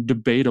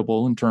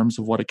debatable in terms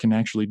of what it can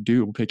actually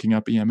do, picking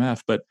up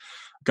EMF, but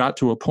got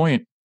to a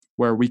point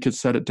where we could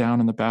set it down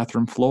on the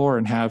bathroom floor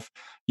and have,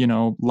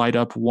 light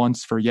up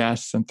once for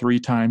yes and 3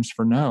 times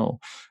for no.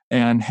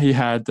 And he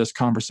had this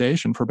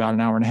conversation for about an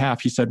hour and a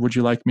half. He said, "Would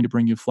you like me to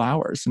bring you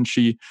flowers?" And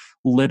she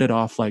lit it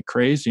off like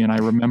crazy. And I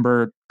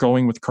remember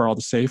going with Carl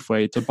to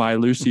Safeway to buy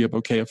Lucy a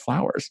bouquet of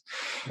flowers.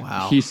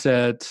 Wow. He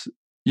said,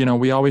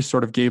 we always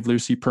sort of gave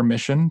Lucy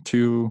permission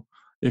to,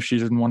 if she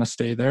didn't want to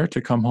stay there, to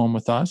come home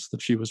with us,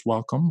 that she was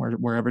welcome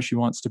wherever she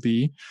wants to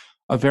be.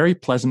 A very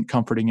pleasant,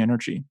 comforting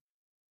energy.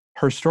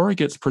 Her story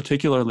gets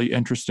particularly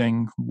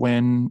interesting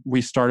when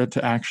we started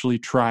to actually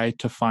try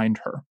to find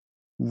her.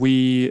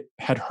 We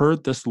had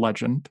heard this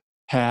legend,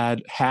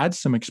 had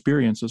some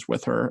experiences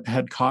with her,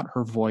 had caught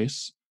her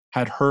voice,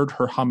 had heard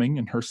her humming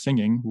and her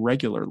singing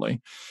regularly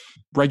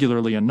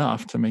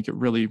enough to make it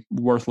really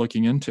worth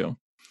looking into.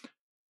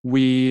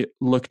 We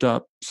looked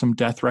up some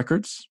death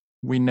records.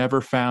 We never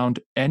found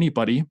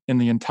anybody in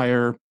the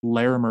entire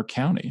Larimer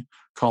County,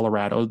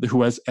 Colorado,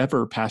 who has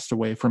ever passed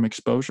away from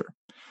exposure.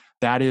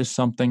 That is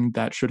something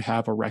that should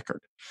have a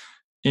record.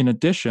 In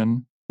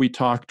addition, we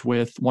talked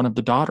with one of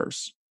the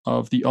daughters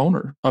of the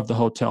owner of the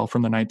hotel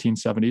from the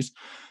 1970s,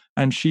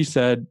 and she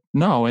said,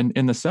 no,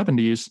 in the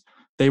 70s,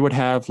 they would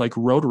have like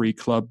Rotary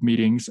Club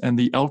meetings, and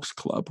the Elks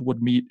Club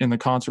would meet in the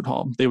concert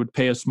hall. They would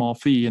pay a small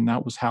fee, and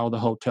that was how the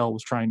hotel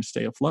was trying to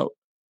stay afloat.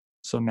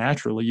 So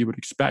naturally, you would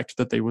expect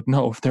that they would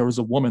know if there was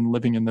a woman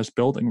living in this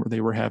building where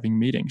they were having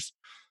meetings.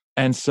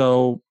 And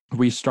so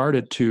we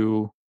started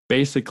to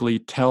basically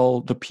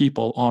tell the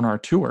people on our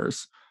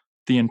tours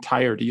the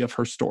entirety of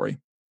her story,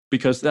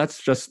 because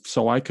that's just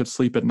so I could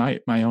sleep at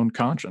night, my own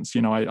conscience.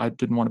 I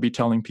didn't want to be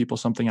telling people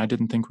something I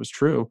didn't think was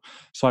true.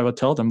 So I would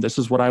tell them, this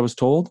is what I was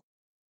told,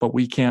 but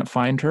we can't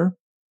find her.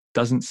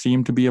 Doesn't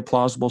seem to be a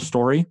plausible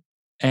story.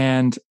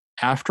 And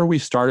after we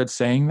started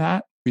saying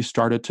that, we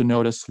started to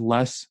notice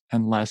less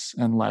and less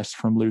and less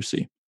from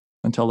Lucy,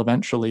 until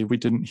eventually we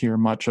didn't hear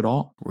much at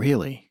all.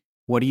 Really?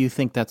 What do you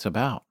think that's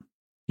about?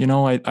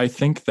 I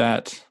think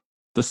that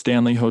the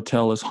Stanley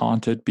Hotel is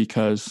haunted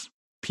because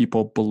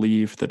people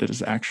believe that it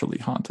is actually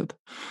haunted.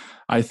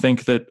 I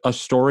think that a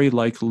story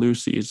like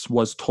Lucy's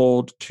was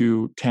told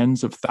to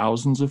tens of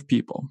thousands of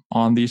people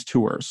on these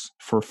tours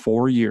for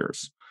 4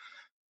 years.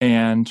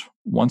 And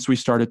once we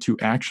started to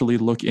actually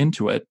look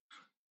into it,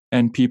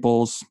 and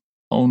people's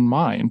own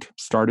mind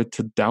started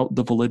to doubt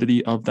the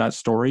validity of that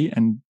story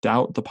and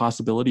doubt the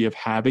possibility of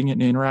having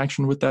an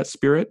interaction with that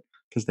spirit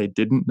because they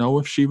didn't know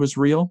if she was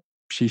real,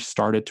 she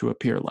started to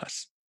appear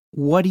less.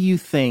 What do you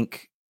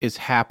think is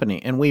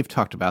happening? And we've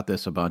talked about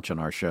this a bunch on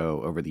our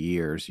show over the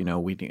years.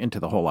 We into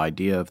the whole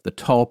idea of the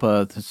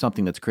tulpa,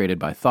 something that's created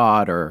by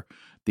thought, or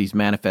these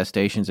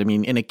manifestations. I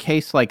mean, in a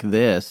case like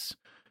this,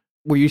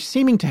 where you're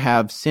seeming to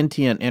have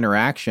sentient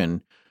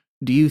interaction,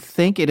 do you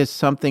think it is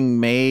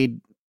something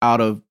made out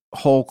of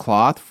whole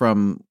cloth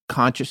from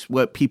conscious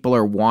what people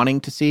are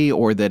wanting to see,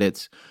 or that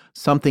it's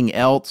something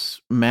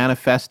else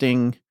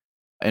manifesting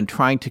and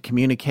trying to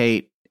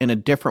communicate in a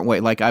different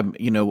way? Like, are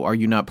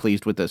you not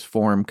pleased with this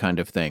form kind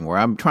of thing, where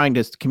I'm trying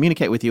to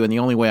communicate with you, and the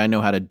only way I know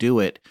how to do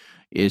it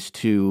is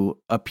to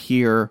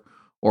appear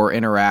or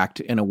interact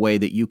in a way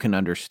that you can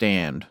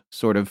understand,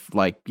 sort of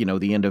like,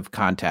 the end of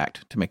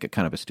Contact, to make it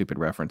kind of a stupid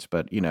reference,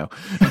 but,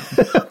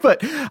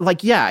 but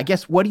like, yeah, I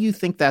guess, what do you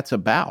think that's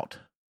about?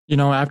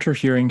 After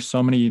hearing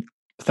so many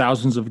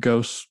thousands of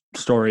ghost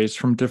stories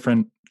from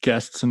different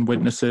guests and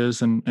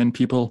witnesses and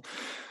people,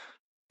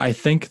 I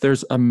think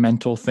there's a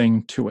mental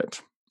thing to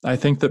it. I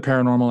think that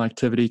paranormal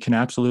activity can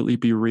absolutely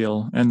be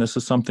real, and this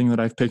is something that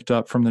I've picked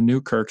up from the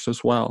Newkirks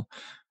as well.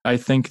 I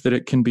think that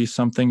it can be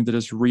something that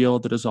is real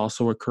that is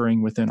also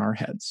occurring within our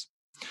heads,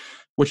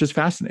 which is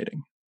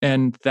fascinating.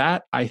 And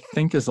that, I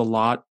think, is a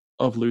lot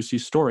of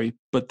Lucy's story.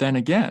 But then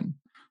again,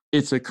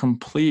 it's a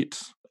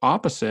complete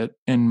opposite,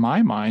 in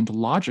my mind,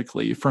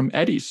 logically, from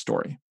Eddie's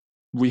story.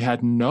 We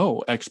had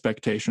no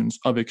expectations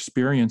of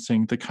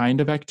experiencing the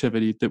kind of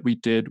activity that we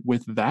did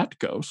with that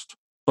ghost,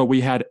 but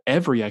we had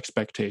every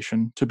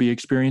expectation to be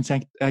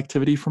experiencing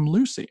activity from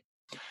Lucy.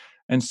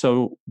 And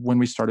so when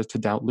we started to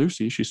doubt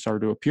Lucy, she started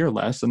to appear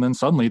less. And then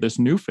suddenly this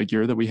new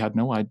figure that we had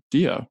no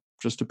idea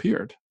just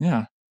appeared.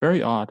 Yeah,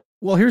 very odd.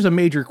 Well, here's a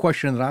major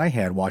question that I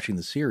had watching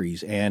the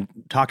series and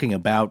talking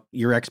about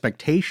your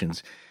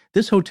expectations.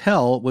 This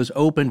hotel was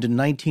opened in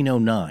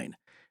 1909,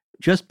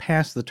 just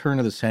past the turn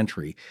of the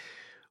century.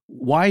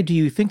 Why do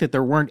you think that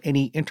there weren't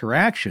any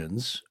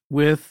interactions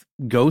with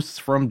ghosts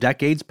from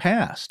decades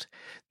past?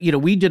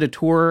 We did a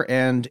tour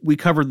and we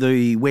covered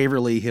the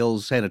Waverly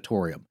Hills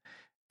Sanatorium.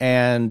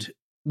 And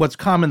what's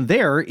common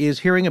there is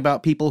hearing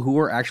about people who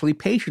are actually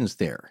patients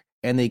there,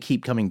 and they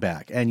keep coming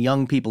back, and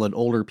young people and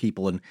older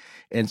people.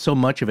 And so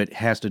much of it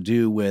has to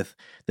do with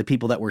the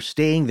people that were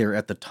staying there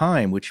at the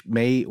time, which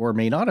may or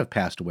may not have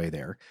passed away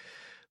there.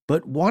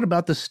 But what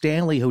about the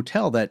Stanley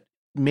Hotel that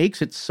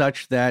makes it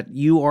such that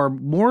you are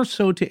more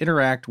so to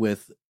interact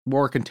with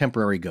more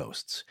contemporary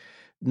ghosts,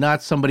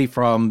 not somebody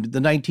from the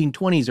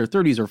 1920s or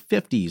 30s or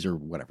 50s or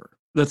whatever?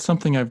 That's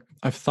something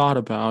I've thought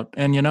about.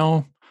 And,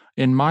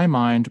 in my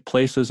mind,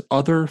 places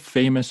other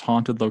famous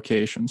haunted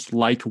locations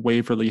like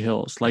Waverly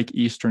Hills, like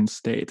Eastern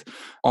State,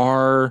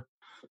 are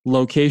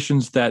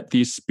locations that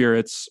these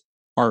spirits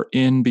are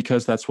in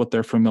because that's what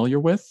they're familiar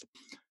with.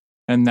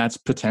 And that's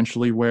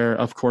potentially where,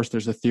 of course,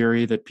 there's a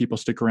theory that people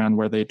stick around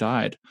where they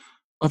died.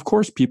 Of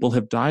course, people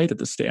have died at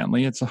the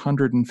Stanley. It's a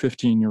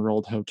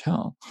 115-year-old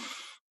hotel.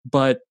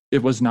 But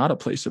it was not a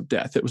place of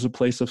death. It was a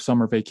place of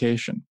summer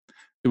vacation.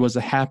 It was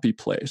a happy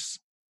place.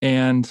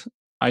 And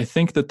I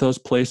think that those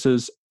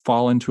places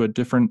fall into a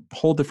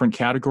whole different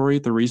category.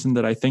 The reason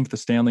that I think the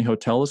Stanley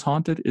Hotel is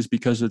haunted is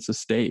because it's a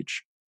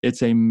stage.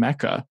 It's a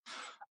mecca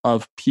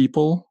of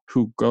people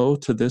who go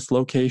to this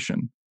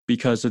location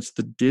because it's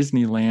the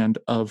Disneyland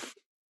of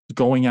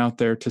going out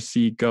there to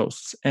see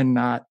ghosts, and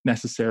not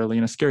necessarily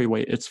in a scary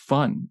way. It's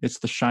fun. It's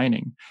The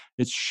Shining.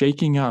 It's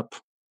shaking up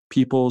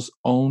people's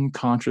own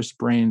conscious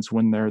brains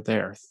when they're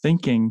there,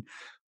 thinking,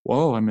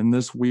 whoa, I'm in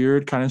this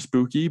weird, kind of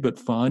spooky, but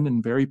fun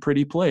and very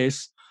pretty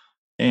place.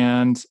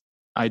 And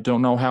I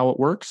don't know how it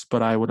works,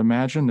 but I would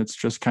imagine it's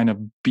just kind of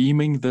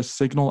beaming this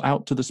signal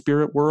out to the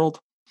spirit world.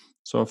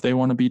 So if they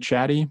want to be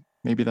chatty,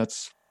 maybe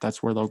that's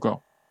where they'll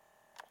go.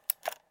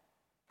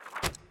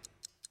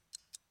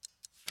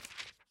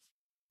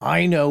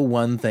 I know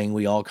one thing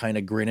we all kind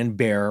of grin and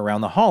bear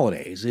around the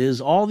holidays is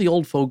all the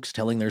old folks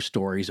telling their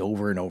stories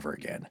over and over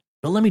again.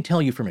 But let me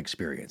tell you from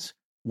experience,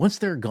 once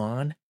they're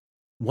gone,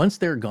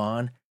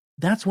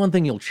 that's one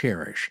thing you'll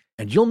cherish,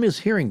 and you'll miss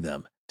hearing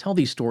them tell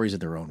these stories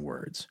in their own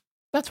words.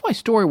 That's why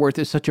Storyworth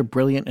is such a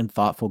brilliant and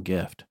thoughtful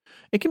gift.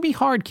 It can be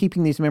hard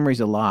keeping these memories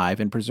alive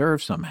and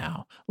preserved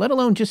somehow, let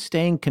alone just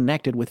staying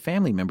connected with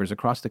family members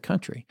across the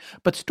country.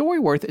 But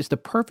Storyworth is the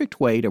perfect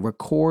way to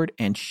record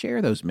and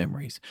share those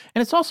memories,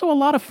 and it's also a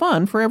lot of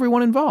fun for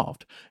everyone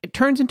involved. It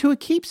turns into a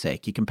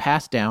keepsake you can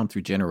pass down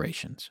through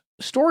generations.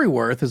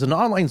 Storyworth is an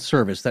online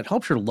service that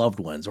helps your loved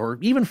ones or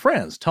even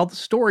friends tell the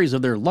stories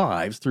of their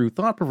lives through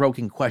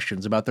thought-provoking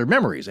questions about their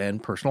memories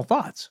and personal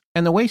thoughts.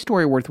 And the way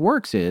Storyworth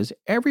works is,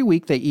 every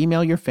week they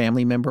email your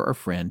family member or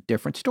friend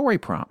different story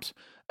prompts.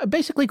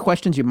 Basically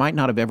questions you might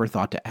not have ever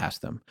thought to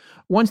ask them.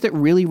 Ones that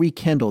really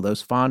rekindle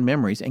those fond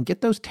memories and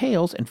get those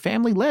tales and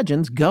family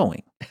legends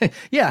going.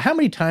 Yeah, how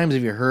many times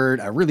have you heard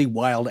a really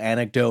wild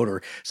anecdote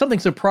or something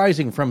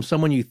surprising from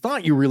someone you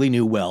thought you really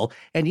knew well,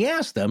 and you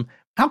asked them,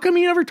 how come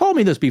you never told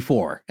me this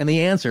before? And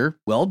the answer,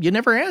 well, you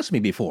never asked me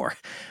before.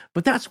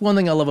 But that's one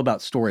thing I love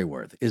about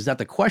Storyworth, is that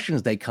the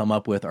questions they come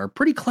up with are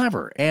pretty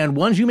clever, and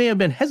ones you may have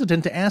been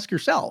hesitant to ask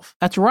yourself.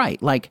 That's right.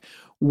 Like,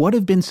 what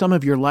have been some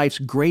of your life's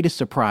greatest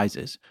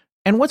surprises?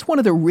 And what's one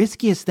of the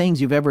riskiest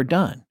things you've ever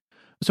done?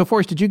 So,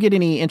 Forrest, did you get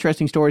any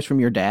interesting stories from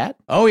your dad?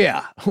 Oh,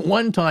 yeah.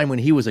 One time when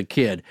he was a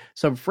kid,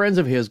 some friends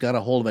of his got a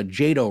hold of a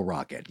JATO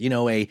rocket,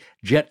 a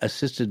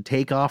jet-assisted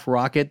takeoff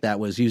rocket that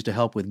was used to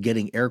help with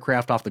getting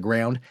aircraft off the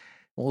ground.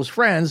 Well, his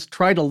friends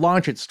tried to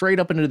launch it straight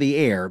up into the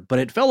air, but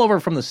it fell over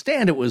from the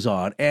stand it was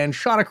on and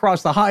shot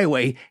across the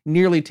highway,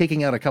 nearly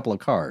taking out a couple of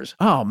cars.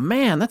 Oh,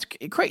 man, that's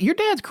crazy. Your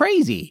dad's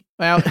crazy.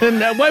 Well,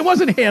 it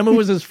wasn't him, it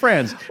was his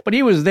friends. But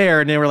he was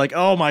there, and they were like,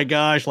 oh my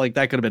gosh, that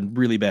could have been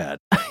really bad.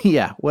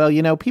 Yeah, well,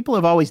 people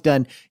have always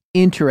done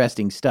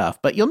interesting stuff,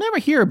 but you'll never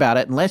hear about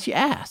it unless you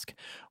ask.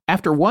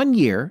 After 1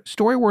 year,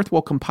 Storyworth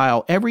will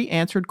compile every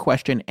answered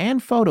question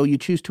and photo you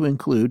choose to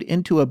include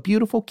into a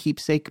beautiful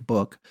keepsake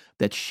book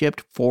that's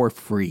shipped for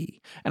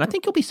free. And I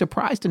think you'll be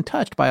surprised and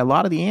touched by a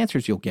lot of the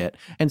answers you'll get,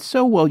 and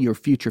so will your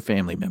future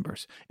family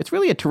members. It's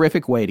really a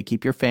terrific way to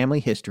keep your family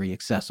history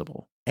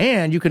accessible.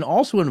 And you can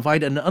also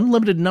invite an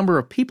unlimited number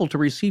of people to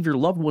receive your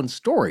loved one's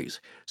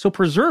stories. So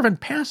preserve and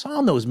pass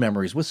on those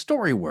memories with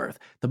Storyworth,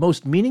 the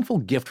most meaningful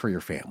gift for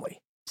your family.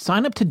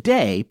 Sign up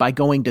today by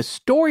going to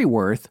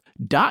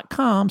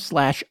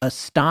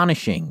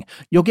storyworth.com/astonishing.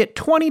 You'll get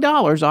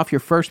 $20 off your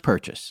first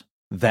purchase.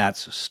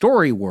 That's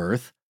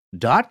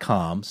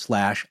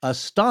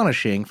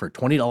storyworth.com/astonishing for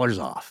 $20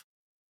 off.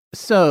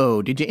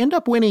 So, did you end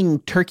up winning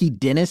Turkey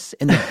Dennis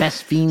in the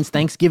Best Fiends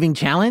Thanksgiving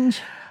Challenge?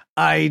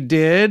 I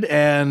did,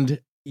 and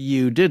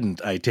you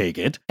didn't, I take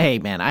it. Hey,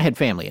 man, I had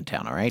family in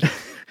town, all right?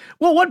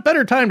 Well, what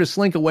better time to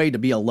slink away to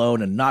be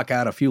alone and knock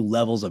out a few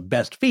levels of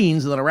Best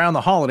Fiends than around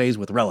the holidays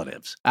with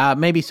relatives?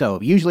 Maybe so.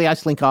 Usually I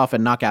slink off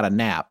and knock out a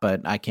nap, but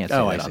I can't say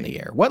that on the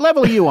air. What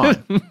level are you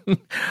on?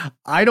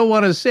 I don't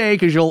want to say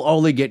because you'll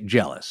only get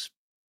jealous.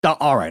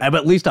 All right, I'm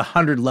at least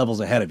 100 levels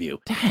ahead of you.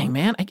 Dang,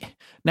 man.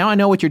 Now I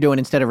know what you're doing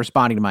instead of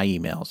responding to my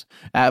emails.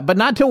 But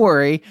not to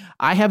worry.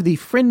 I have the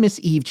Friend Miss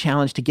Eve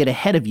challenge to get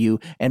ahead of you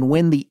and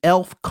win the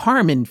elf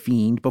Carmen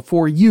fiend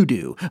before you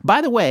do.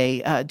 By the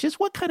way, just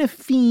what kind of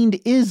fiend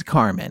is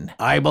Carmen?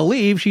 I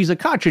believe she's a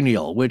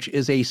cochineal, which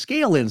is a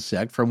scale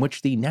insect from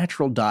which the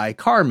natural dye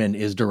carmine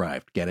is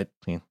derived. Get it?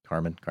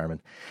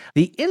 Carmen.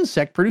 The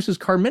insect produces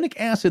carminic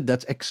acid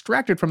that's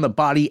extracted from the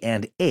body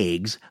and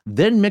eggs,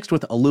 then mixed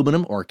with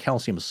aluminum or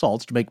calcium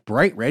salts to make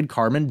bright red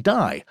carmine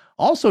dye,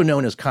 also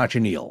known as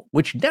cochineal,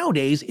 which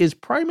nowadays is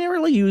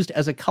primarily used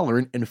as a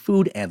colorant in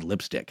food and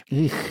lipstick.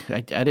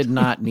 I did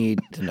not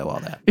need to know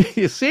all that.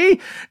 You see?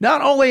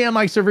 Not only am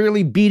I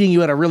severely beating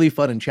you at a really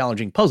fun and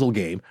challenging puzzle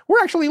game,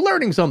 we're actually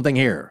learning something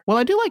here. Well,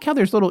 I do like how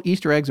there's little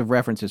Easter eggs of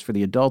references for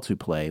the adults who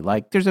play.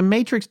 Like, there's a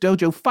Matrix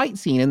Dojo fight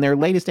scene in their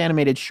latest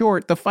animated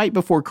short, The Fight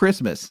Before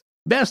Christmas.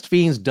 Best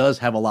Fiends does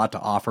have a lot to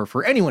offer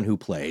for anyone who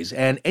plays,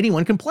 and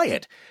anyone can play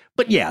it.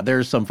 But yeah,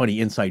 there's some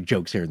funny inside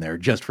jokes here and there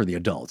just for the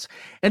adults.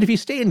 And if you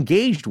stay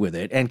engaged with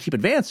it and keep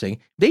advancing,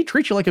 they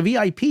treat you like a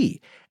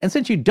VIP. And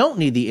since you don't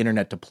need the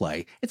internet to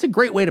play, it's a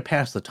great way to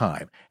pass the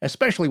time,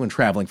 especially when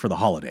traveling for the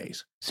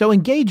holidays. So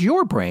engage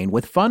your brain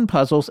with fun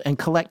puzzles and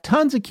collect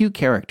tons of cute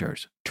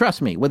characters.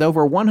 Trust me, with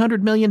over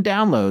 100 million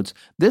downloads,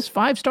 this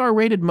 5-star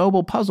rated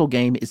mobile puzzle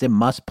game is a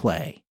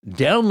must-play.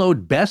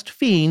 Download Best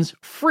Fiends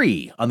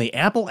free on the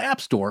Apple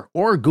App Store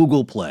or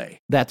Google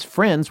Play. That's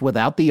friends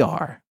without the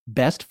R.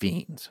 Best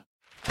Fiends.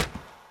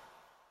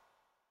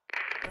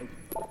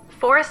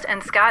 Forrest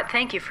and Scott,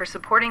 thank you for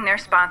supporting their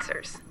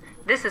sponsors.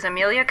 This is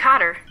Amelia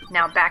Cotter.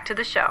 Now back to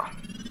the show.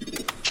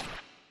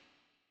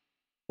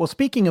 Well,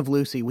 speaking of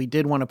Lucy, we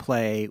did want to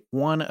play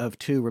one of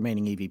 2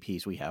 remaining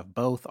EVPs we have.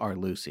 Both are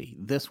Lucy.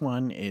 This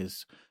one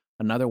is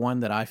another one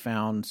that I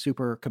found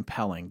super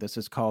compelling. This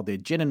is called the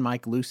Jen and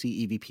Mike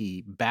Lucy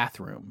EVP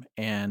Bathroom.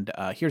 And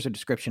here's a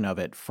description of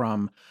it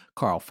from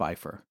Carl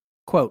Pfeiffer.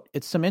 Quote,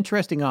 "It's some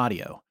interesting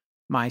audio.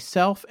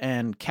 Myself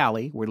and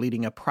Callie were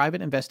leading a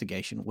private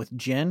investigation with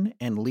Jen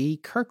and Lee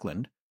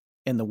Kirkland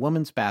in the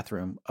women's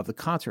bathroom of the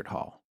concert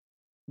hall.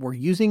 We're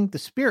using the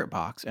spirit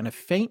box and a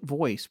faint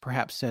voice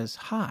perhaps says,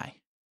 'Hi.'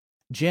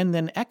 Jen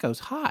then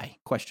echoes, 'Hi?' ?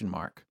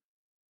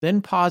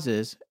 Then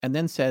pauses and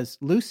then says,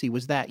 'Lucy,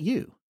 was that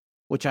you?'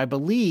 Which I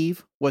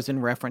believe was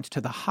in reference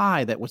to the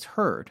hi that was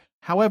heard.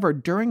 However,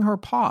 during her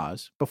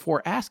pause,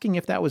 before asking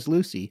if that was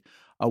Lucy,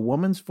 a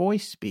woman's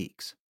voice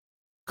speaks.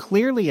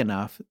 Clearly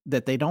enough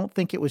that they don't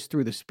think it was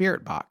through the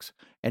spirit box,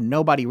 and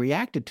nobody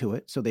reacted to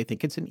it, so they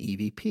think it's an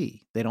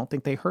EVP. They don't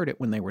think they heard it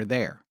when they were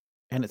there.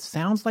 And it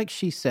sounds like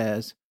she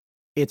says,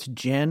 'It's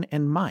Jen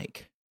and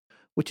Mike,'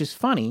 which is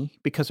funny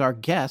because our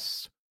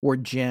guests were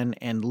Jen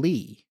and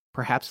Lee.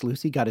 Perhaps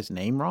Lucy got his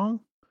name wrong?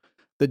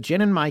 The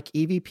Jen and Mike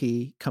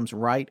EVP comes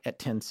right at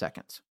 10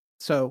 seconds.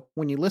 So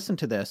when you listen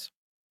to this,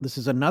 this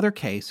is another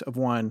case of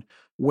one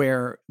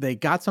where they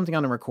got something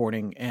on the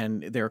recording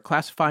and they're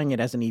classifying it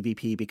as an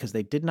EVP because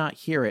they did not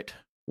hear it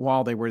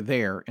while they were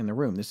there in the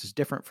room. This is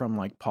different from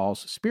like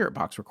Paul's spirit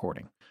box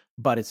recording,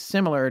 but it's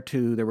similar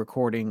to the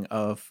recording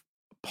of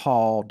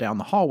Paul down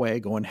the hallway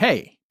going,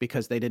 "Hey,"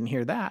 because they didn't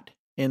hear that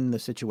in the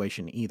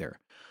situation either.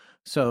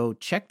 So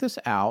check this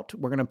out.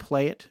 We're going to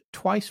play it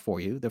twice for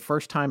you. The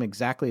first time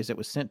exactly as it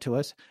was sent to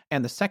us,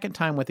 and the second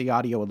time with the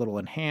audio a little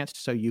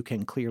enhanced so you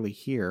can clearly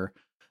hear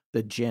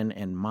the Jen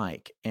and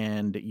Mike.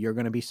 And you're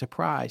going to be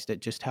surprised at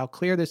just how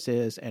clear this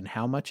is and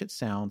how much it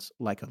sounds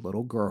like a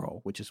little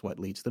girl, which is what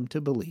leads them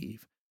to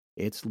believe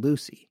it's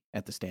Lucy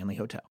at the Stanley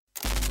Hotel.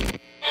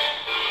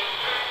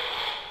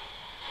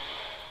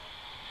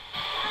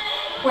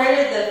 Where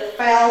did the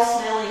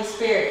foul-smelling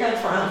spirit come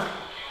from?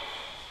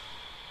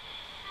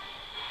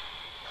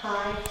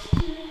 Hi.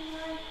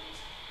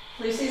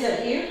 Lucy, is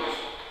that you?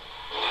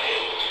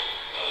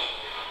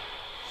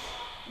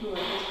 Ooh,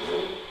 that's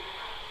weird.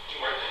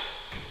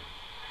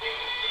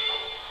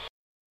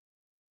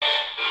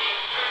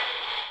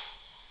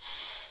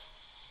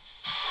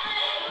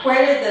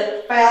 Where did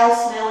the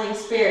foul-smelling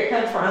spirit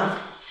come from?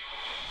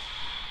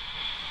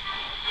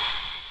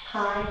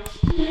 Hi.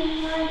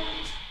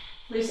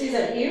 Lucy, is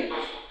that you?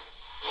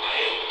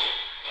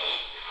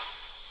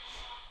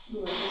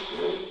 Ooh, that's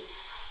weird.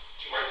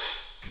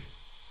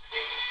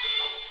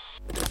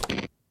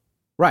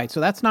 Right,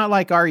 so that's not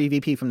like our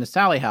EVP from the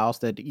Sally House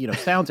that,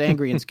 sounds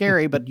angry and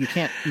scary, but you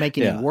can't make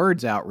any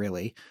words out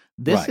really.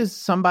 This is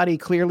somebody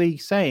clearly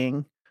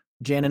saying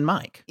Jen and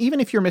Mike, even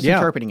if you're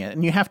misinterpreting it.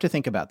 And you have to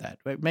think about that.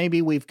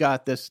 Maybe we've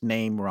got this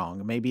name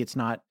wrong. Maybe it's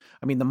not,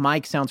 the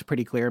Mike sounds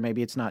pretty clear.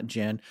 Maybe it's not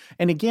Jen.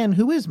 And again,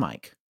 who is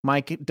Mike?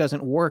 Mike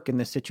doesn't work in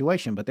this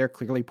situation, but they're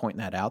clearly pointing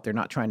that out. They're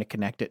not trying to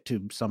connect it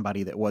to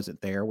somebody that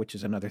wasn't there, which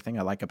is another thing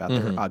I like about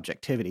their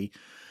objectivity.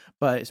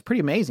 But it's pretty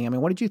amazing.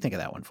 What did you think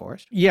of that one,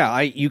 Forrest? Yeah,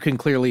 you can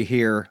clearly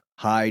hear,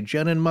 "Hi,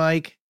 Jen and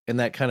Mike," and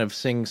that kind of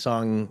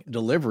sing-song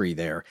delivery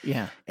there.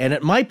 Yeah. And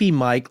it might be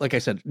Mike. Like I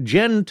said,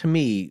 Jen, to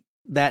me,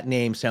 that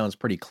name sounds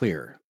pretty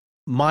clear.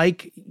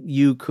 Mike,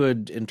 you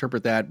could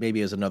interpret that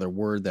maybe as another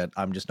word that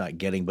I'm just not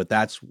getting, but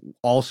that's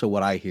also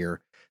what I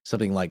hear.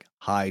 Something like,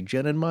 "Hi,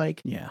 Jen and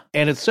Mike." Yeah.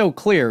 And it's so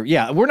clear.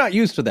 Yeah, we're not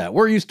used to that.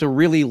 We're used to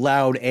really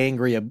loud,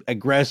 angry,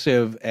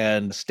 aggressive,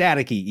 and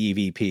staticky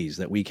EVPs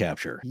that we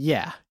capture.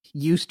 Yeah.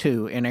 Used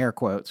to, in air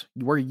quotes.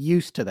 We're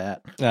used to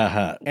that.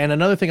 And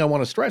another thing I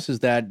want to stress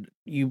is that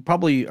you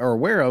probably are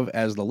aware of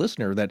as the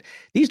listener that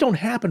these don't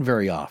happen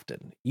very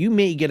often. You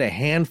may get a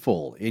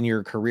handful in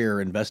your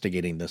career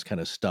investigating this kind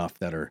of stuff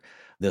that are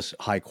this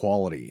high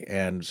quality.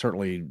 And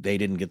certainly they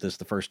didn't get this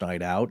the first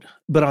night out.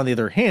 But on the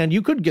other hand,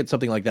 you could get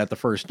something like that the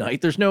first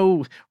night. There's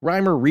no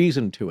rhyme or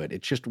reason to it.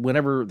 It's just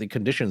whenever the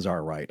conditions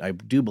are right. I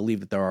do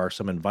believe that there are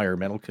some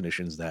environmental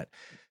conditions that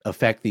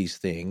affect these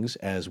things,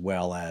 as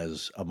well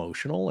as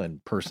emotional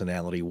and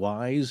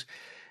personality-wise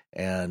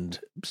and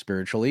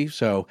spiritually.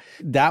 So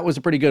that was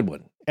a pretty good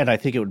one. And I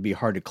think it would be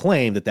hard to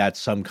claim that that's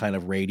some kind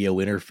of radio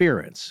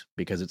interference,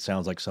 because it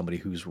sounds like somebody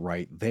who's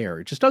right there.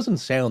 It just doesn't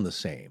sound the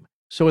same.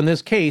 So in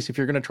this case, if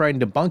you're going to try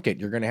and debunk it,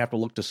 you're going to have to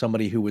look to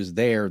somebody who was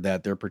there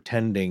that they're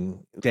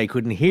pretending they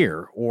couldn't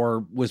hear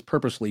or was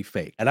purposely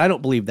fake. And I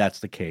don't believe that's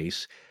the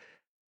case.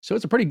 So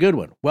it's a pretty good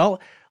one.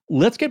 Well,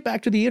 let's get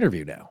back to the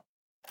interview now.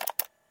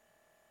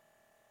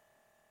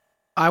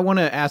 I want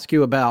to ask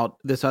you about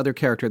this other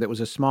character that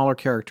was a smaller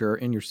character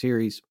in your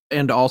series,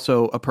 and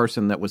also a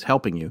person that was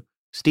helping you,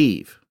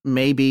 Steve.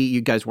 Maybe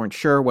you guys weren't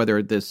sure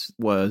whether this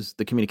was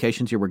the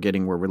communications you were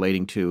getting were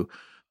relating to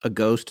a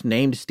ghost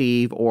named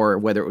Steve, or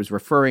whether it was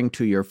referring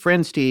to your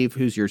friend Steve,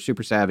 who's your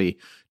super savvy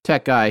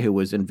tech guy who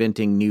was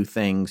inventing new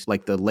things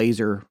like the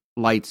laser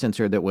light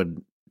sensor that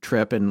would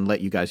trip and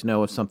let you guys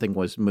know if something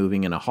was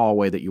moving in a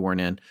hallway that you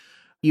weren't in.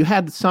 You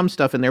had some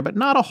stuff in there, but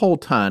not a whole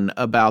ton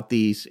about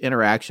these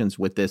interactions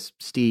with this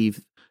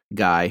Steve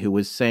guy who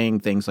was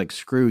saying things like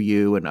screw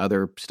you and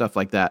other stuff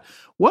like that.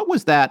 What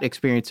was that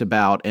experience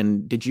about?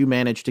 And did you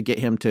manage to get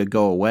him to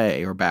go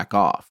away or back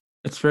off?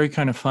 It's very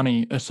kind of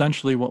funny.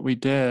 Essentially what we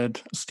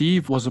did,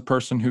 Steve was a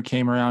person who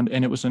came around,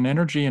 and it was an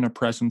energy and a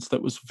presence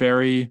that was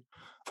very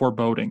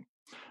foreboding,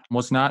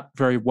 was not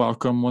very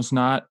welcome, was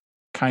not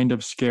kind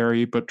of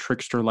scary, but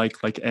trickster-like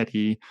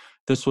Eddie.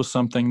 This was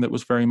something that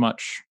was very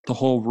much, the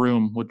whole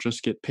room would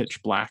just get pitch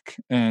black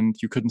and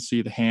you couldn't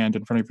see the hand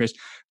in front of your face.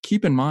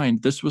 Keep in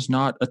mind, this was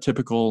not a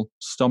typical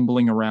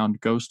stumbling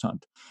around ghost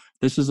hunt.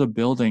 This is a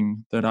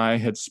building that I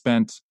had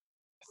spent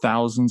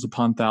thousands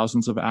upon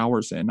thousands of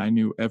hours in. I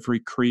knew every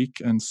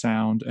creak and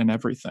sound and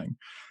everything.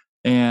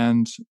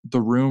 And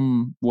the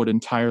room would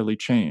entirely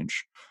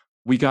change.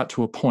 We got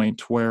to a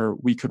point where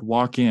we could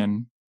walk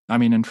in. I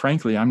mean, and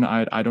frankly,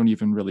 I don't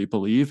even really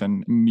believe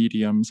in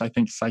mediums. I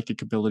think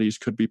psychic abilities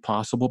could be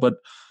possible, but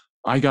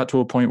I got to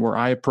a point where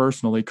I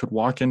personally could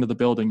walk into the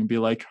building and be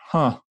like,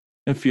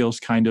 it feels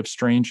kind of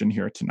strange in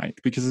here tonight,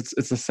 because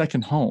it's a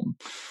second home.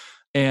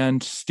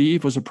 And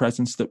Steve was a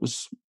presence that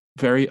was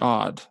very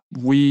odd.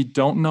 We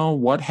don't know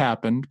what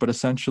happened, but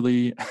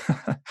essentially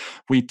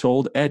we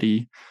told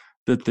Eddie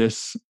that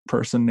this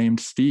person named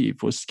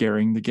Steve was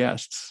scaring the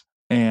guests.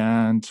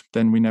 And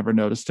then we never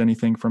noticed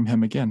anything from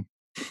him again.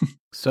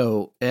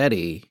 So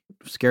Eddie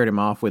scared him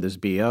off with his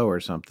BO or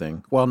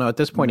something. Well, no, at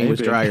this point, Maybe. He was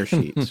dryer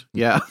sheets.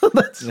 Yeah,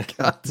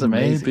 that's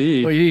amazing.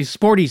 Maybe. Well, he's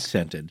sporty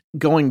scented.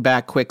 Going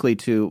back quickly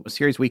to a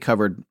series we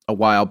covered a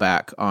while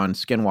back on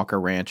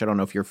Skinwalker Ranch. I don't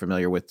know if you're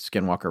familiar with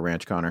Skinwalker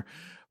Ranch, Connor,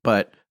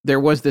 but there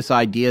was this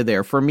idea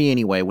there, for me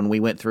anyway, when we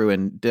went through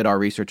and did our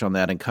research on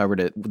that and covered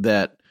it,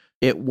 that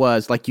it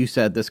was, like you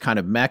said, this kind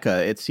of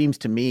mecca. It seems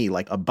to me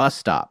like a bus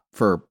stop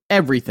for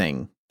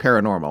everything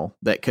paranormal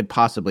that could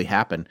possibly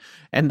happen.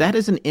 And that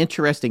is an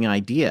interesting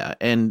idea.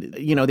 And,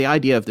 you know, the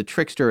idea of the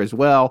trickster as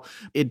well,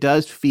 it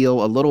does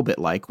feel a little bit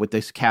like with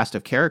this cast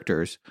of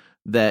characters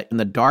that in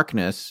the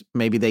darkness,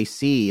 maybe they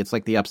see, it's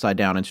like the Upside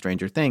Down in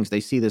Stranger Things,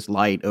 they see this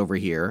light over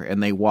here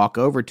and they walk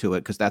over to it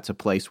because that's a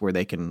place where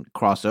they can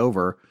cross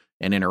over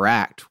and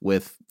interact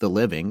with the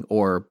living.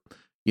 Or,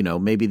 you know,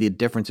 maybe the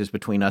differences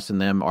between us and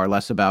them are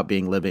less about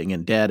being living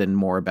and dead and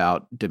more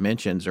about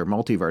dimensions or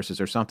multiverses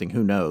or something.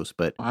 Who knows?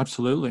 But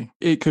absolutely.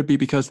 It could be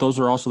because those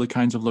are also the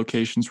kinds of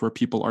locations where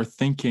people are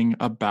thinking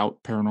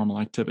about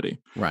paranormal activity.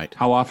 Right.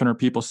 How often are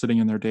people sitting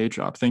in their day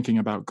job thinking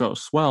about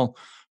ghosts? Well,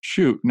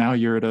 shoot, now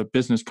you're at a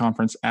business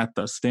conference at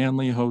the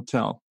Stanley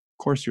Hotel.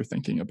 Of course you're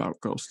thinking about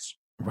ghosts.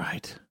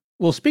 Right.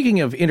 Well, speaking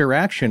of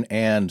interaction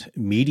and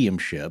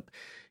mediumship,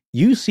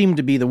 you seem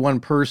to be the one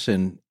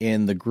person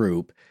in the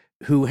group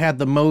who had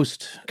the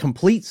most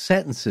complete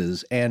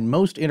sentences and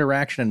most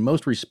interaction and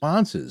most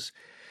responses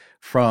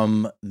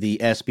from the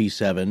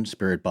SB7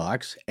 spirit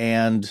box,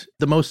 and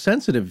the most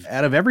sensitive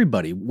out of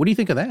everybody. What do you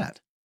think of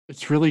that?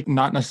 It's really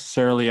not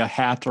necessarily a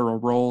hat or a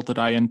role that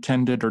I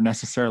intended or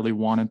necessarily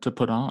wanted to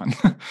put on.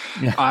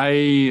 Yeah.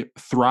 I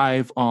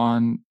thrive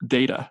on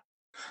data,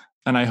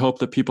 and I hope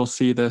that people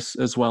see this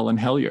as well in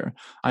Hellier.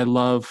 I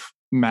love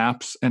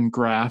maps and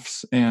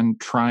graphs and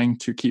trying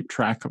to keep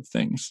track of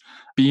things.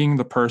 Being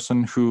the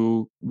person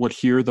who would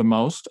hear the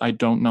most, I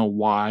don't know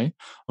why.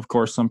 Of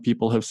course, some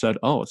people have said,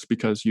 oh, it's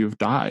because you've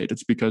died.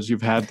 It's because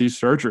you've had these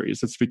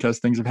surgeries. It's because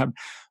things have happened.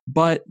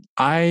 But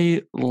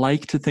I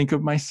like to think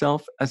of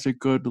myself as a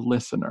good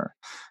listener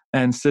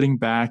and sitting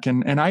back.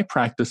 And I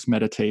practice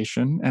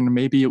meditation, and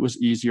maybe it was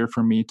easier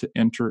for me to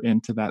enter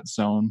into that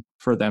zone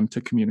for them to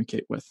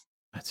communicate with.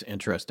 That's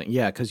interesting.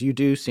 Yeah, because you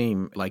do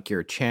seem like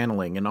you're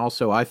channeling. And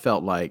also, I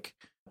felt like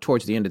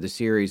towards the end of the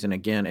series, and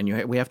again,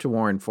 and we have to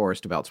warn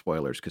Forrest about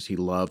spoilers because he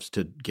loves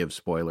to give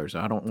spoilers.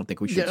 I don't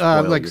think we should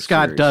spoil like your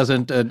Scott series.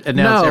 Doesn't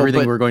announce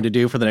everything we're going to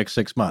do for the next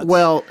 6 months.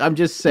 Well, I'm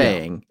just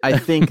saying, I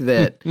think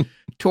that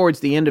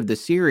towards the end of the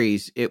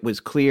series, it was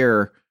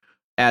clear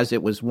as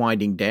it was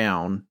winding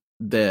down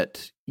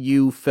that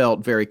you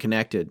felt very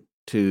connected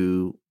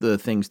to the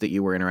things that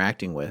you were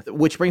interacting with.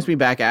 Which brings me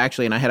back,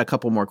 actually, and I had a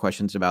couple more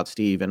questions about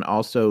Steve, and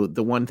also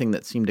the one thing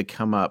that seemed to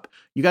come up,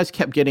 you guys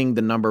kept getting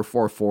the number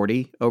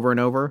 440 over and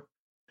over.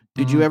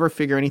 Did you ever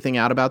figure anything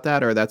out about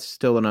that, or that's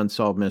still an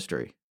unsolved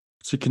mystery?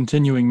 It's a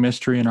continuing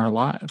mystery in our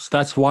lives.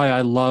 That's why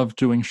I love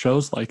doing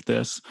shows like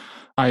this,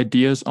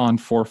 Ideas on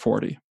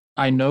 440.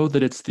 I know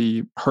that it's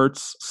the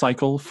Hertz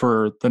cycle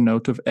for the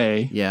note of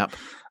A. Yep.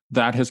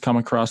 That has come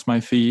across my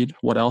feed.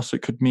 What else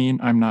it could mean,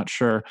 I'm not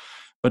sure.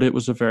 But it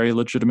was a very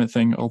legitimate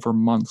thing over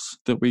months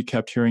that we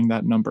kept hearing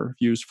that number,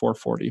 use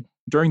 440.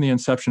 During the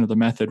inception of the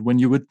method, when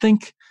you would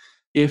think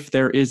if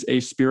there is a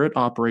spirit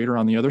operator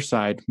on the other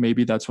side,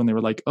 maybe that's when they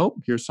were like, oh,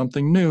 here's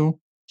something new.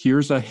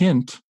 Here's a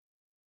hint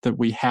that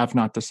we have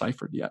not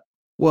deciphered yet.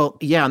 Well,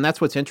 yeah, and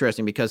that's what's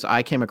interesting because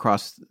I came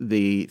across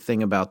the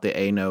thing about the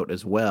A note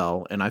as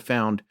well, and I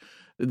found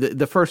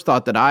the first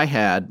thought that I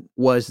had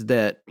was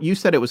that you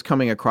said it was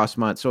coming across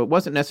months, so it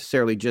wasn't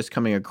necessarily just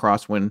coming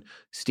across when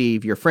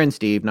Steve, your friend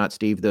Steve, not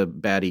Steve the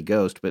baddie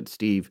ghost, but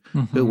Steve,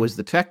 who was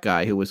the tech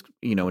guy who was,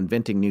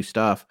 inventing new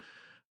stuff.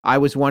 I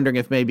was wondering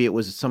if maybe it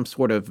was some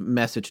sort of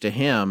message to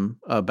him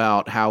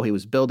about how he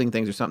was building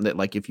things or something that,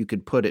 like, if you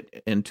could put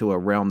it into a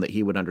realm that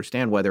he would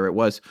understand, whether it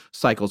was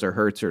cycles or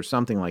hertz or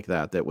something like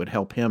that, that would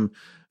help him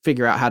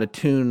figure out how to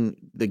tune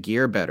the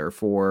gear better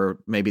for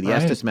maybe the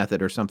Estes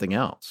method or something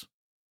else.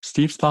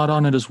 Steve's thought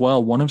on it as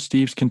well. One of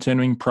Steve's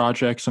continuing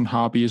projects and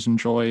hobbies and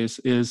joys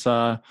is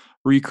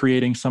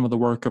recreating some of the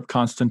work of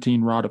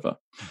Konstantin Radova.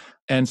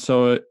 And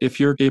so if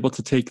you're able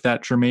to take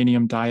that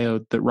germanium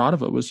diode that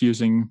Radova was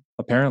using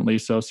apparently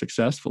so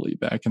successfully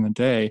back in the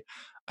day,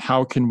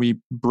 how can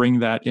we bring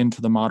that into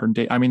the modern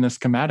day? I mean, the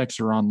schematics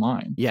are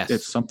online. Yes.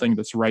 It's something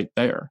that's right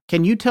there.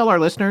 Can you tell our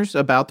listeners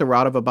about the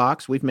Radova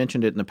box? We've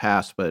mentioned it in the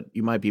past, but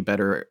you might be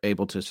better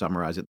able to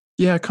summarize it.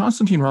 Yeah,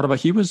 Konstantin Radova,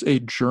 he was a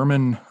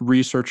German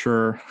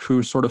researcher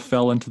who sort of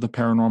fell into the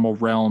paranormal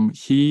realm.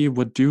 He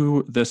would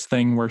do this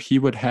thing where he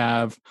would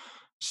have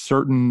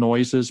certain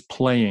noises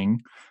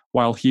playing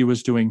while he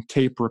was doing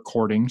tape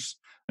recordings.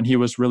 And he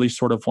was really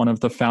sort of one of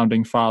the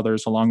founding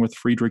fathers, along with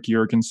Friedrich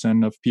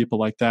Jürgensen, of people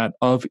like that,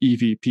 of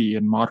EVP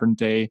and modern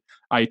day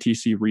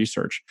ITC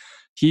research.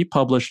 He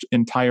published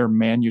entire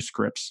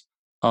manuscripts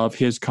of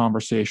his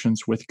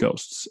conversations with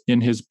ghosts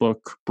in his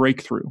book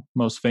Breakthrough,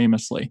 most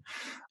famously.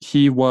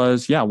 He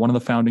was, one of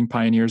the founding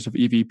pioneers of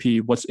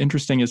EVP. What's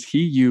interesting is he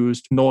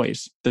used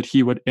noise that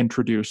he would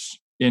introduce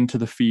into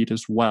the feed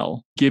as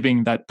well,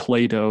 giving that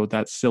Play-Doh,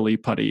 that silly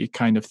putty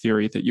kind of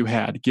theory that you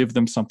had, give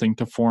them something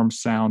to form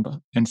sound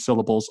and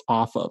syllables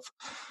off of.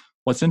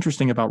 What's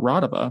interesting about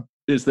Radova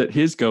is that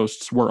his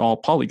ghosts were all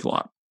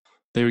polyglot.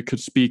 They could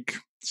speak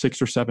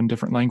 6 or 7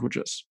 different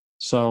languages.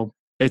 So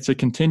it's a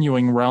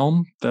continuing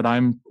realm that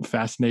I'm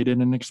fascinated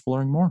in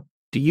exploring more.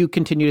 Do you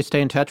continue to stay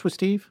in touch with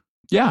Steve?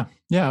 Yeah,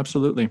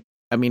 absolutely.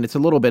 I mean, it's a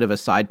little bit of a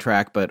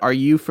sidetrack, but are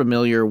you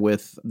familiar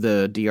with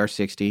the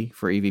DR60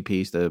 for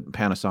EVPs, the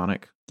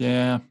Panasonic?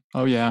 Yeah.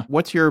 Oh, yeah.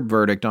 What's your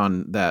verdict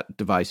on that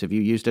device? Have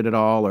you used it at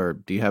all, or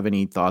do you have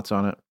any thoughts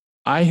on it?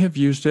 I have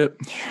used it.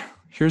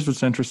 Here's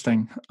what's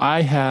interesting.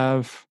 I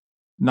have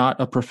not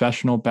a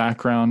professional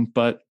background,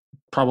 but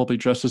probably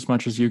just as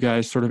much as you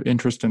guys, sort of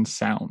interest in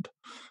sound,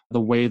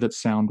 the way that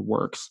sound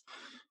works.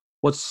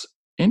 What's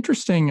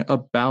interesting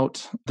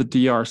about the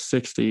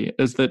DR60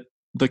 is that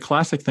the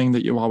classic thing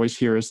that you always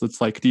hear is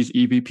it's like these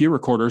EVP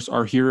recorders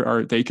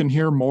they can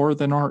hear more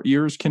than our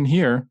ears can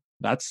hear.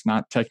 That's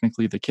not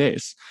technically the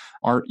case.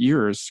 Our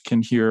ears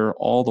can hear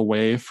all the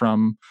way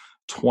from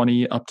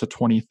 20 up to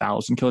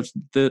 20,000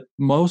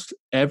 kilohertz.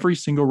 Every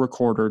single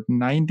recorder,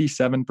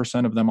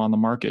 97% of them on the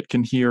market,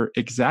 can hear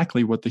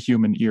exactly what the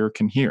human ear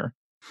can hear.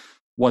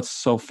 What's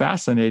so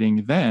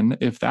fascinating then,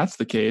 if that's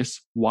the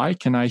case, why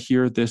can I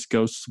hear this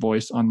ghost's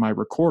voice on my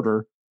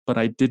recorder, but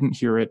I didn't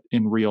hear it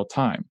in real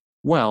time?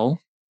 Well,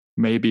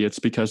 maybe it's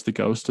because the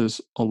ghost is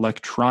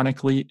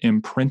electronically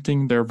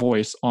imprinting their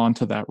voice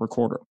onto that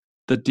recorder.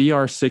 The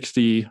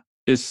DR60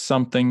 is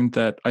something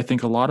that I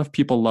think a lot of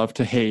people love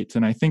to hate,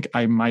 and I think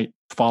I might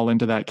fall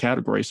into that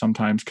category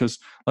sometimes because,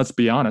 let's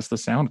be honest, the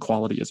sound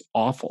quality is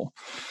awful.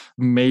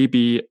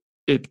 Maybe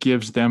it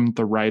gives them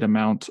the right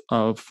amount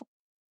of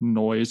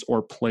noise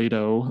or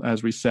Play-Doh,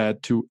 as we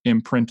said, to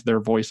imprint their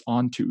voice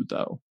onto,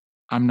 though.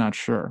 I'm not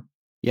sure.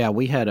 Yeah,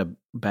 we had a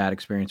bad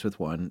experience with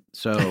one.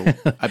 So,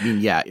 I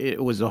mean,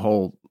 it was a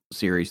whole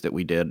series that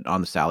we did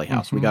on the Sally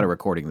House. Mm-hmm. We got a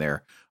recording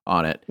there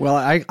on it. Well,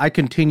 I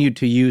continued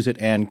to use it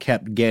and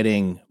kept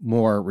getting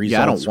more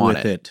results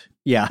with it.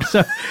 Yeah.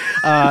 So,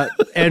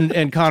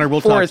 and Connor, we'll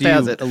talk to you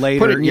later.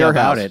 Put it in your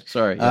about house. It.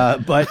 Sorry. Yeah.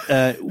 But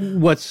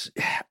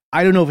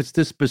I don't know if it's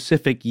this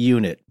specific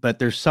unit, but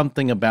there's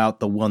something about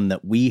the one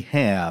that we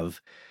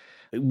have,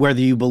 whether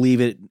you believe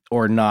it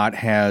or not,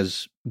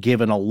 has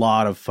given a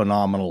lot of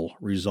phenomenal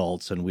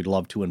results, and we'd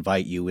love to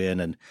invite you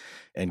in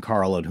and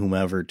Carl and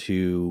whomever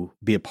to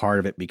be a part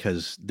of it,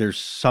 because there's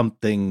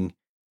something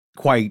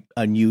quite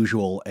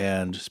unusual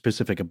and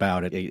specific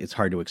about it. It's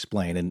hard to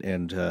explain.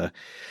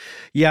 And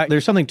yeah,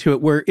 there's something to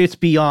it where it's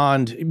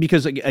beyond,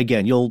 because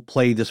again, you'll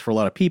play this for a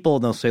lot of people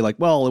and they'll say like,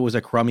 well, it was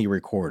a crummy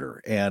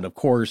recorder. And of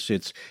course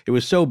it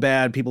was so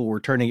bad, people were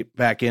turning it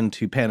back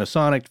into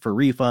Panasonic for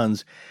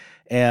refunds.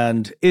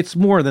 And it's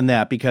more than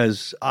that,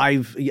 because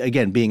I've,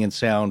 again, being in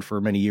sound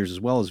for many years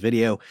as well as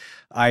video,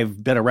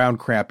 I've been around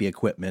crappy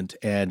equipment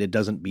and it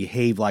doesn't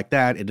behave like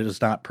that. It does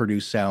not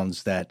produce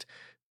sounds that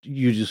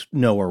you just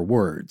know are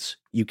words.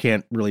 You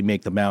can't really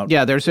make them out.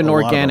 Yeah, there's an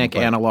organic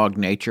analog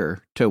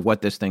nature to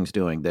what this thing's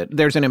doing. That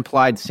there's an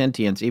implied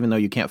sentience, even though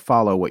you can't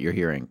follow what you're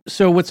hearing.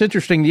 So what's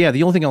interesting, the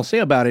only thing I'll say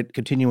about it,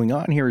 continuing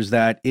on here, is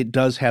that it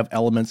does have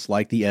elements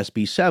like the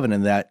SB7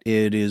 in that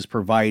it is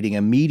providing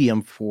a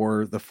medium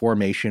for the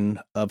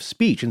formation of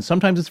speech. And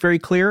sometimes it's very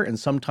clear and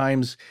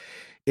sometimes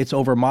it's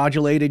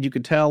overmodulated, you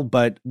could tell.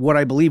 But what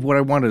I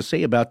wanted to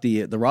say about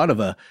the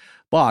Radava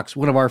box,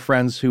 one of our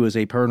friends who is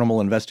a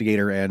paranormal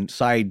investigator and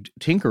side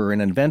tinkerer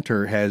and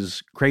inventor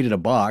has created a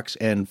box.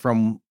 And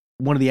from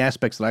one of the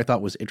aspects that I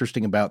thought was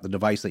interesting about the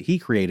device that he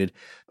created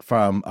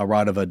from a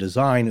Radava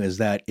design is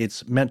that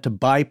it's meant to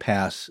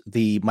bypass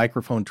the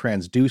microphone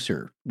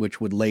transducer,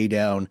 which would lay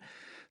down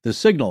the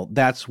signal.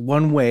 That's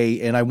one way,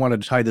 and I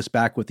wanted to tie this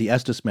back with the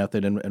Estes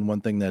method, and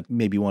one thing that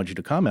maybe I want you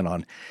to comment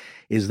on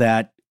is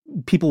that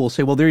people will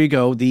say, well, there you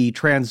go, the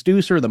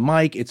transducer, the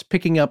mic, it's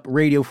picking up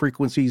radio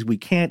frequencies we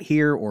can't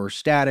hear or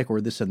static or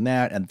this and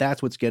that, and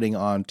that's what's getting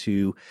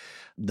onto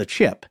the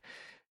chip.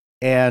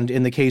 And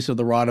in the case of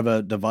the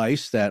Radava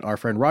device that our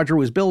friend Roger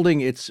was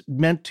building, it's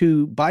meant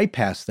to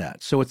bypass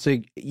that. So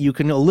you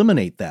can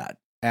eliminate that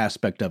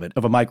aspect of it,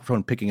 of a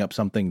microphone picking up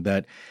something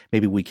that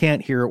maybe we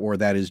can't hear or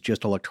that is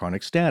just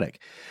electronic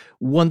static.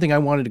 One thing I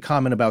wanted to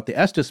comment about the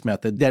Estes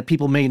method that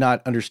people may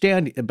not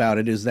understand about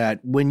it is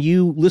that when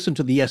you listen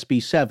to the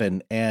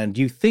SB7 and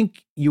you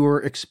think you're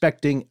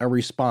expecting a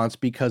response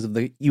because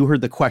you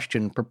heard the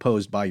question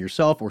proposed by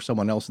yourself or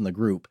someone else in the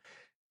group,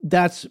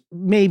 that's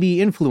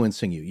maybe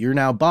influencing you. You're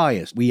now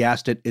biased. We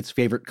asked it its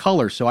favorite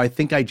color, so I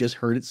think I just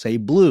heard it say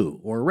blue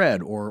or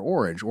red or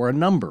orange or a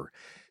number.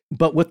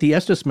 But with the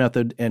Estes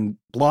method and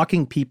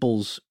blocking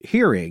people's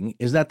hearing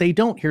is that they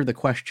don't hear the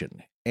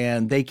question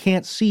and they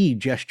can't see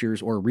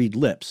gestures or read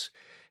lips,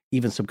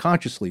 even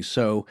subconsciously.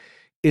 So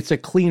it's a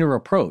cleaner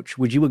approach.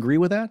 Would you agree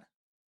with that?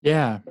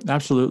 Yeah,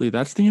 absolutely.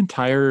 That's the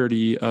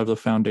entirety of the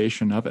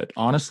foundation of it.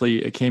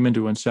 Honestly, it came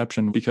into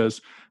inception because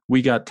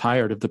we got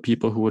tired of the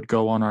people who would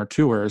go on our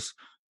tours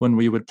when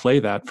we would play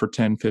that for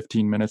 10,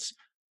 15 minutes,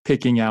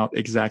 picking out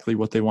exactly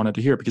what they wanted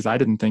to hear, because I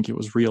didn't think it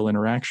was real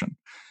interaction.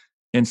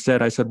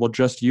 Instead, I said, well,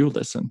 just you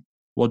listen.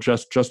 Well,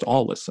 just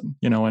all listen,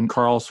 and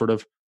Carl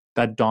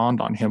that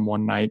dawned on him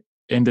one night,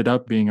 ended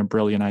up being a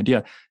brilliant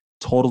idea,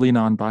 totally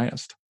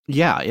non-biased.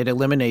 Yeah, it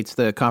eliminates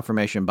the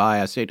confirmation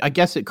bias. I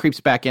guess it creeps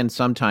back in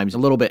sometimes a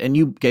little bit, and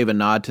you gave a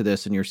nod to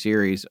this in your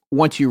series.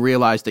 Once you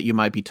realize that you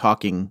might be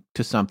talking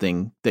to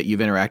something that you've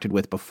interacted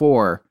with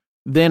before,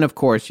 then, of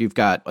course, you've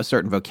got a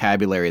certain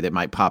vocabulary that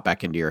might pop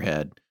back into your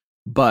head.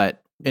 But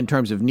in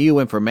terms of new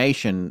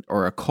information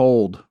or a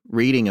cold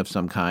reading of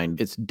some kind,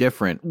 it's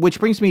different. Which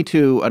brings me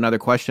to another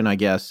question, I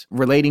guess,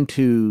 relating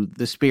to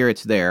the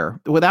spirits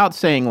there. Without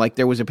saying, like,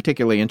 there was a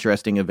particularly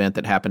interesting event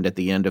that happened at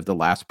the end of the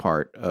last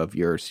part of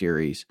your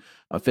series,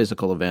 a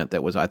physical event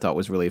that I thought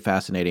was really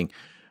fascinating.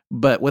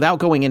 But without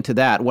going into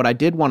that, what I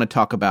did want to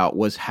talk about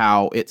was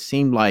how it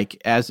seemed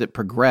like as it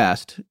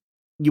progressed,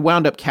 you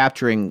wound up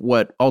capturing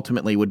what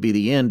ultimately would be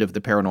the end of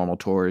the paranormal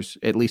tours,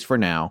 at least for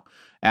now,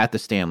 at the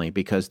Stanley,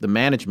 because the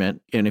management,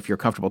 and if you're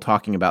comfortable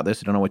talking about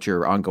this, I don't know what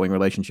your ongoing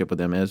relationship with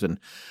them is and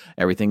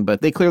everything,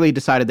 but they clearly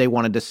decided they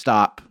wanted to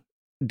stop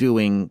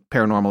doing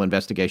paranormal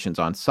investigations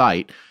on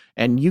site.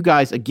 And you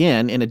guys,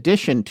 again, in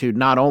addition to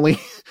not only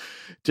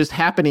just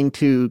happening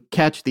to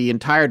catch the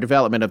entire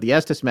development of the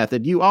Estes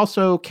method, you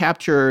also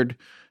captured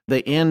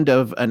the end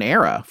of an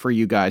era for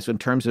you guys in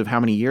terms of how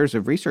many years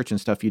of research and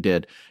stuff you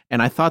did.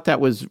 And I thought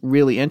that was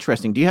really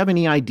interesting. Do you have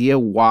any idea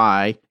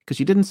why? Because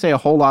you didn't say a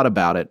whole lot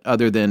about it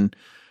other than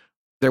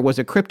there was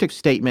a cryptic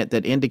statement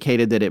that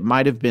indicated that it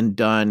might have been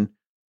done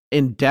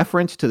in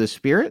deference to the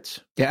spirits.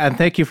 Yeah, and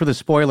thank you for the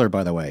spoiler,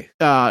 by the way.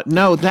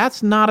 No,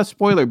 that's not a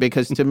spoiler,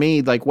 because to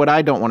me, like, what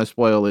I don't want to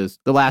spoil is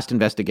the last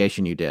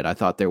investigation you did. I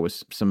thought there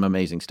was some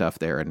amazing stuff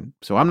there. And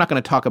so I'm not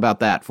going to talk about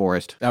that,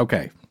 Forrest.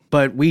 Okay.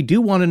 But we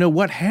do want to know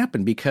what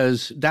happened,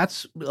 because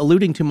that's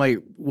alluding to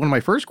one of my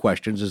first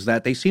questions, is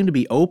that they seem to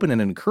be open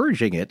and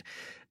encouraging it.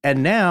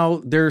 And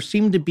now there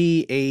seemed to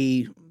be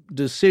a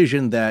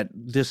decision that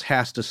this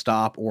has to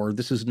stop, or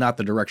this is not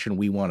the direction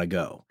we want to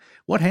go.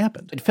 What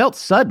happened? It felt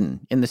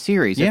sudden in the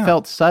series. Yeah. It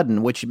felt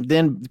sudden, which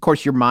then, of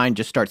course, your mind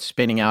just starts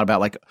spinning out about,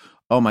 like,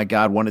 oh my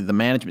God, one of the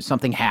management,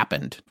 something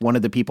happened. One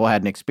of the people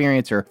had an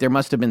experience, or there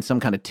must have been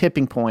some kind of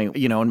tipping point,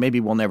 and maybe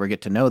we'll never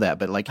get to know that.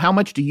 But, like, how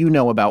much do you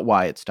know about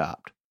why it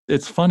stopped?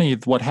 It's funny.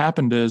 What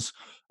happened is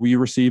we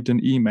received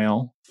an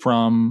email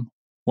from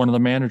one of the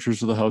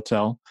managers of the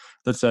hotel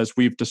that says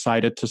we've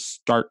decided to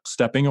start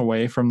stepping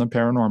away from the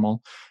paranormal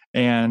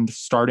And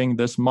starting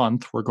this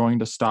month, we're going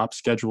to stop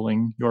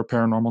scheduling your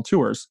paranormal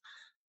tours.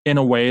 In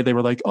a way, they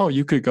were like, oh,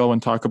 you could go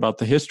and talk about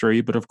the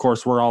history. But of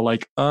course, we're all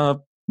like,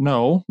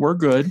 no, we're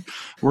good.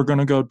 We're going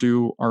to go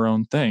do our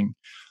own thing.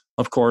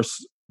 Of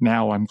course,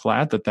 now I'm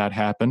glad that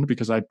happened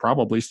because I'd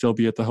probably still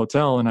be at the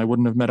hotel and I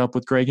wouldn't have met up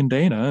with Greg and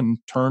Dana and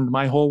turned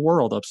my whole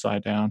world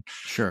upside down.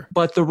 Sure.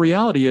 But the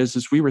reality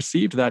is we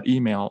received that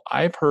email.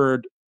 I've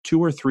heard 2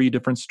 or 3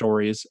 different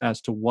stories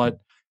as to what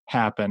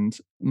happened.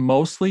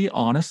 Mostly,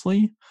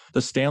 honestly,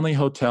 the Stanley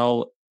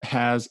Hotel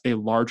has a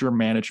larger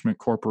management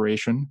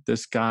corporation.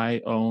 This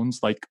guy owns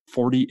like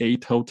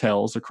 48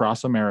 hotels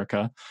across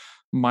America.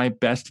 My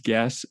best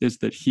guess is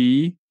that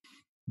he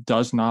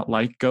does not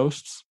like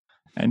ghosts,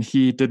 and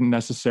he didn't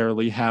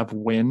necessarily have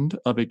wind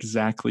of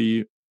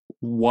exactly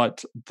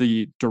what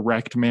the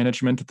direct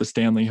management at the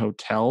Stanley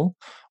Hotel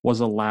was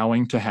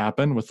allowing to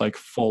happen with like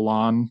full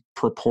on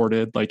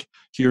purported, like,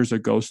 here's a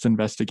ghost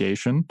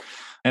investigation.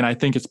 And I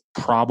think it's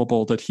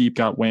probable that he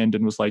got wind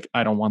and was like,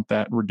 I don't want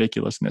that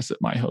ridiculousness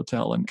at my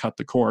hotel, and cut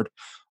the cord.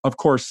 Of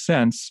course,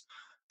 since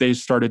they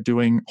started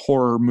doing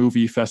horror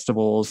movie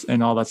festivals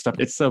and all that stuff,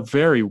 it's a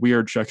very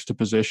weird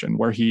juxtaposition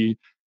where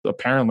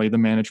apparently the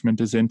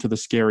management is into the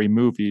scary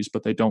movies,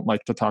 but they don't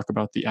like to talk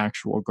about the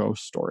actual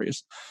ghost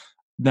stories.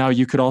 Now,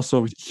 you could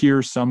also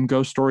hear some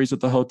ghost stories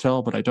at the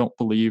hotel, but I don't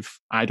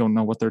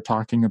know what they're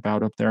talking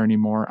about up there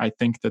anymore. I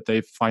think that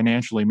they've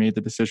financially made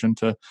the decision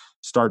to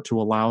start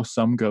to allow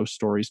some ghost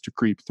stories to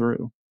creep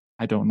through.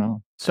 I don't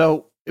know.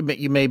 So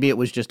maybe it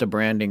was just a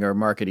branding or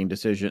marketing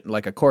decision,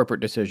 like a corporate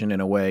decision in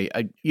a way.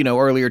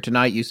 Earlier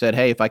tonight you said,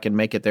 hey, if I can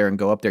make it there and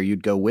go up there,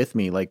 you'd go with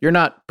me. Like, you're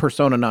not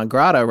persona non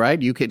grata, right?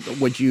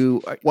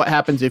 What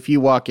happens if you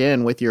walk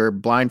in with your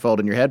blindfold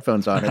and your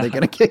headphones on? Are they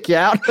going to kick you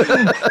out?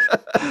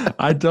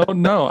 I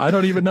don't know. I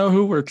don't even know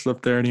who works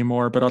up there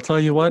anymore, but I'll tell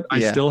you what,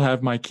 I still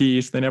have my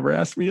keys. They never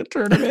asked me to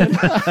turn them in.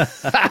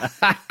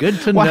 Good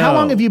to know. Well, how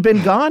long have you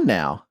been gone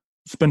now?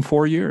 It's been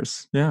 4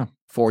 years. Yeah.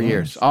 4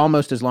 years,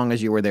 almost as long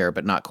as you were there,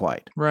 but not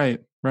quite. Right.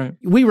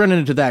 We run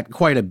into that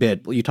quite a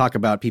bit. You talk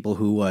about people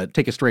who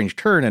take a strange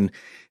turn in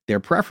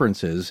their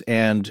preferences,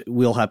 and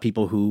we'll have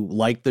people who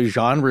like the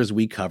genres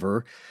we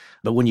cover.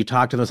 But when you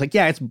talk to them, it's like,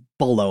 yeah, it's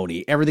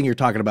baloney. Everything you're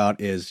talking about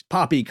is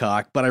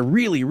poppycock, but I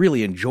really,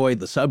 really enjoyed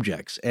the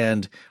subjects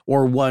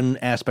or one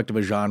aspect of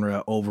a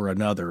genre over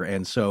another.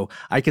 And so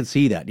I can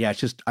see that. Yeah,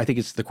 I think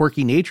it's the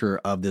quirky nature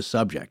of this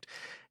subject.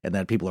 And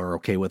that people are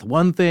okay with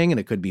one thing, and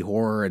it could be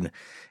horror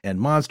and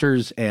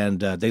monsters, and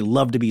they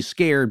love to be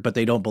scared, but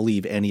they don't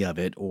believe any of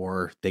it,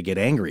 or they get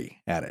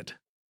angry at it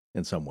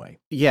in some way.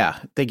 Yeah,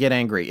 they get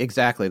angry.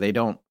 Exactly. They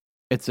don't.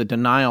 It's a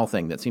denial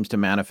thing that seems to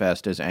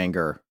manifest as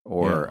anger,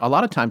 or a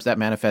lot of times that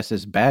manifests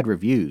as bad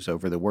reviews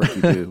over the work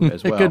you do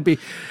as well. It could be,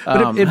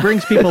 but it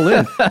brings people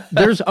in.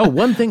 There's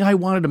one thing I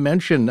wanted to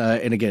mention,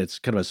 and again, it's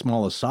kind of a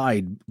small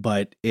aside,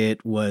 but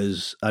it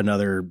was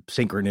another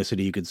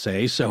synchronicity, you could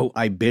say. So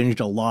I binged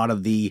a lot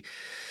of the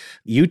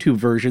YouTube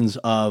versions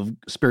of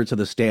Spirits of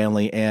the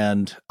Stanley,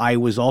 and I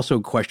was also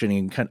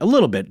questioning a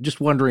little bit,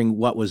 just wondering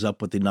what was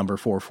up with the number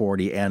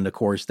 440. And of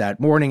course, that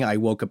morning I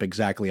woke up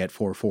exactly at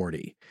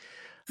 440.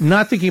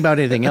 Not thinking about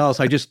anything else.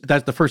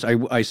 That's the first,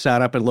 I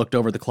sat up and looked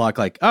over the clock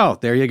like, oh,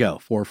 there you go,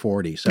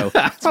 440. So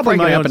that's probably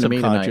my own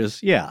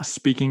subconscious. Yeah.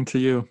 Speaking to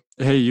you.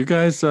 Hey, you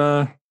guys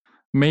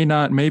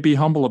may be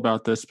humble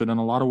about this, but in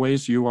a lot of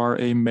ways you are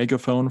a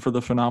megaphone for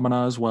the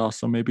phenomena as well.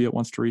 So maybe it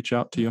wants to reach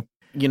out to you.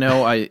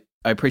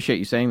 I appreciate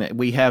you saying that.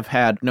 We have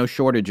had no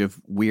shortage of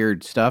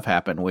weird stuff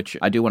happen, which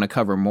I do want to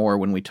cover more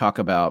when we talk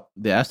about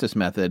the Estes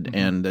method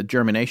and the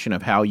germination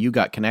of how you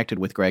got connected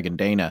with Greg and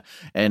Dana.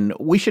 And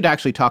we should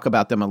actually talk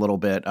about them a little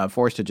bit.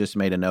 Forrest had just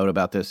made a note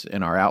about this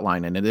in our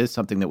outline, and it is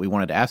something that we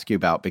wanted to ask you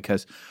about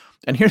because,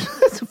 and here's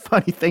the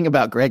funny thing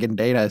about Greg and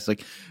Dana, is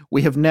like,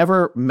 we have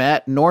never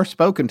met nor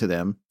spoken to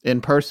them in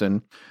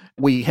person.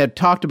 We had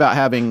talked about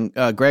having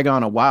Greg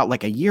on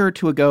a year or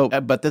two ago,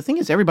 but the thing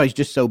is, everybody's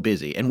just so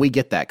busy, and we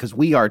get that because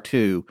we are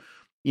too.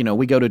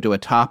 We go to do a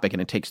topic,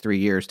 and it takes 3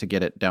 years to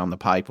get it down the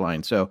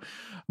pipeline. So,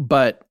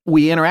 but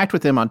we interact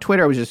with them on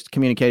Twitter. I was just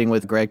communicating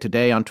with Greg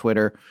today on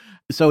Twitter.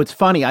 So it's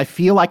funny. I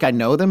feel like I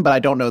know them, but I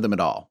don't know them at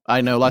all. I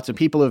know lots of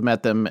people who have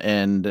met them,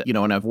 and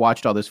and I've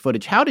watched all this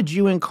footage. How did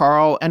you and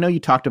Carl? I know you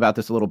talked about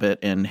this a little bit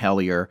in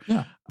Hellier.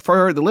 Yeah.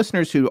 For the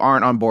listeners who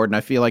aren't on board, and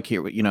I feel like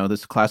here,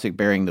 this classic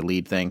bearing the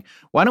lead thing,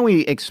 why don't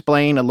we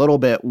explain a little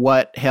bit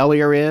what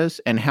Hellier is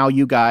and how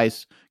you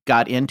guys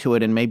got into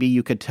it, and maybe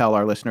you could tell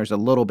our listeners a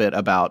little bit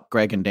about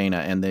Greg and Dana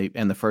and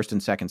the first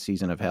and second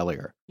season of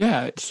Hellier.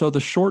 Yeah, so the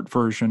short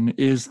version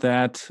is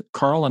that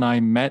Carl and I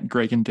met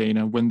Greg and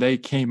Dana when they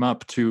came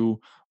up to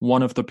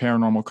one of the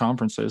paranormal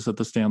conferences at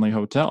the Stanley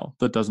Hotel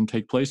that doesn't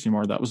take place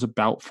anymore. That was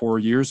about 4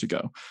 years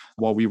ago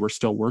while we were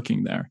still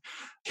working there.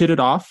 Hit it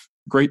off.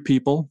 Great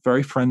people,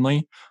 very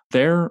friendly.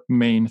 Their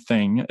main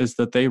thing is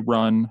that they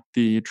run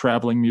the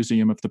Traveling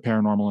Museum of the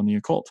Paranormal and the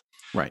Occult.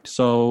 Right.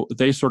 So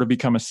they sort of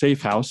become a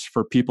safe house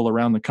for people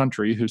around the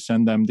country who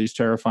send them these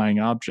terrifying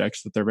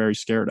objects that they're very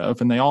scared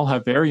of. And they all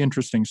have very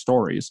interesting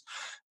stories.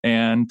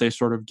 and they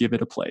sort of give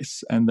it a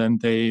place. And then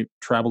they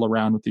travel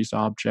around with these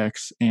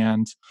objects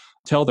and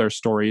tell their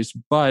stories.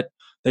 But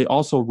they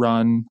also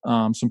run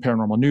some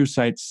paranormal news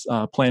sites,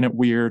 Planet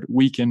Weird,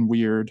 Week in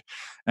Weird.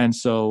 And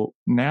so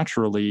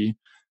naturally,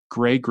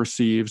 Greg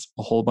receives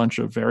a whole bunch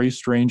of very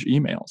strange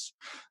emails.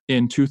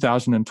 In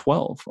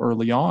 2012,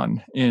 early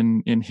on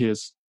in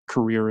his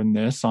career in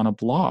this, on a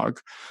blog,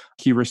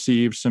 he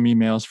received some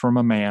emails from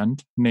a man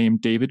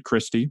named David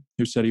Christie,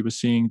 who said he was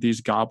seeing these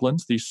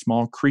goblins, these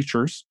small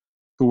creatures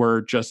who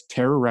were just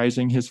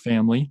terrorizing his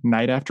family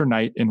night after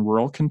night in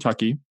rural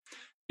Kentucky.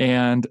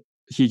 And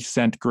he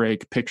sent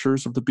Greg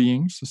pictures of the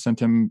beings, sent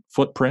him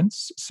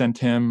footprints, sent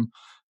him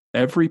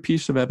every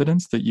piece of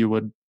evidence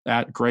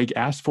that Greg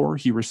asked for,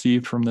 he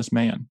received from this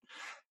man.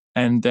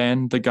 And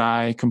then the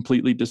guy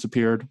completely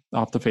disappeared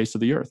off the face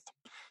of the earth.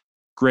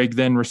 Greg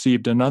then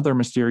received another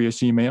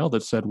mysterious email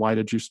that said, "Why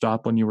did you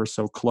stop when you were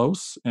so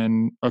close?"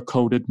 and a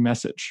coded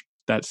message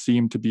that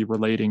seemed to be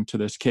relating to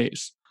this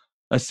case.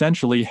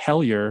 Essentially,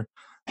 Hellier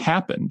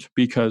happened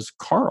because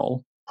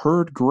Carl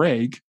heard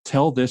Greg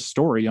tell this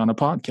story on a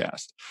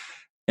podcast.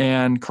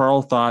 And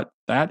Carl thought,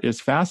 that is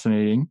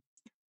fascinating.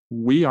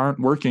 We aren't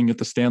working at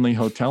the Stanley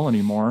Hotel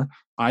anymore.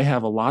 I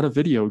have a lot of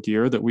video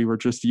gear that we were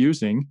just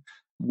using.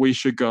 We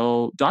should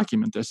go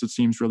document this. It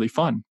seems really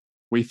fun.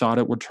 We thought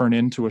it would turn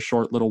into a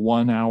short little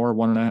 1 hour,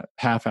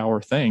 1.5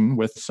 hour thing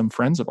with some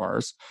friends of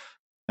ours.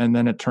 And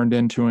then it turned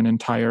into an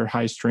entire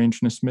high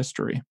strangeness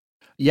mystery.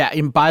 Yeah,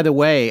 and by the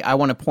way, I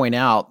want to point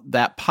out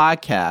that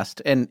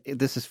podcast, and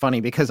this is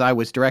funny because I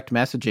was direct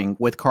messaging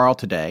with Carl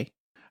today,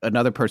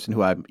 another person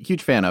who I'm a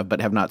huge fan of,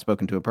 but have not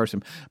spoken to in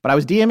person. But I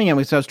was DMing him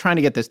because I was trying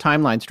to get this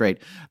timeline straight.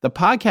 The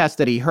podcast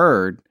that he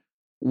heard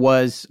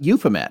was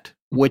Euphomet,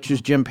 which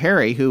is Jim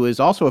Perry, who is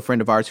also a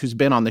friend of ours who's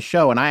been on the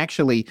show. And I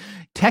actually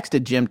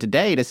texted Jim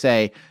today to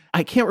say,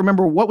 I can't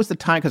remember what was the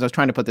time, because I was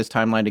trying to put this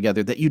timeline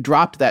together, that you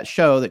dropped that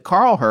show that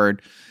Carl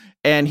heard.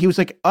 And he was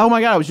like, oh my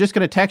God, I was just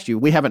going to text you.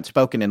 We haven't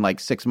spoken in like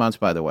 6 months,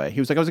 by the way. He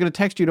was like, I was going to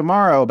text you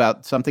tomorrow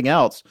about something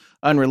else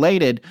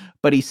unrelated.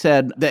 But he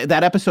said that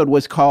episode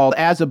was called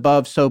As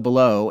Above, So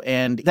Below.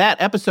 And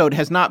that episode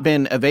has not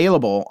been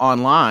available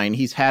online.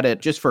 He's had it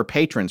just for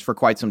patrons for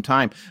quite some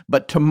time.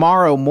 But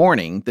tomorrow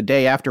morning, the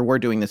day after we're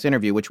doing this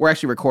interview, which we're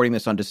actually recording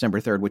this on December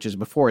 3rd, which is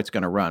before it's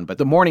going to run. But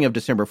the morning of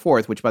December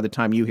 4th, which by the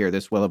time you hear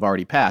this will have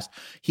already passed,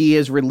 he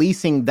is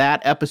releasing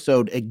that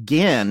episode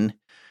again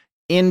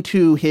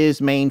into his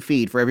main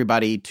feed for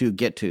everybody to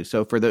get to.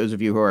 So for those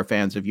of you who are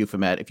fans of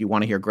Euphomet, if you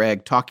want to hear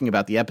Greg talking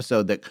about the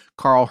episode that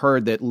Carl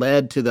heard that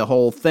led to the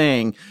whole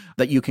thing,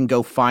 that you can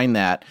go find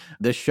that.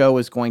 This show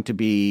is going to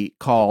be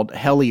called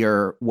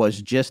Hellier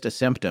Was Just a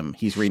Symptom.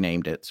 He's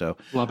renamed it. So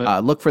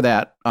look for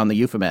that on the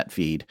Euphomet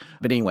feed.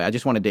 But anyway, I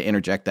just wanted to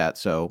interject that.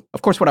 So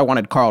of course, what I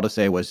wanted Carl to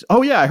say was,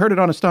 oh yeah, I heard it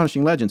on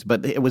Astonishing Legends.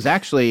 But it was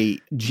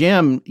actually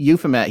Jim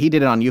Euphomet. He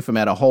did it on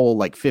Euphomet a whole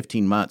like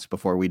 15 months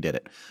before we did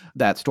it,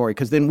 that story.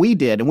 Because then we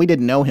did, and we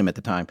didn't know him at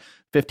the time.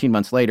 15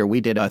 months later, we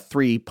did a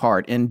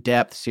 3-part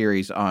in-depth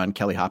series on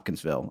Kelly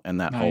Hopkinsville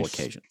and that whole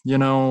occasion. You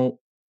know,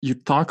 you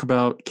talk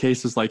about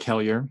cases like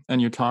Hellier,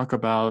 and you talk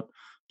about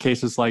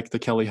cases like the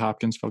Kelly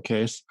Hopkinsville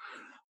case.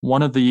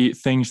 One of the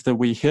things that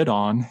we hit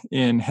on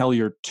in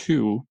Hellier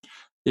 2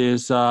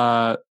 is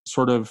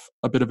sort of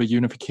a bit of a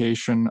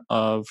unification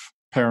of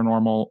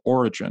paranormal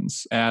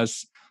origins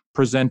as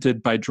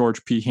presented by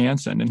George P.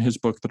 Hansen in his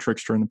book, The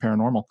Trickster and the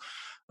Paranormal.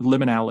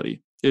 Liminality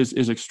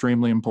is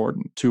extremely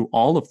important to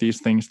all of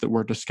these things that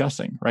we're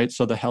discussing, right?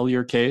 So the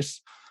Hellier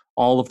case,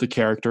 all of the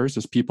characters,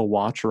 as people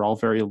watch, are all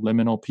very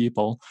liminal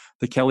people.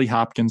 The Kelly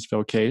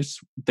Hopkinsville case,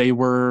 they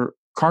were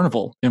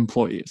carnival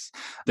employees.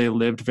 They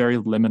lived very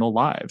liminal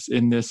lives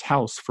in this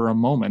house for a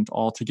moment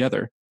all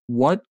together.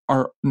 What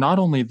are, not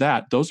only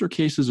that, those are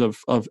cases of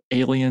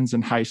aliens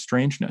and high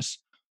strangeness,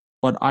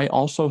 but I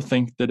also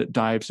think that it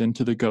dives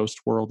into the ghost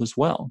world as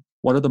well.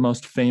 What are the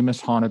most famous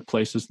haunted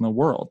places in the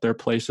world? They're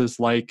places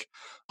like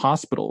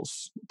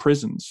hospitals,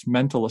 prisons,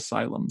 mental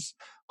asylums,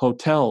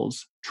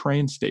 hotels,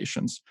 train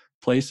stations,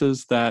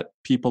 places that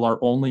people are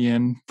only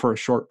in for a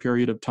short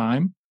period of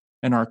time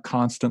and are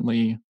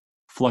constantly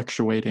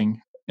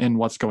fluctuating in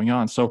what's going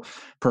on. So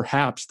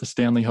perhaps the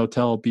Stanley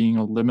Hotel being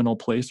a liminal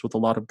place with a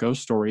lot of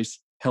ghost stories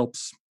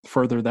helps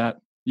further that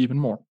even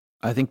more.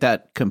 I think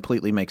that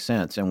completely makes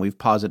sense. And we've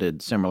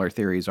posited similar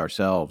theories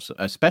ourselves,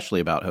 especially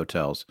about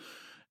hotels.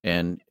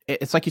 And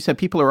it's like you said,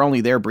 people are only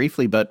there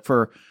briefly, but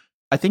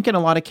I think in a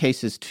lot of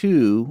cases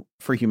too,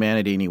 for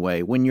humanity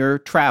anyway, when you're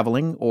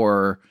traveling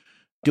or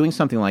doing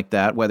something like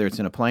that, whether it's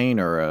in a plane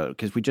or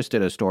because we just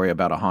did a story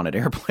about a haunted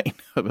airplane,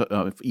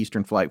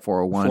 Eastern Flight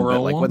 401,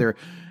 but like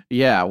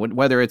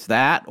whether it's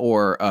that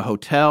or a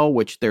hotel,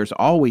 which there's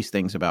always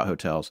things about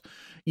hotels,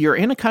 you're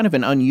in a kind of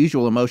an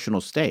unusual emotional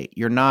state.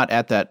 You're not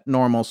at that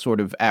normal sort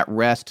of at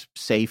rest,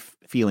 safe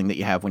feeling that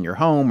you have when you're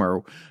home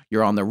or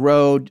you're on the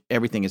road.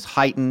 Everything is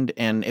heightened.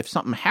 And if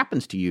something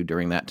happens to you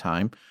during that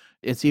time,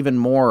 it's even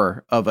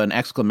more of an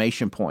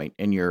exclamation point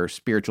in your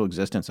spiritual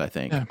existence, I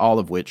think, all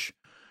of which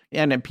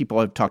And then people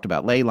have talked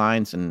about ley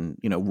lines and,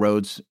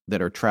 roads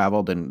that are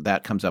traveled, and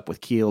that comes up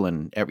with keel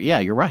and yeah,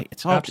 you're right.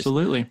 It's all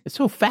Absolutely. It's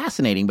so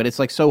fascinating, but it's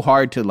like so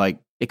hard to like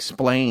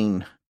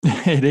explain.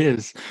 It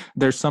is.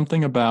 There's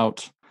something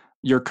about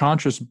your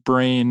conscious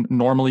brain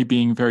normally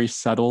being very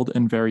settled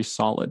and very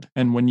solid.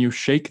 And when you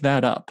shake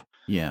that up,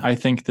 I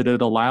think that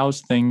it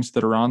allows things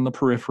that are on the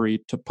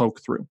periphery to poke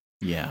through.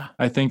 Yeah.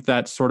 I think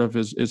that sort of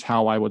is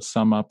how I would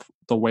sum up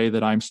the way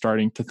that I'm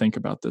starting to think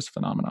about this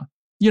phenomena.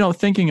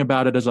 Thinking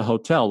about it as a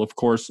hotel, of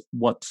course,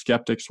 what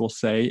skeptics will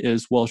say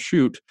is, well,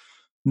 shoot,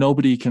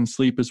 nobody can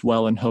sleep as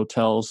well in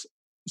hotels.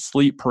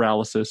 Sleep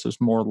paralysis is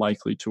more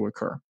likely to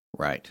occur.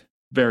 Right.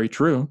 Very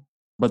true.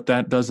 But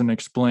that doesn't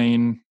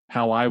explain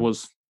how I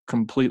was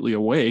completely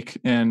awake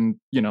and,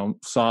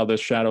 saw the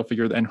shadow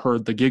figure and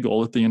heard the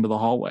giggle at the end of the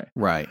hallway.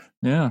 Right.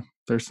 Yeah,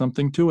 there's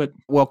something to it.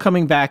 Well,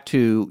 coming back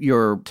to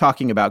your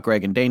talking about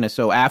Greg and Dana,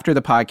 so after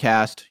the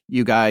podcast,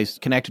 you guys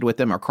connected with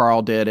them, or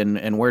Carl did,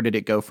 and where did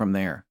it go from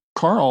there?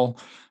 Carl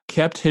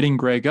kept hitting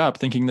Greg up,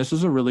 thinking this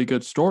is a really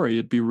good story.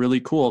 It'd be really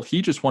cool.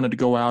 He just wanted to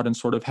go out and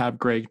sort of have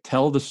Greg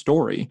tell the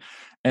story.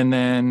 And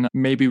then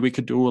maybe we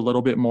could do a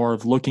little bit more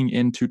of looking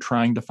into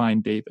trying to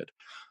find David.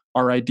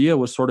 Our idea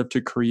was sort of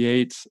to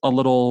create a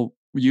little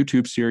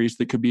YouTube series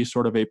that could be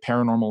sort of a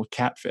paranormal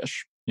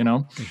catfish,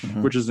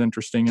 which is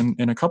interesting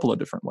in a couple of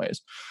different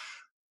ways.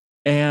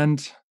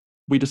 And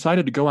we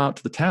decided to go out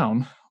to the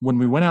town. When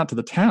we went out to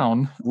the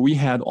town, we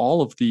had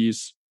all of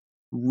these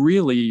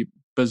really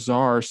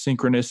bizarre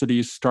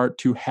synchronicities start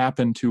to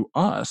happen to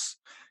us,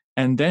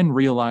 and then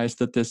realized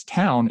that this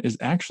town is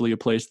actually a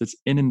place that's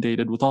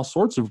inundated with all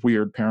sorts of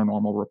weird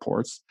paranormal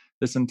reports.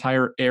 This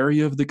entire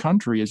area of the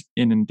country is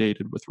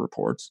inundated with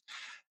reports.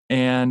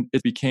 And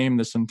it became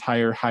this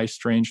entire high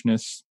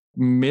strangeness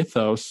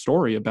mythos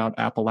story about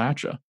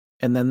Appalachia.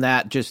 And then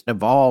that just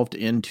evolved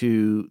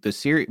into the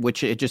series,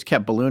 which it just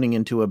kept ballooning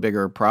into a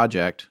bigger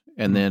project.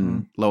 And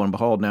then lo and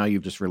behold, now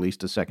you've just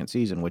released a second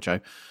season, which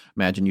I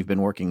imagine you've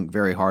been working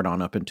very hard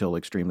on up until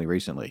extremely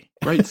recently.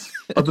 Right.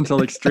 Up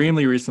until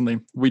extremely recently.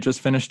 We just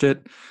finished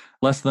it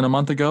less than a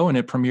month ago, and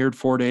it premiered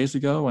 4 days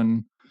ago.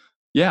 And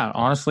yeah,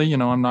 honestly,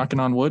 I'm knocking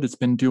on wood. It's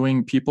been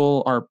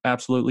people are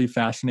absolutely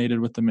fascinated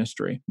with the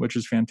mystery, which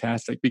is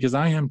fantastic because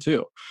I am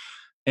too.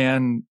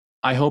 And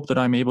I hope that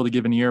I'm able to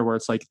give an ear where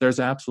it's like, there's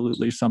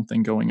absolutely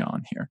something going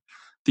on here.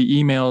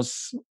 The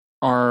emails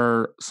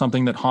are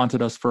something that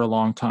haunted us for a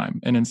long time.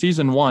 And in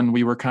season 1,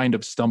 we were kind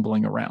of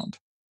stumbling around.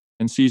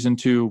 In season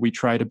 2, we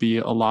try to be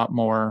a lot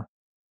more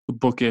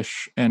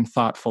bookish and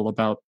thoughtful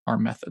about our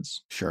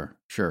methods. Sure.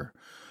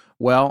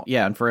 Well,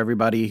 yeah, and for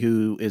everybody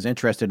who is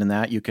interested in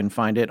that, you can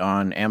find it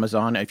on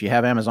Amazon. If you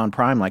have Amazon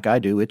Prime like I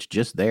do, it's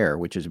just there,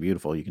 which is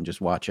beautiful. You can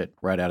just watch it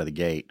right out of the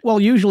gate. Well,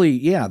 usually,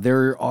 yeah,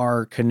 there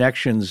are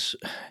connections.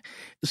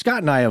 Scott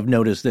and I have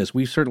noticed this.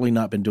 We've certainly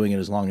not been doing it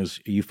as long as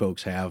you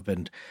folks have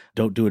and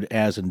don't do it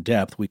as in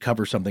depth. We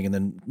cover something and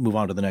then move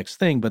on to the next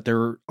thing. But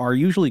there are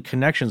usually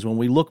connections when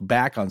we look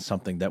back on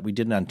something that we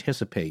didn't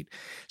anticipate.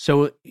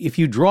 So if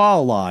you draw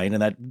a line,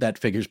 and that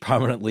figures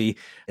prominently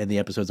in the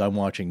episodes I'm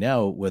watching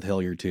now with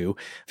Hellier 2,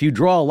 if you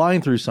draw a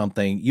line through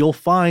something, you'll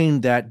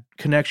find that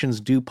connections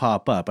do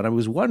pop up. And I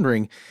was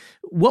wondering,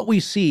 what we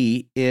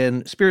see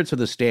in Spirits of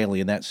the Stanley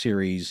in that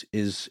series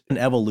is an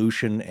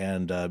evolution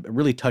and a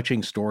really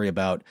touching story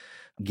about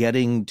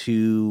getting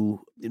to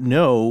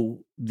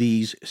know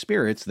these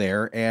spirits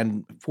there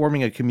and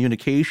forming a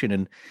communication,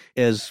 and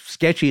as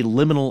sketchy and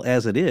liminal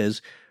as it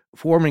is,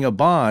 forming a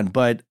bond.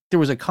 But there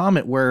was a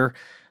comment where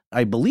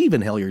I believe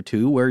in Hellier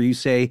 2, where you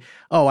say,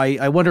 oh,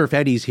 I wonder if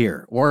Eddie's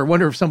here, or I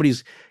wonder if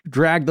somebody's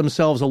dragged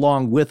themselves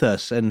along with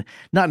us, and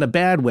not in a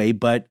bad way,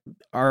 but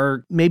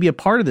are maybe a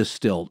part of this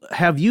still.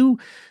 Have you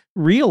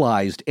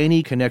realized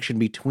any connection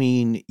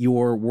between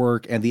your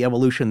work and the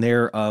evolution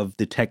there of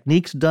the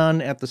techniques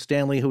done at the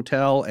Stanley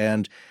Hotel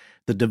and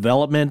the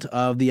development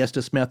of the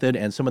Estes method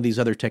and some of these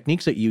other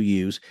techniques that you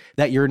use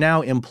that you're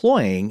now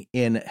employing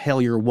in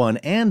Hellier 1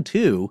 and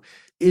 2?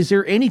 Is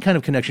there any kind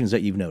of connections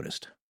that you've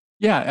noticed?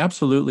 Yeah,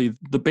 absolutely.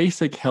 The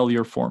basic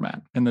Hellier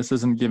format, and this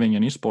isn't giving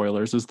any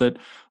spoilers, is that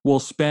we'll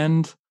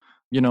spend,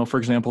 for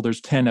example,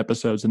 there's 10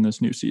 episodes in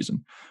this new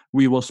season.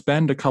 We will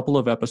spend a couple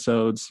of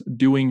episodes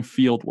doing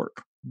field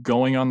work,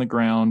 going on the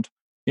ground,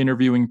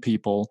 interviewing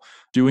people,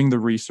 doing the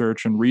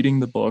research and reading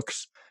the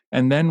books,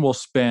 and then we'll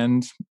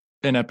spend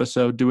an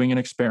episode doing an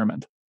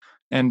experiment.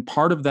 And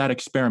part of that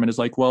experiment is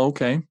like, well,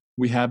 okay,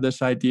 we have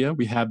this idea,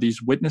 we have these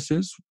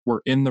witnesses,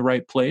 we're in the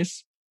right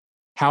place.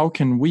 How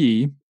can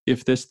we,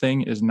 if this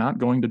thing is not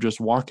going to just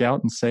walk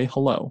out and say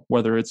hello,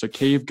 whether it's a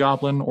cave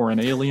goblin or an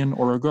alien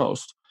or a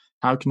ghost,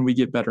 how can we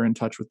get better in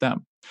touch with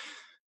them?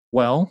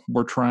 Well,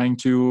 we're trying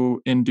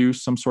to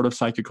induce some sort of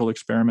psychical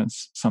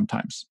experiments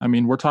sometimes. I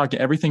mean, we're talking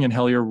everything in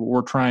Hellier,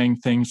 we're trying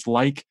things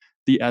like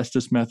the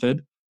Estes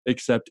method,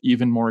 except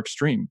even more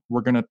extreme.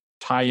 We're going to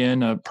tie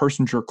in a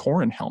Persinger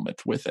Corin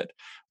helmet with it.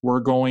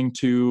 We're going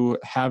to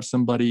have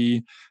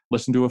somebody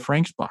listen to a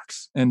Frank's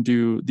box and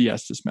do the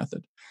Estes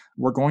method.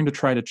 We're going to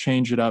try to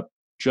change it up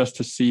just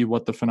to see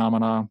what the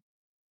phenomena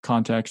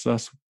contacts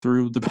us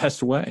through the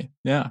best way.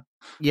 Yeah.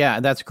 Yeah,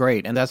 that's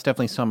great. And that's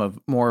definitely some of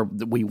more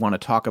that we want to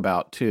talk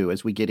about too,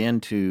 as we get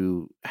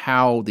into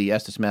how the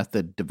Estes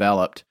method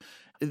developed.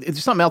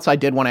 It's something else I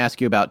did want to ask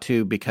you about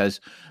too,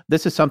 because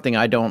this is something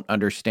I don't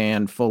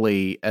understand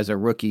fully as a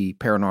rookie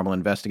paranormal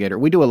investigator.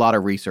 We do a lot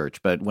of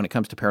research, but when it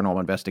comes to paranormal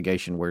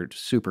investigation, we're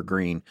super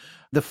green.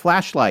 The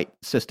flashlight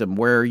system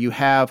where you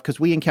have, because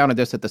we encountered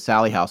this at the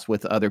Sally House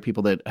with other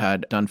people that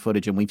had done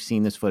footage, and we've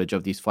seen this footage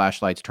of these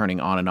flashlights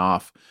turning on and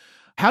off.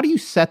 How do you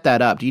set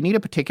that up? Do you need a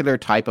particular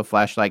type of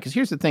flashlight? Because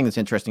here's the thing that's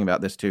interesting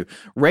about this too.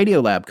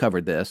 Radiolab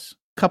covered this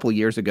a couple of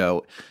years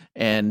ago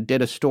and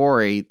did a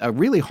story, a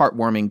really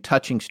heartwarming,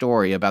 touching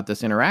story about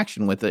this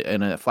interaction with it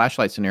in a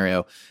flashlight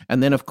scenario.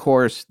 And then, of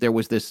course, there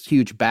was this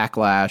huge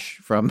backlash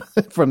from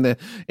the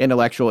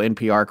intellectual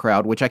NPR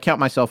crowd, which I count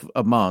myself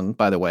among,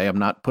 by the way. I'm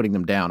not putting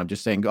them down. I'm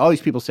just saying all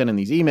these people sending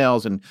these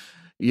emails and,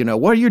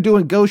 what are you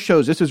doing ghost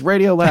shows? This is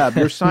Radiolab.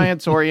 You're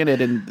science-oriented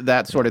and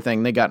that sort of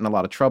thing. They got in a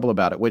lot of trouble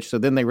about it, so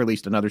then they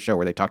released another show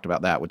where they talked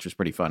about that, which was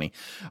pretty funny.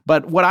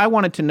 But what I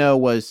wanted to know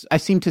was, I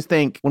seem to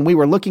think when we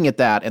were looking at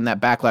that and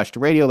that backlash to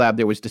Radiolab,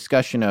 there was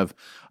discussion of,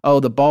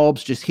 the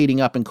bulb's just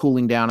heating up and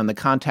cooling down and the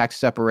contacts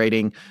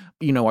separating.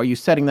 Are you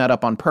setting that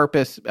up on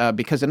purpose?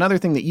 Because another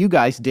thing that you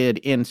guys did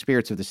in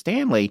Spirits of the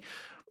Stanley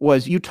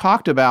was you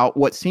talked about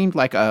what seemed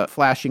like a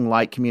flashing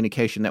light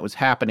communication that was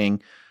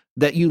happening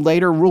that you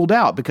later ruled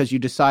out because you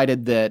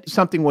decided that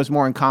something was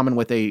more in common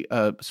with a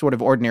sort of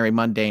ordinary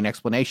mundane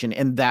explanation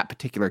in that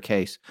particular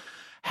case.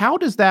 How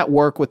does that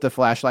work with the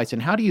flashlights,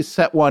 and how do you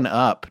set one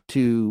up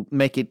to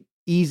make it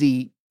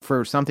easy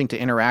for something to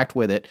interact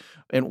with it?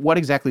 And what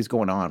exactly is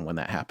going on when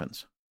that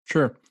happens?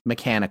 Sure.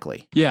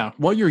 Mechanically. Yeah.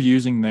 What you're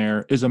using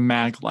there is a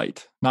mag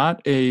light,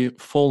 not a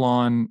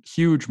full-on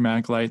huge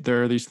mag light.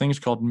 There are these things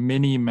called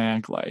mini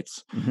mag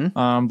lights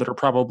that are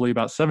probably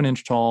about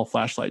 7-inch tall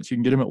flashlights. You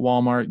can get them at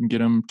Walmart, you can get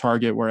them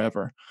Target,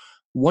 wherever.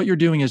 What you're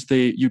doing is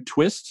you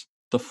twist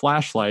the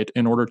flashlight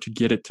in order to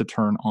get it to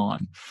turn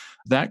on.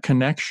 That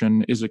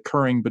connection is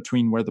occurring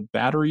between where the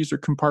batteries are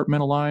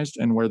compartmentalized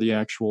and where the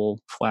actual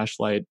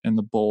flashlight and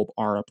the bulb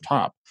are up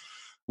top.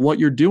 What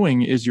you're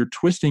doing is you're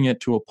twisting it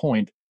to a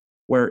point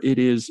where it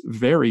is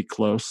very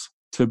close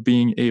to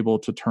being able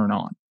to turn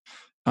on.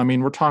 I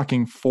mean, we're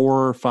talking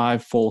 4 or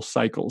 5 full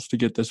cycles to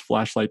get this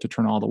flashlight to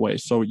turn all the way.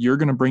 So you're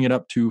going to bring it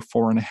up to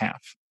 4.5.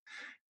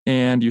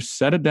 And you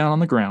set it down on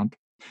the ground.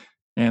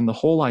 And the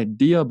whole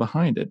idea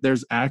behind it,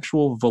 there's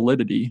actual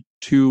validity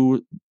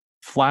to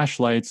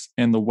flashlights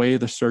and the way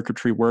the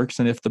circuitry works.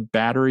 And if the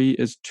battery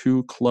is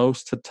too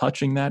close to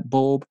touching that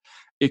bulb,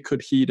 it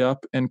could heat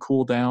up and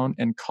cool down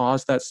and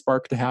cause that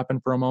spark to happen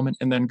for a moment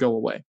and then go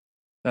away.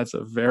 That's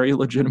a very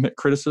legitimate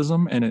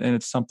criticism, and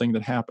it's something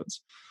that happens.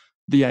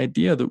 The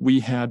idea that we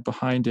had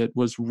behind it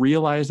was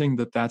realizing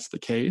that that's the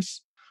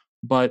case,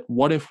 but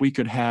what if we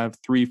could have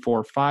 3,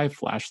 4, 5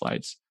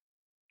 flashlights?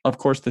 Of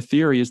course, the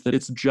theory is that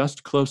it's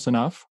just close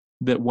enough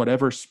that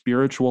whatever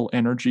spiritual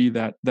energy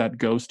that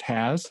ghost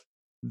has,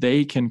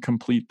 they can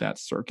complete that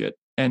circuit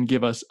and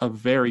give us a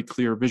very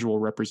clear visual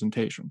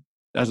representation,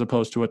 as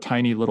opposed to a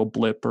tiny little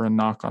blip or a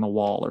knock on a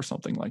wall or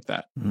something like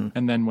that. Mm-hmm.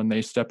 And then when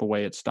they step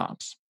away, it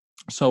stops.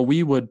 So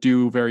we would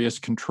do various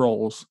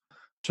controls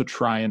to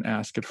try and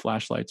ask if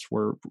flashlights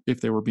if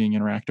they were being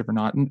interactive or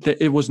not. And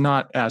it was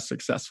not as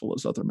successful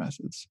as other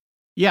methods.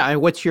 Yeah.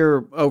 And what's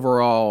your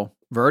overall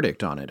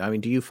verdict on it? I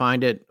mean, do you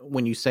find it,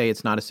 when you say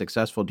it's not as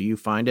successful, do you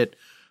find it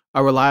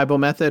a reliable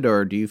method,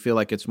 or do you feel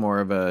like it's more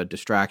of a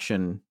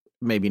distraction,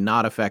 maybe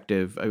not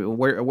effective? I mean,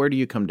 where do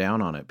you come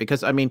down on it?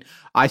 Because, I mean,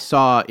 I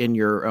saw in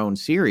your own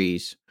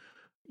series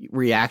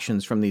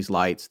reactions from these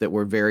lights that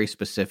were very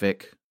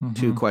specific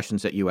to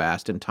questions that you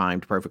asked and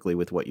timed perfectly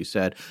with what you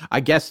said. I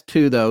guess,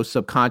 too, though,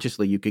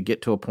 subconsciously, you could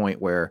get to a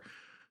point where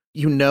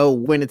you know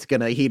when it's going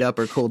to heat up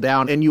or cool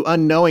down, and you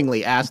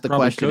unknowingly ask the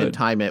question and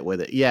time it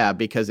with it. Yeah,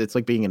 because it's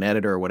like being an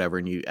editor or whatever,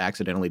 and you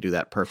accidentally do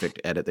that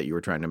perfect edit that you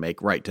were trying to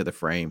make right to the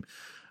frame.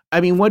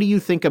 I mean, what do you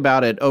think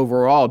about it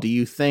overall? Do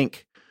you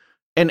think,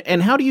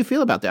 and how do you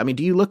feel about that? I mean,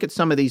 do you look at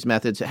some of these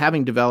methods,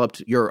 having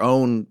developed your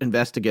own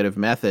investigative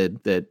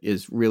method that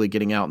is really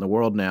getting out in the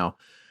world now?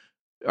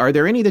 Are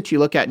there any that you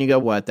look at and you go,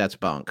 what, that's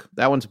bunk.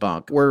 That one's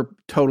bunk. We're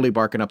totally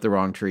barking up the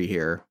wrong tree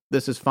here.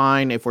 This is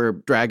fine if we're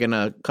dragging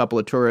a couple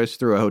of tourists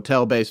through a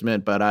hotel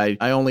basement, but I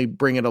only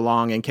bring it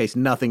along in case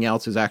nothing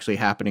else is actually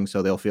happening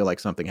so they'll feel like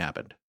something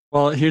happened.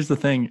 Well, here's the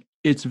thing.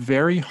 It's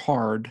very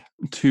hard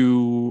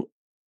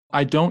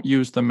I don't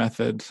use the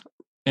method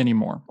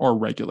anymore or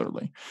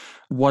regularly.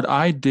 What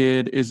I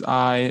did is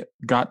I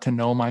got to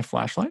know my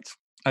flashlights.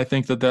 I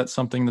think that that's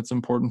something that's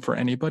important for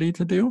anybody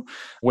to do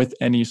with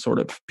any sort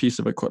of piece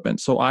of equipment.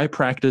 So I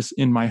practice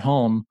in my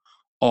home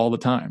all the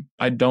time.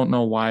 I don't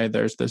know why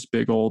there's this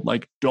big old,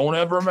 don't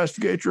ever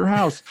investigate your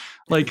house.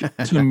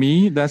 To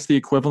me, that's the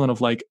equivalent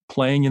of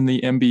playing in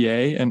the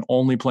NBA and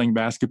only playing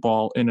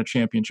basketball in a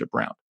championship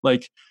round.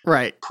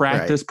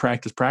 Practice.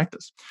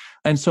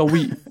 And so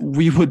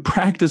we would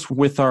practice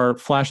with our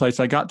flashlights.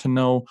 I got to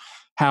know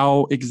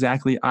how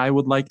exactly I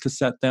would like to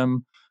set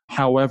them,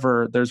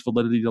 However, there's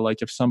validity to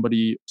like if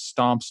somebody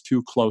stomps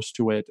too close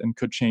to it and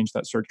could change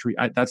that circuitry.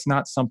 That's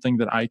not something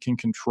that I can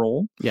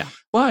control. Yeah.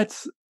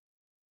 But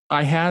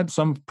I had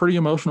some pretty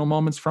emotional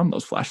moments from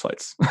those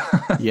flashlights.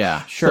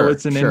 Yeah, sure. So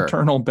it's an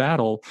internal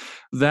battle.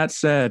 That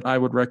said, I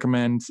would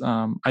recommend,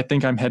 I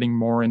think I'm heading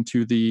more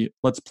into the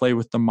let's play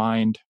with the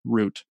mind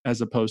route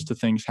as opposed to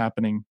things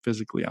happening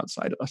physically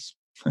outside of us.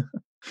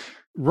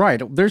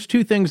 Right. There's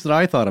two things that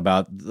I thought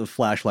about the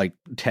flashlight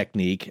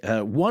technique.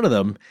 One of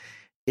them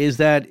is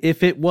that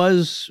if it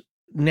was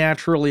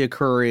naturally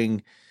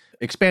occurring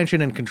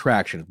expansion and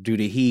contraction due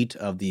to heat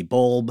of the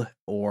bulb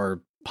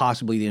or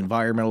possibly the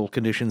environmental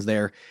conditions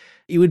there,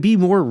 it would be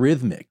more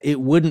rhythmic. It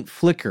wouldn't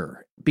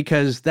flicker,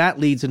 because that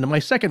leads into my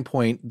second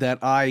point that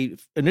I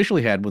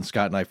initially had when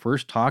Scott and I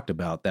first talked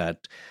about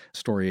that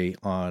story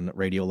on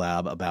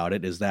Radiolab about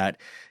it, is that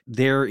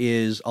there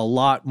is a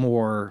lot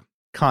more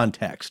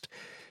context,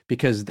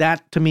 because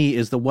that to me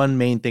is the one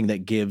main thing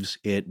that gives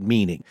it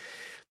meaning.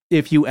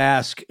 If you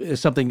ask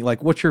something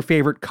like, what's your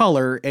favorite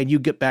color? And you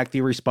get back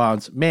the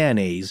response,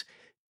 mayonnaise,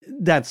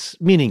 that's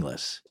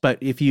meaningless. But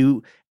if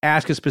you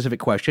ask a specific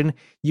question,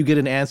 you get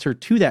an answer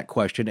to that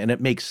question and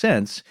it makes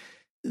sense,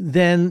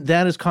 then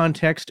that is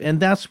context. And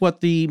that's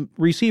what the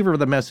receiver of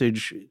the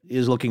message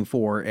is looking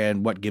for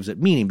and what gives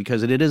it meaning,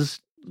 because it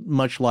is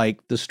much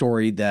like the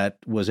story that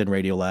was in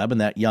Radiolab,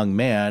 and that young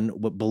man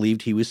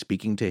believed he was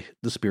speaking to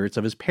the spirits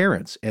of his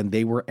parents, and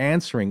they were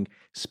answering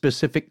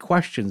specific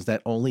questions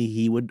that only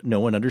he would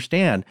know and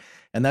understand.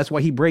 And that's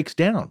why he breaks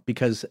down,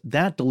 because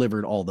that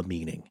delivered all the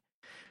meaning.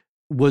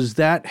 Was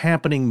that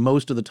happening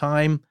most of the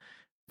time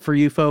for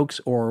you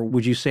folks, or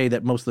would you say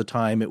that most of the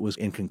time it was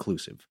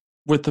inconclusive?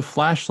 With the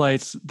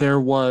flashlights, there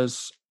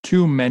was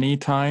too many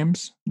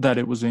times that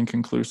it was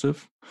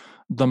inconclusive.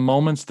 The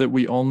moments that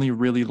we only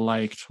really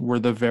liked were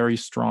the very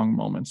strong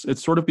moments. It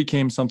sort of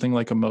became something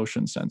like a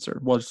motion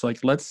sensor. Well, it's like,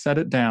 let's set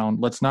it down.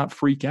 Let's not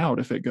freak out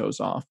if it goes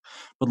off,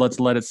 but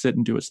let's let it sit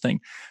and do its thing.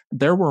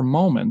 There were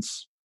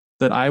moments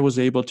that I was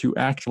able to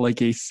act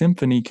like a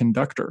symphony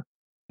conductor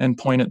and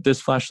point at this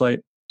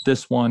flashlight,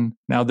 this one,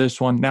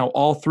 now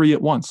all three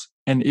at once.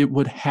 And it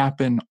would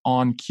happen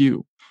on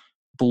cue.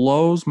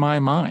 Blows my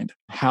mind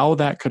how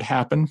that could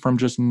happen from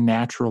just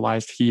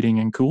naturalized heating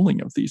and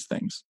cooling of these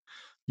things.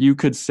 You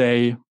could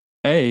say,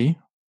 A,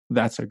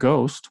 that's a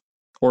ghost,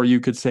 or you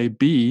could say,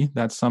 B,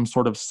 that's some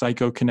sort of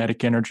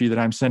psychokinetic energy that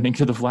I'm sending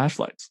to the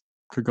flashlights.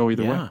 Could go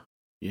either way.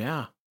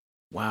 Yeah.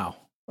 Wow.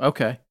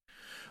 Okay.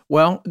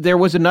 Well, there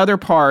was another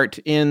part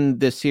in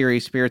this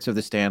series, Spirits of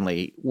the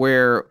Stanley,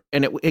 where,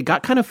 and it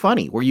got kind of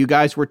funny, where you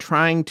guys were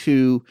trying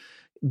to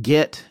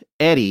get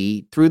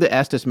Eddie, through the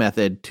Estes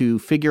method, to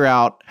figure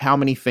out how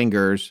many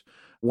fingers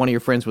one of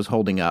your friends was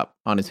holding up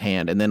on his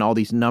hand. And then all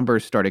these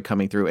numbers started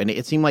coming through. And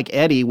it seemed like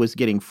Eddie was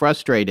getting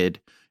frustrated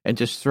and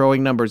just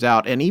throwing numbers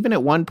out. And even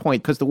at one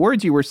point, because the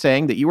words you were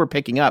saying that you were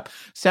picking up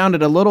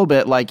sounded a little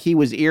bit like he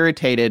was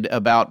irritated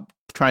about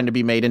trying to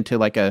be made into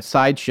like a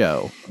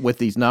sideshow with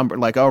these numbers.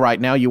 Like, all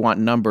right, now you want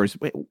numbers.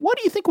 What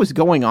do you think was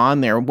going on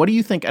there? What do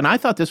you think? And I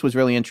thought this was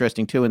really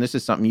interesting too. And this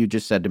is something you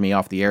just said to me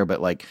off the air,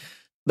 but like,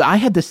 I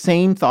had the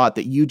same thought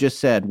that you just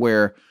said,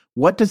 where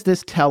what does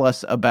this tell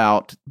us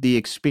about the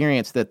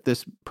experience that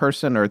this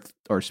person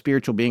or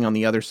spiritual being on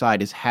the other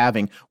side is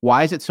having?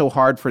 Why is it so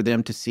hard for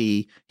them to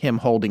see him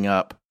holding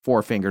up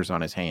 4 fingers on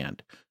his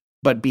hand,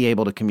 but be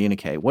able to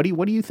communicate? What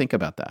do you think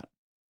about that?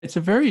 It's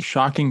a very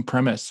shocking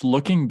premise.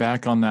 Looking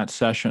back on that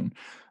session,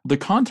 the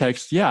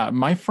context,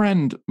 my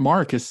friend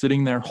Mark is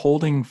sitting there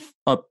holding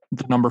up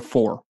the number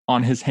 4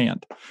 on his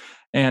hand.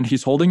 And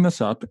he's holding this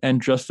up,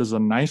 and just as a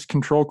nice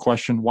control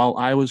question, while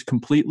I was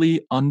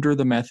completely under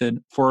the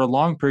method for a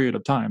long period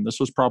of time, this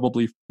was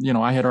probably,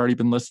 I had already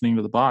been listening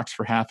to the box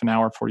for half an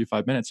hour,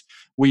 45 minutes.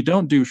 We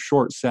don't do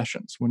short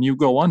sessions. When you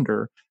go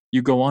under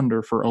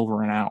for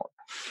over an hour.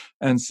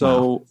 And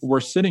so We're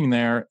sitting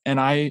there, and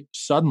I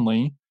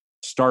suddenly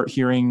start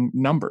hearing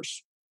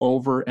numbers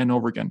over and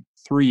over again.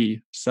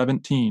 3,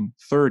 17,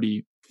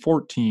 30,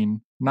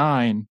 14,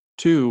 9,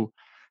 2.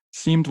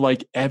 Seemed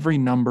like every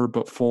number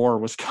but 4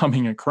 was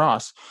coming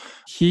across.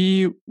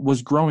 He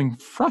was growing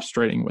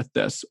frustrating with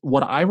this.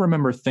 What I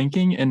remember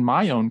thinking in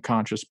my own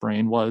conscious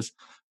brain was,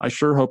 I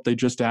sure hope they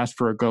just asked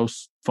for a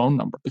ghost phone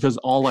number, because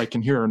all I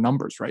can hear are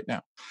numbers right now.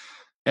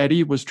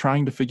 Eddie was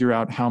trying to figure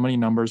out how many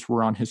numbers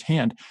were on his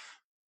hand.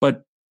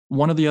 But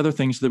one of the other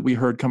things that I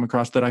heard come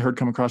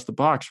across the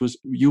box was,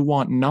 you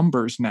want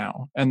numbers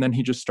now. And then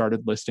he just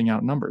started listing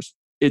out numbers.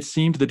 It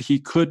seemed that he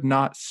could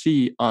not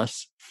see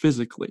us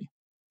physically.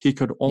 He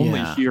could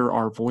only hear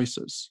our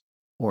voices.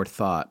 Or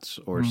thoughts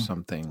or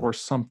something. Or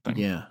something.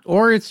 Yeah.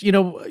 Or it's,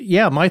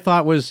 my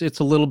thought was it's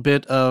a little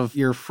bit of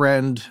your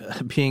friend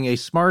being a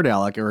smart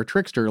aleck or a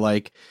trickster,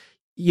 like,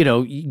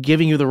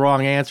 giving you the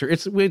wrong answer.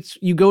 It's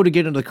you go to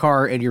get into the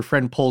car and your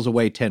friend pulls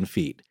away 10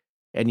 feet.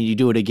 And you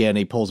do it again,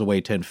 he pulls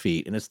away 10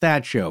 feet. And it's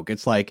that joke.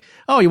 It's like,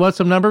 oh, you want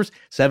some numbers?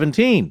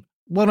 17,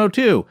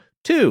 102.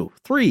 2,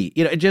 3,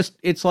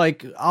 it's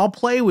like, I'll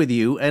play with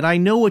you and I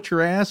know what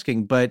you're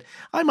asking, but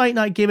I might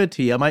not give it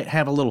to you. I might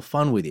have a little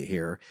fun with you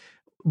here.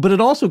 But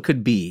it also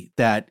could be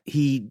that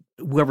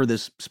whoever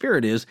this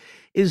spirit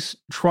is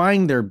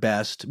trying their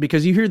best,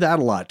 because you hear that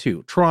a lot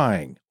too,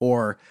 trying,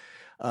 or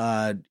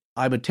I'm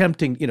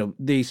attempting,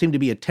 they seem to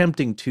be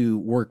attempting to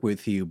work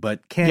with you,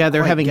 but can't. Yeah,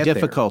 they're quite having get there.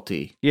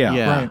 difficulty.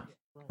 Yeah.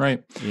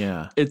 Right.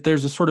 Yeah.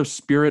 There's a sort of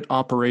spirit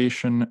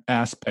operation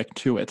aspect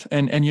to it.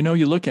 And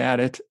you look at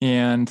it,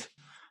 and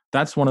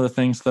that's one of the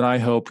things that I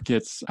hope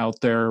gets out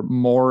there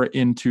more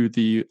into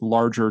the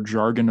larger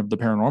jargon of the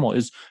paranormal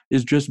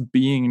is just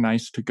being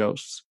nice to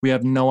ghosts. We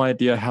have no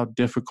idea how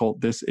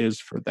difficult this is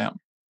for them.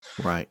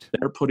 Right.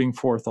 They're putting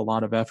forth a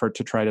lot of effort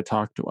to try to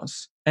talk to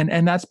us.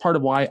 And that's part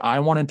of why I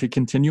wanted to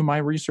continue my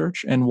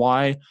research, and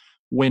why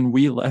when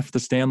we left the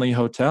Stanley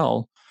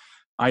Hotel,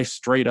 I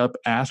straight up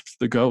asked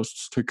the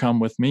ghosts to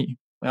come with me.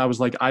 I was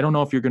like, I don't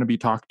know if you're going to be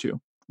talked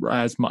to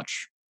as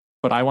much,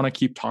 but I want to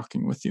keep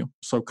talking with you.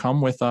 So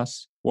come with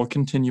us. We'll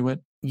continue it.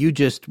 You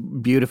just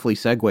beautifully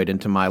segued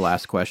into my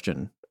last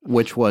question,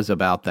 which was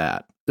about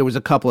that. There was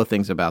a couple of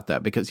things about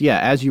that because,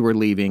 as you were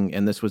leaving,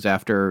 and this was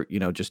after,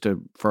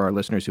 for our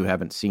listeners who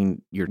haven't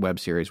seen your web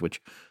series,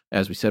 which,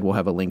 as we said, we'll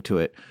have a link to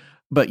it.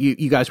 But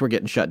you guys were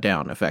getting shut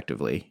down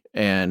effectively.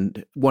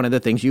 And one of the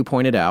things you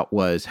pointed out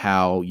was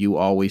how you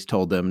always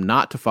told them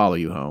not to follow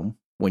you home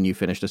when you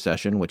finished a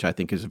session, which I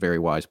think is a very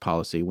wise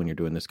policy when you're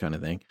doing this kind of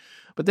thing.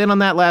 But then on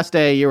that last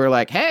day, you were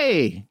like,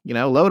 hey,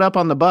 load up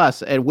on the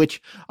bus, and which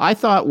I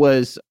thought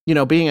was,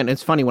 and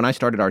it's funny, when I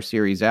started our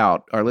series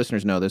out, our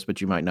listeners know this,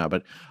 but you might not,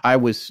 but I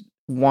was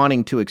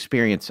wanting to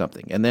experience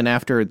something. And then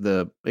after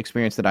the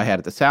experience that I had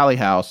at the Sally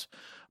house,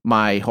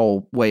 my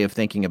whole way of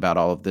thinking about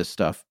all of this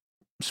stuff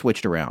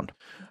switched around,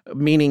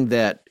 meaning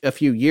that a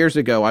few years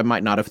ago, I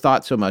might not have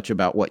thought so much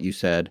about what you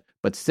said.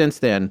 But since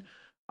then,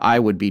 I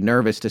would be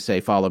nervous to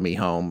say, follow me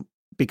home,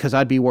 because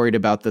I'd be worried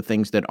about the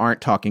things that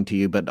aren't talking to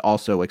you, but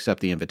also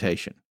accept the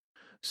invitation.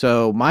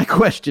 So my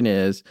question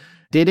is,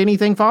 did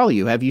anything follow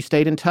you? Have you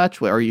stayed in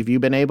touch, or have you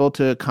been able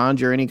to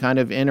conjure any kind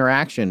of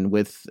interaction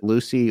with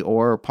Lucy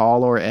or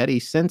Paul or Eddie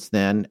since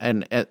then?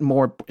 And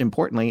more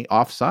importantly,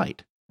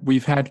 off-site?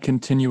 We've had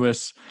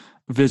continuous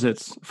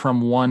visits from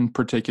one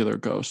particular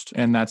ghost,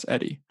 and that's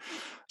Eddie.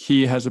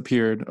 He has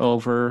appeared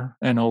over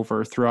and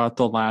over throughout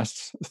the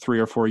last 3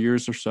 or 4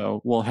 years or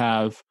so. We'll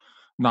have,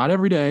 not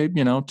every day,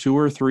 2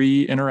 or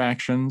 3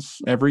 interactions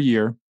every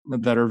year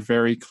that are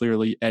very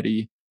clearly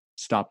Eddie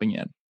stopping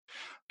in.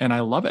 And I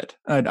love it.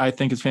 I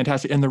think it's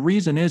fantastic. And the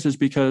reason is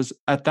because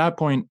at that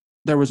point,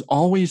 there was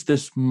always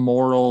this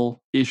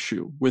moral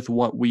issue with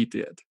what we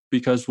did,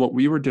 because what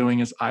we were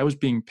doing is I was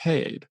being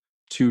paid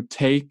to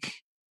take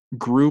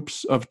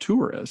groups of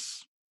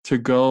tourists to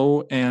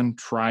go and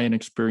try and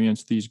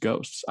experience these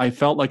ghosts. I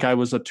felt like I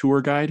was a tour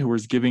guide who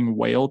was giving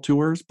whale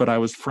tours, but I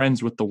was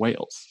friends with the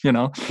whales,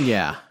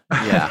 Yeah.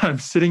 I'm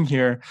sitting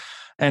here,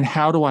 and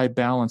how do I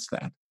balance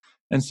that?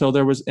 And so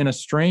there was, in a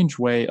strange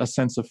way, a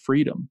sense of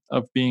freedom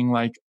of being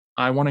like,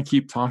 I want to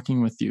keep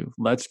talking with you.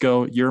 Let's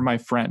go. You're my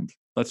friend.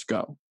 Let's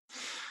go.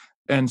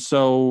 And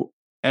so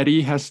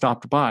Eddie has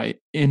stopped by.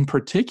 In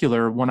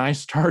particular, when I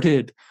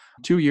started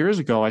 2 years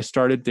ago, I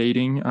started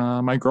dating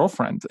my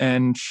girlfriend,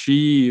 and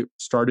she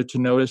started to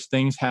notice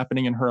things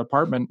happening in her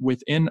apartment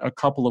within a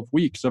couple of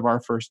weeks of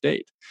our first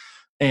date.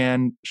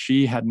 And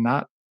she had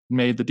not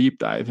made the deep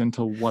dive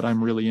into what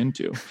I'm really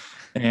into,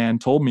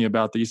 and told me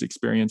about these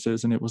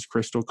experiences. And it was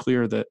crystal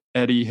clear that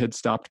Eddie had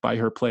stopped by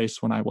her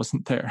place when I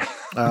wasn't there.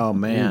 Oh,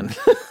 man.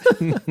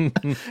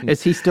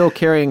 Is he still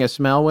carrying a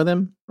smell with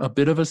him? A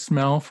bit of a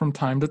smell from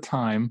time to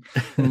time,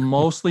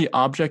 mostly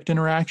object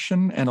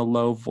interaction and a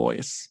low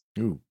voice.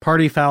 Ooh,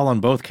 party foul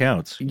on both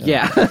counts.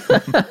 Yeah.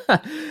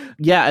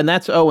 Yeah, and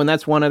that's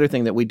one other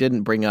thing that we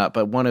didn't bring up,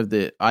 but one of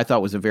the, I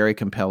thought was a very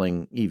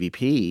compelling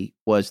EVP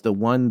was the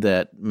one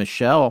that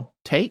Michelle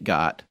Tate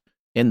got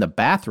in the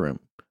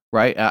bathroom,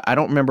 right? I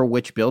don't remember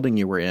which building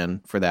you were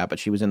in for that, but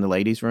she was in the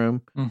ladies'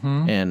 room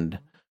and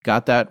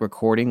got that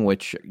recording,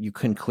 which you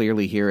can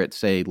clearly hear it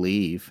say,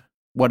 leave.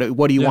 What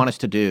do you want us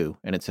to do?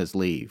 And it says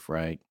leave,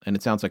 right? And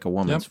it sounds like a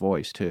woman's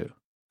voice too.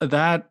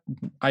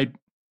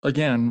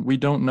 Again, we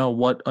don't know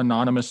what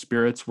anonymous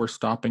spirits were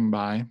stopping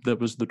by. That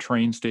was the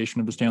train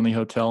station of the Stanley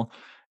Hotel.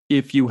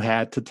 If you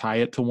had to tie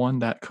it to one,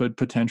 that could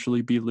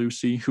potentially be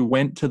Lucy, who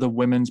went to the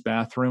women's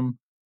bathroom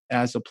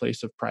as a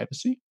place of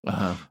privacy,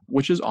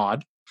 which is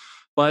odd,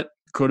 but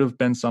could have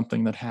been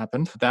something that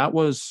happened. That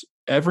was,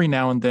 every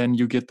now and then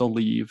you get the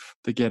leave,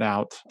 the get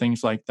out,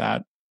 things like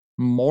that.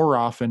 More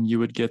often you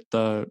would get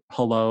the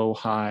hello,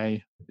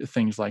 hi,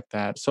 things like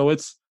that. So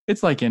it's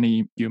like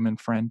any human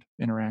friend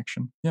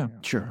interaction. Yeah.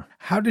 Sure.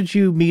 How did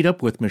you meet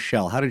up with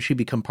Michelle? How did she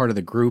become part of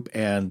the group,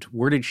 and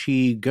where did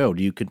she go?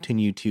 Do you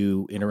continue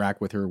to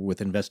interact with her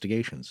with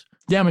investigations?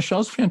 Yeah,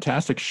 Michelle's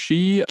fantastic.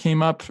 She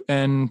came up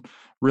and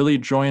really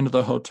joined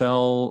the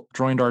hotel,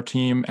 joined our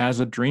team as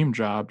a dream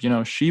job.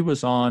 She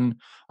was on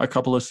a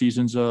couple of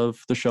seasons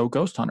of the show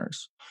Ghost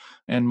Hunters,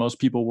 and most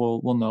people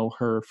will know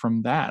her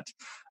from that.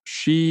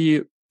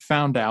 She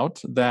found out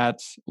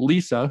that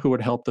Lisa, who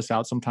had helped us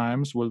out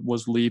sometimes,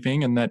 was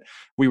leaving, and that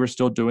we were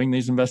still doing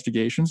these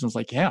investigations. And it's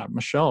like, yeah,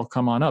 Michelle,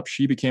 come on up.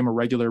 She became a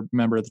regular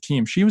member of the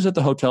team. She was at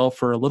the hotel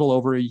for a little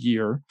over a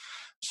year.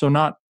 So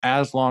not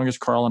as long as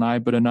Carl and I,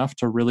 but enough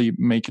to really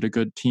make it a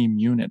good team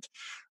unit.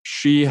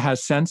 She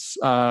has since,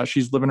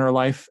 she's living her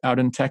life out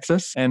in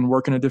Texas and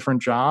working a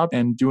different job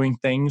and doing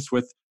things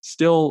with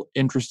still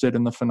interested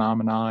in the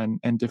phenomena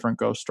and different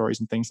ghost stories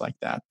and things like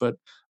that, but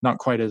not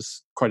quite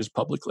as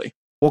publicly.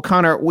 Well,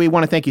 Connor, we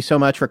want to thank you so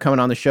much for coming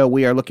on the show.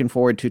 We are looking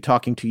forward to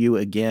talking to you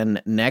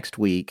again next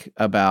week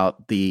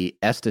about the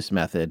Estes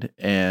method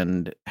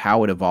and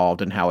how it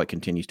evolved and how it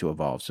continues to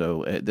evolve.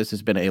 So this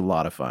has been a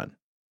lot of fun.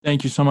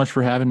 Thank you so much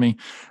for having me.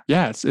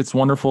 Yeah, it's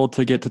wonderful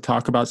to get to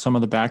talk about some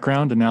of the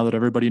background. And now that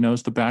everybody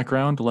knows the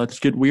background, let's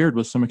get weird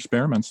with some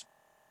experiments.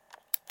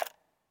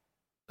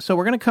 So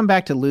we're going to come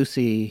back to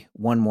Lucy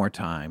one more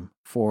time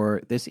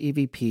for this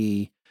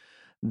EVP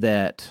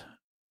that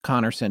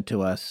Connor sent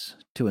to us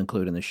to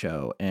include in the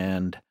show.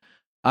 And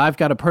I've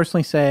got to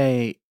personally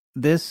say,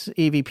 this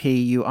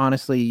EVP,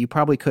 you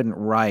probably couldn't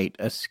write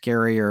a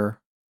scarier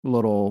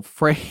little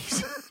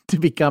phrase to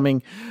be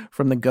coming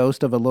from the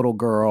ghost of a little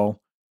girl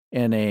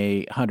in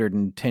a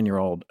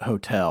 110-year-old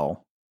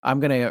hotel.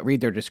 I'm going to read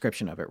their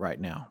description of it right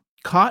now.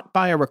 Caught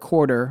by a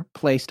recorder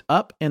placed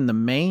up in the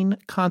main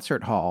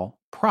concert hall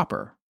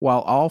proper,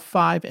 while all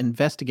 5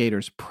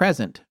 investigators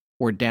present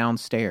were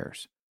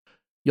downstairs.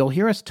 You'll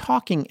hear us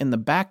talking in the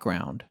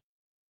background,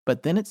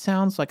 but then it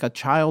sounds like a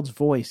child's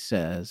voice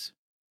says,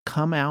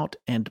 "Come out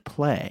and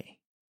play,"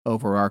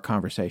 over our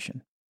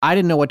conversation. I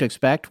didn't know what to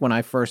expect when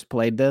I first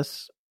played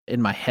this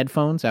in my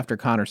headphones after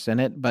Connor sent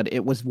it, but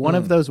it was one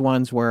of those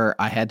ones where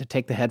I had to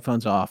take the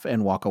headphones off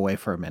and walk away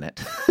for a minute.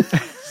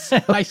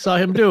 I saw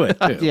him do it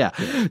too. Yeah.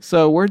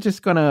 So we're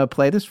just going to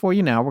play this for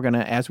you now. We're going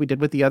to, as we did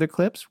with the other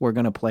clips, we're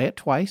going to play it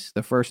twice.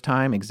 The first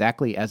time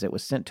exactly as it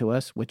was sent to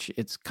us, which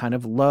it's kind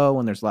of low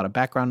and there's a lot of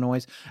background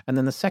noise. And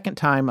then the second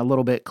time a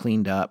little bit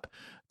cleaned up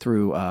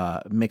through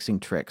mixing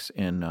tricks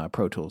in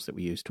Pro Tools that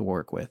we use to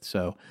work with.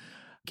 So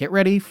get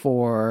ready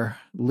for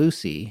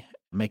Lucy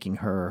making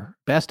her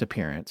best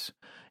appearance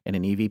in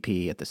an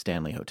EVP at the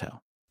Stanley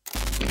Hotel.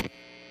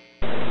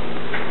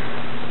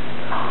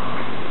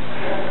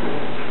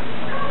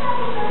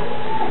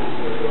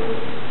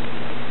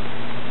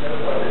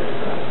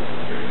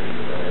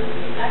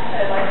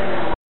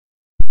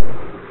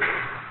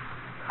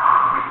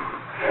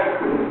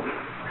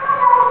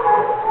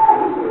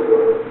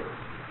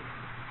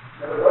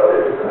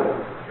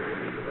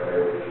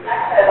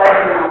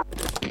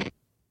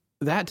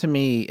 That to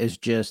me is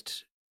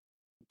just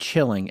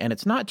chilling, and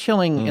it's not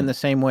chilling in the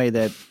same way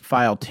that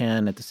File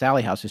 10 at the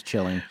Sally House is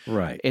chilling.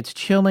 Right. It's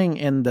chilling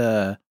in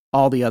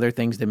all the other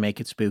things that make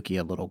it spooky.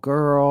 A little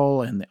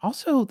girl, and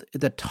also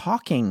the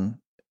talking.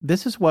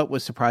 This is what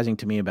was surprising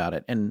to me about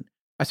it, and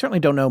I certainly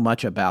don't know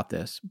much about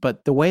this,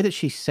 but the way that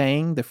she's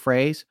saying the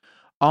phrase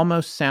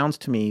almost sounds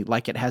to me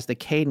like it has the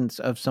cadence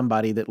of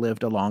somebody that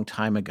lived a long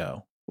time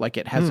ago. Like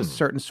it has a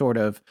certain sort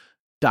of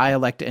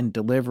dialect and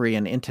delivery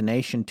and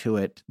intonation to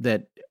it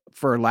that,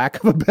 for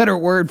lack of a better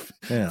word,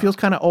 feels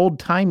kind of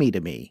old-timey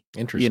to me.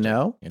 Interesting. You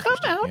know? Come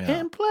out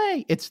and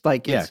play. It's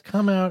like,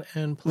 come out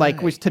and play.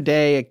 Like, which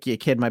today a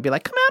kid might be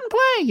like, come out and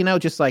play, you know,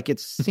 just like it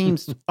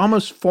seems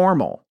almost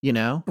formal, you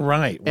know?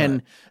 Right.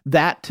 And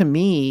that, to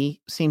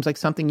me, seems like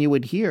something you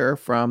would hear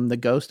from the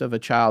ghost of a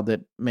child that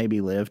maybe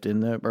lived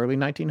in the early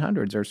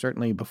 1900s, or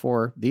certainly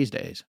before these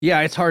days. Yeah,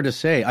 it's hard to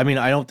say. I mean,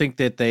 I don't think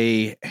that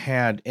they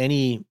had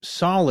any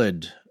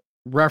solid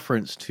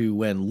reference to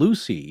when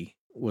Lucy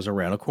was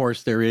around. Of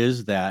course, there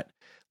is that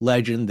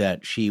legend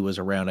that she was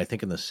around, I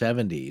think, in the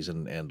 70s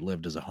and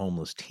lived as a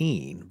homeless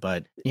teen.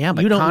 But yeah,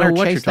 but you don't Connor know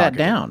what chased you're that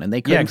down, about. and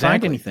they couldn't exactly.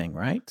 find anything,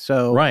 right?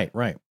 So right.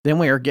 Then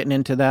we are getting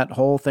into that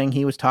whole thing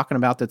he was talking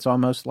about that's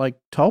almost like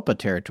Tulpa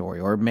territory,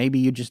 or maybe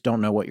you just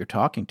don't know what you're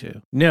talking to.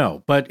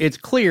 No, but it's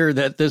clear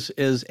that this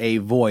is a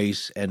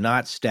voice and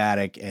not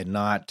static and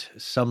not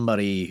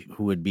somebody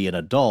who would be an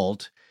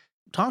adult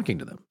talking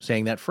to them,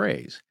 saying that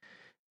phrase.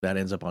 That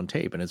ends up on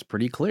tape, and it's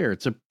pretty clear.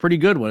 It's a pretty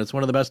good one. It's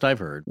one of the best I've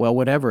heard. Well,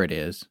 whatever it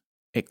is,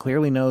 it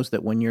clearly knows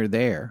that when you're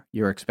there,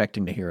 you're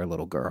expecting to hear a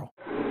little girl.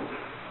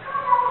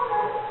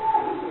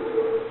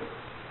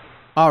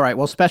 All right.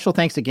 Well, special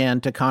thanks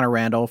again to Connor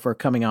Randall for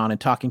coming on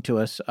and talking to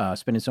us,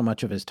 spending so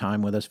much of his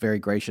time with us. Very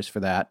gracious for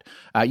that.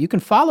 You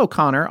can follow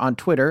Connor on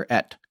Twitter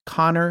at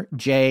Connor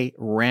J.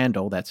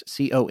 Randall. That's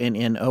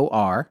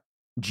CONNOR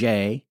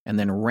J, and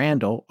then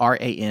Randall,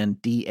 RANDALL,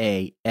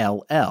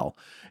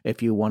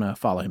 if you want to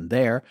follow him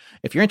there.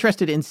 If you're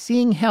interested in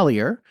seeing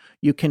Hellier,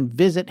 you can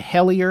visit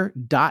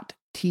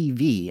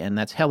hellier.tv, and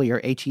that's Hellier,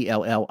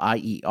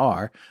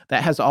 HELLIER.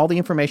 That has all the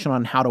information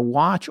on how to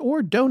watch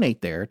or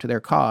donate there to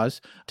their cause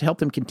to help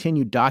them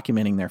continue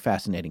documenting their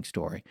fascinating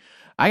story.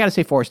 I got to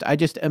say, Forrest, I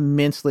just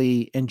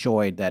immensely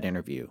enjoyed that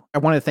interview. I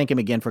want to thank him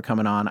again for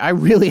coming on. I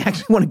really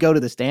actually want to go to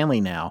the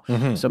Stanley now.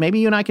 So maybe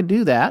you and I can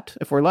do that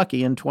if we're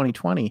lucky in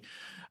 2020.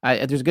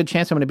 There's a good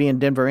chance I'm going to be in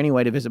Denver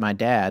anyway to visit my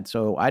dad.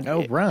 So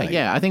right.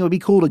 Yeah, I think it would be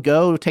cool to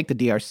go, take the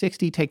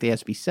DR60, take the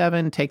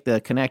SB7, take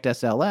the Connect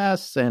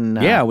SLS.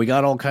 And yeah, we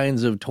got all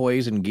kinds of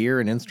toys and gear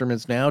and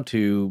instruments now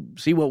to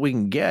see what we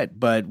can get,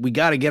 but we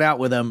got to get out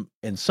with them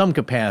in some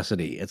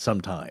capacity at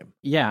some time.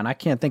 Yeah, and I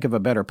can't think of a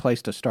better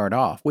place to start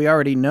off. We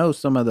already know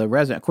some of the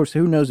residents. Of course,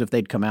 who knows if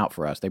they'd come out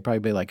for us? They'd probably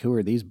be like, who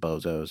are these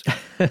bozos?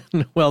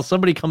 Well,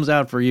 somebody comes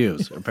out for you,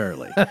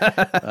 apparently.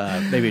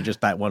 Maybe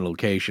just that one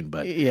location,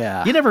 but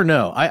yeah, you never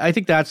know. I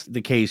think that's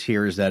the case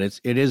here, is that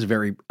it is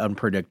very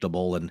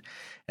unpredictable, and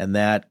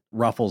that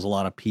ruffles a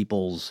lot of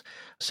people's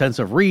sense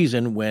of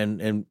reason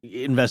when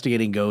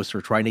investigating ghosts or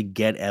trying to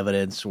get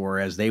evidence, or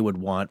as they would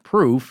want,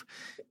 proof.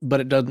 But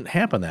it doesn't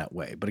happen that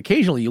way. But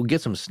occasionally you'll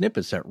get some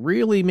snippets that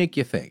really make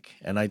you think.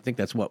 And I think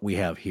that's what we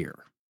have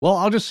here. Well,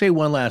 I'll just say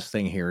one last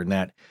thing here, in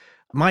that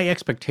my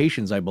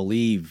expectations, I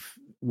believe,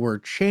 were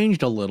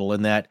changed a little,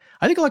 in that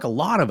I think, like a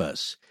lot of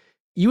us,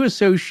 you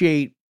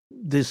associate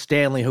this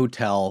Stanley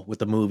Hotel with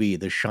the movie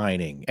The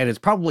Shining. And it's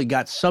probably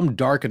got some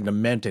dark and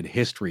demented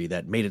history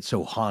that made it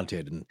so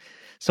haunted, and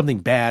something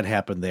bad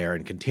happened there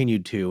and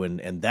continued to,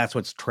 and that's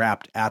what's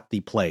trapped at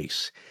the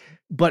place.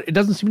 But it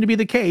doesn't seem to be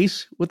the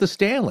case with the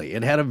Stanley.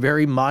 It had a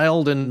very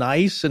mild and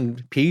nice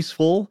and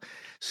peaceful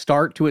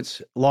start to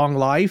its long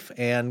life,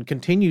 and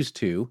continues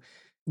to.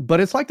 But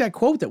it's like that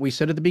quote that we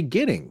said at the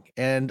beginning.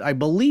 And I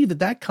believe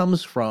that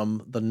comes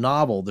from the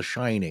novel The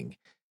Shining,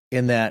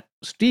 in that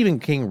Stephen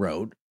King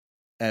wrote,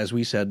 as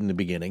we said in the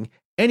beginning,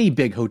 any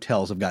big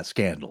hotels have got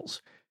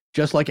scandals,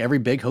 just like every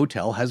big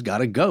hotel has got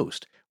a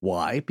ghost.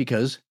 Why?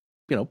 Because,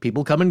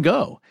 people come and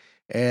go.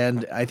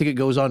 And I think it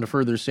goes on to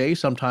further say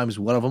sometimes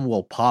one of them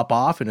will pop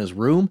off in his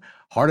room,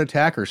 heart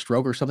attack or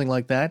stroke or something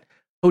like that.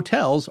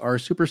 Hotels are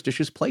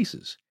superstitious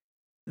places.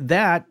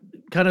 That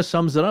kind of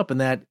sums it up, in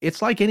that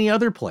it's like any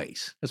other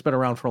place that's been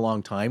around for a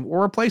long time,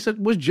 or a place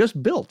that was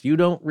just built. You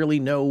don't really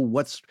know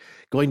what's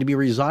going to be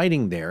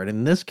residing there. And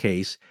in this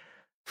case,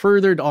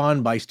 furthered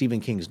on by Stephen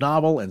King's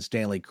novel and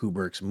Stanley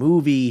Kubrick's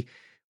movie,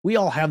 we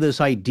all have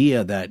this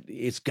idea that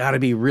it's got to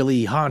be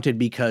really haunted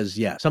because,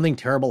 something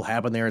terrible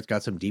happened there. It's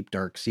got some deep,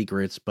 dark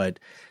secrets, but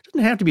it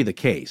doesn't have to be the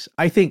case.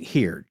 I think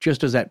here,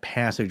 just as that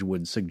passage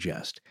would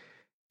suggest,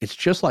 it's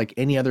just like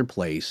any other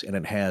place, and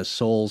it has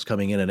souls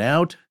coming in and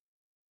out,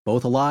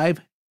 both alive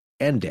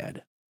and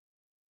dead.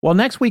 Well,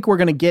 next week we're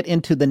going to get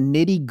into the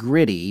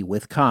nitty-gritty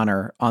with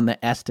Connor on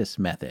the Estes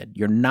method.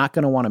 You're not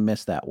going to want to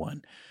miss that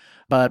one.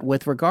 But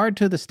with regard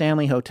to the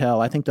Stanley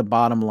Hotel, I think the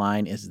bottom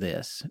line is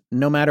this.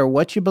 No matter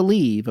what you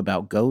believe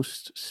about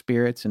ghosts,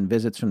 spirits, and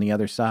visits from the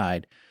other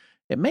side,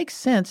 it makes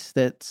sense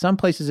that some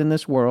places in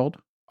this world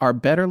are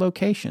better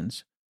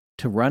locations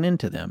to run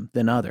into them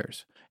than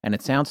others. And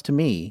it sounds to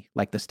me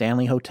like the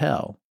Stanley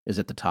Hotel is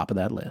at the top of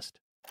that list.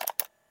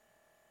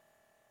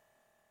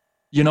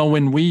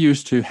 When we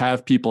used to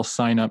have people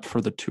sign up for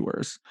the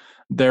tours,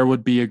 there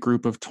would be a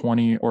group of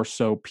 20 or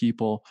so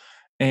people.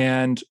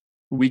 And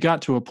we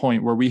got to a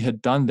point where we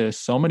had done this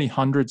so many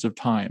hundreds of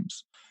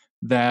times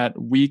that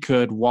we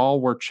could, while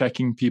we're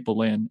checking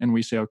people in, and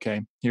we say,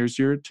 okay, here's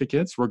your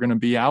tickets. We're going to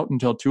be out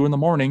until 2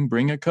 a.m.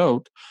 Bring a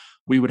coat.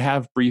 We would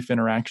have brief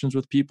interactions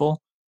with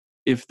people.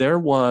 If there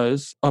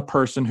was a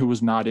person who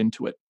was not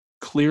into it,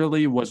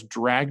 clearly was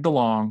dragged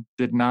along,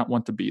 did not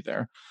want to be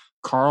there,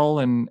 Carl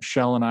and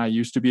Shell and I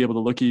used to be able to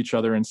look at each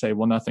other and say,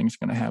 well, nothing's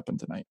going to happen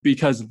tonight,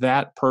 because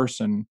that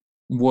person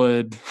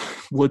would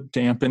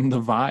dampen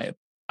the vibe.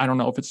 I don't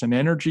know if it's an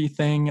energy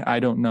thing. I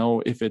don't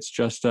know if it's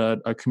just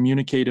a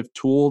communicative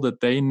tool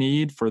that they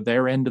need for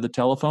their end of the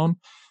telephone,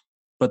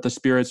 but the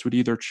spirits would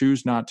either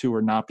choose not to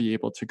or not be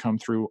able to come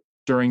through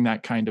during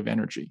that kind of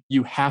energy.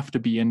 You have to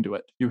be into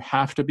it. You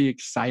have to be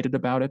excited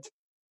about it.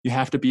 You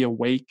have to be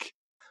awake.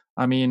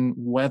 I mean,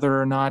 whether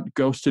or not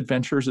Ghost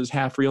Adventures is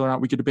half real or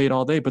not, we could debate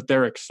all day, but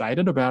they're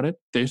excited about it.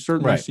 They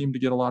certainly seem to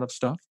get a lot of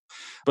stuff.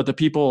 But the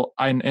people,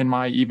 in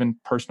my even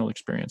personal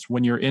experience,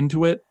 when you're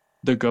into it,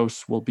 the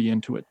ghosts will be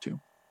into it too.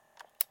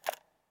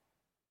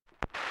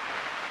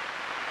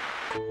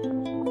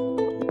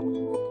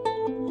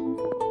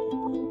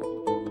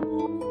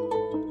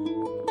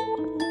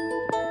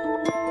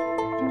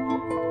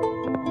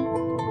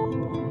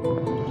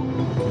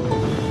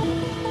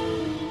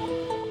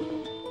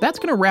 That's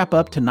going to wrap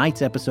up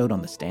tonight's episode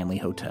on the Stanley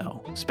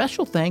Hotel.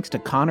 Special thanks to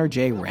Connor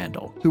J.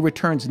 Randall, who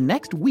returns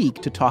next week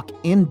to talk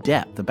in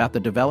depth about the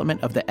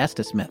development of the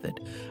Estes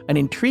method, an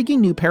intriguing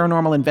new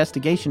paranormal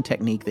investigation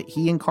technique that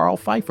he and Carl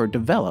Pfeiffer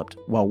developed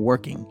while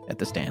working at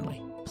the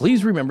Stanley.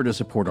 Please remember to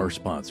support our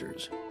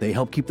sponsors. They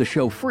help keep the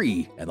show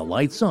free and the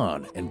lights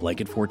on in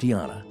Blanket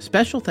Fortiana.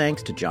 Special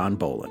thanks to John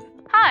Bolin.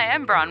 Hi,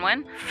 I'm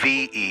Bronwyn.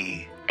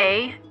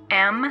 V-E-A-M.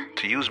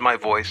 To use my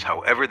voice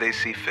however they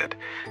see fit.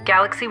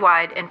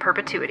 Galaxy-wide in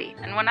perpetuity.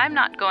 And when I'm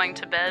not going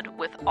to bed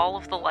with all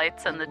of the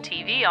lights and the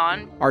TV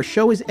on. Our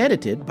show is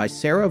edited by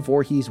Sarah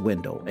Voorhees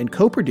Wendell and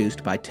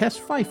co-produced by Tess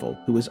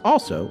Feifel, who is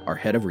also our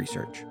head of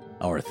research.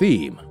 Our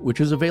theme, which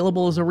is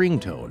available as a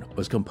ringtone,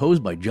 was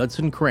composed by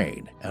Judson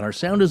Crane, and our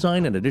sound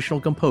design and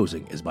additional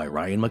composing is by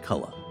Ryan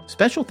McCullough.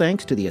 Special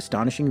thanks to the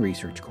Astonishing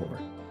Research Corps.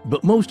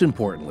 But most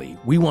importantly,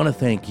 we want to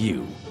thank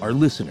you, our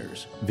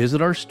listeners.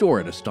 Visit our store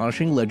at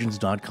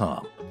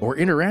astonishinglegends.com or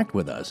interact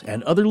with us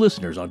and other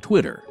listeners on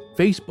Twitter,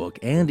 Facebook,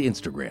 and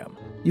Instagram.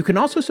 You can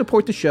also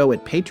support the show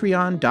at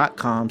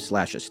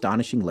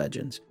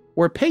patreon.com/astonishinglegends,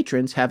 where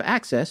patrons have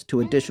access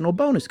to additional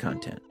bonus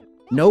content.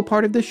 No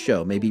part of this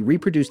show may be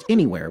reproduced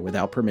anywhere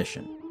without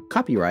permission.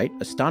 Copyright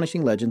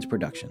Astonishing Legends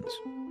Productions.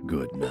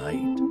 Good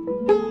night.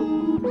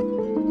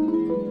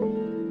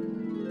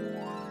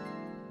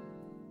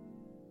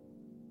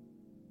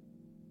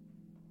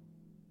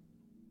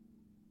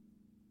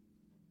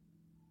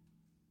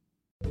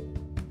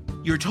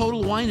 Your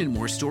Total Wine &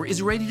 More store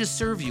is ready to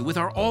serve you with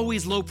our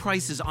always low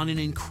prices on an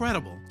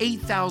incredible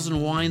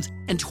 8,000 wines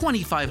and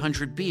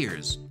 2,500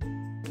 beers.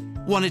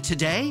 Want it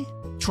today?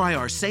 Try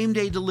our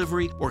same-day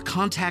delivery or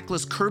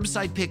contactless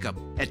curbside pickup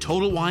at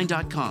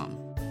TotalWine.com.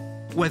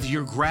 Whether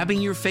you're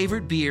grabbing your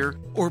favorite beer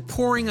or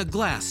pouring a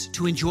glass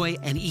to enjoy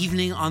an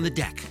evening on the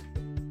deck,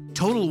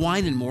 Total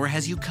Wine & More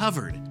has you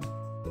covered.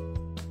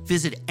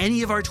 Visit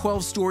any of our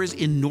 12 stores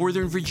in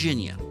Northern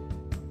Virginia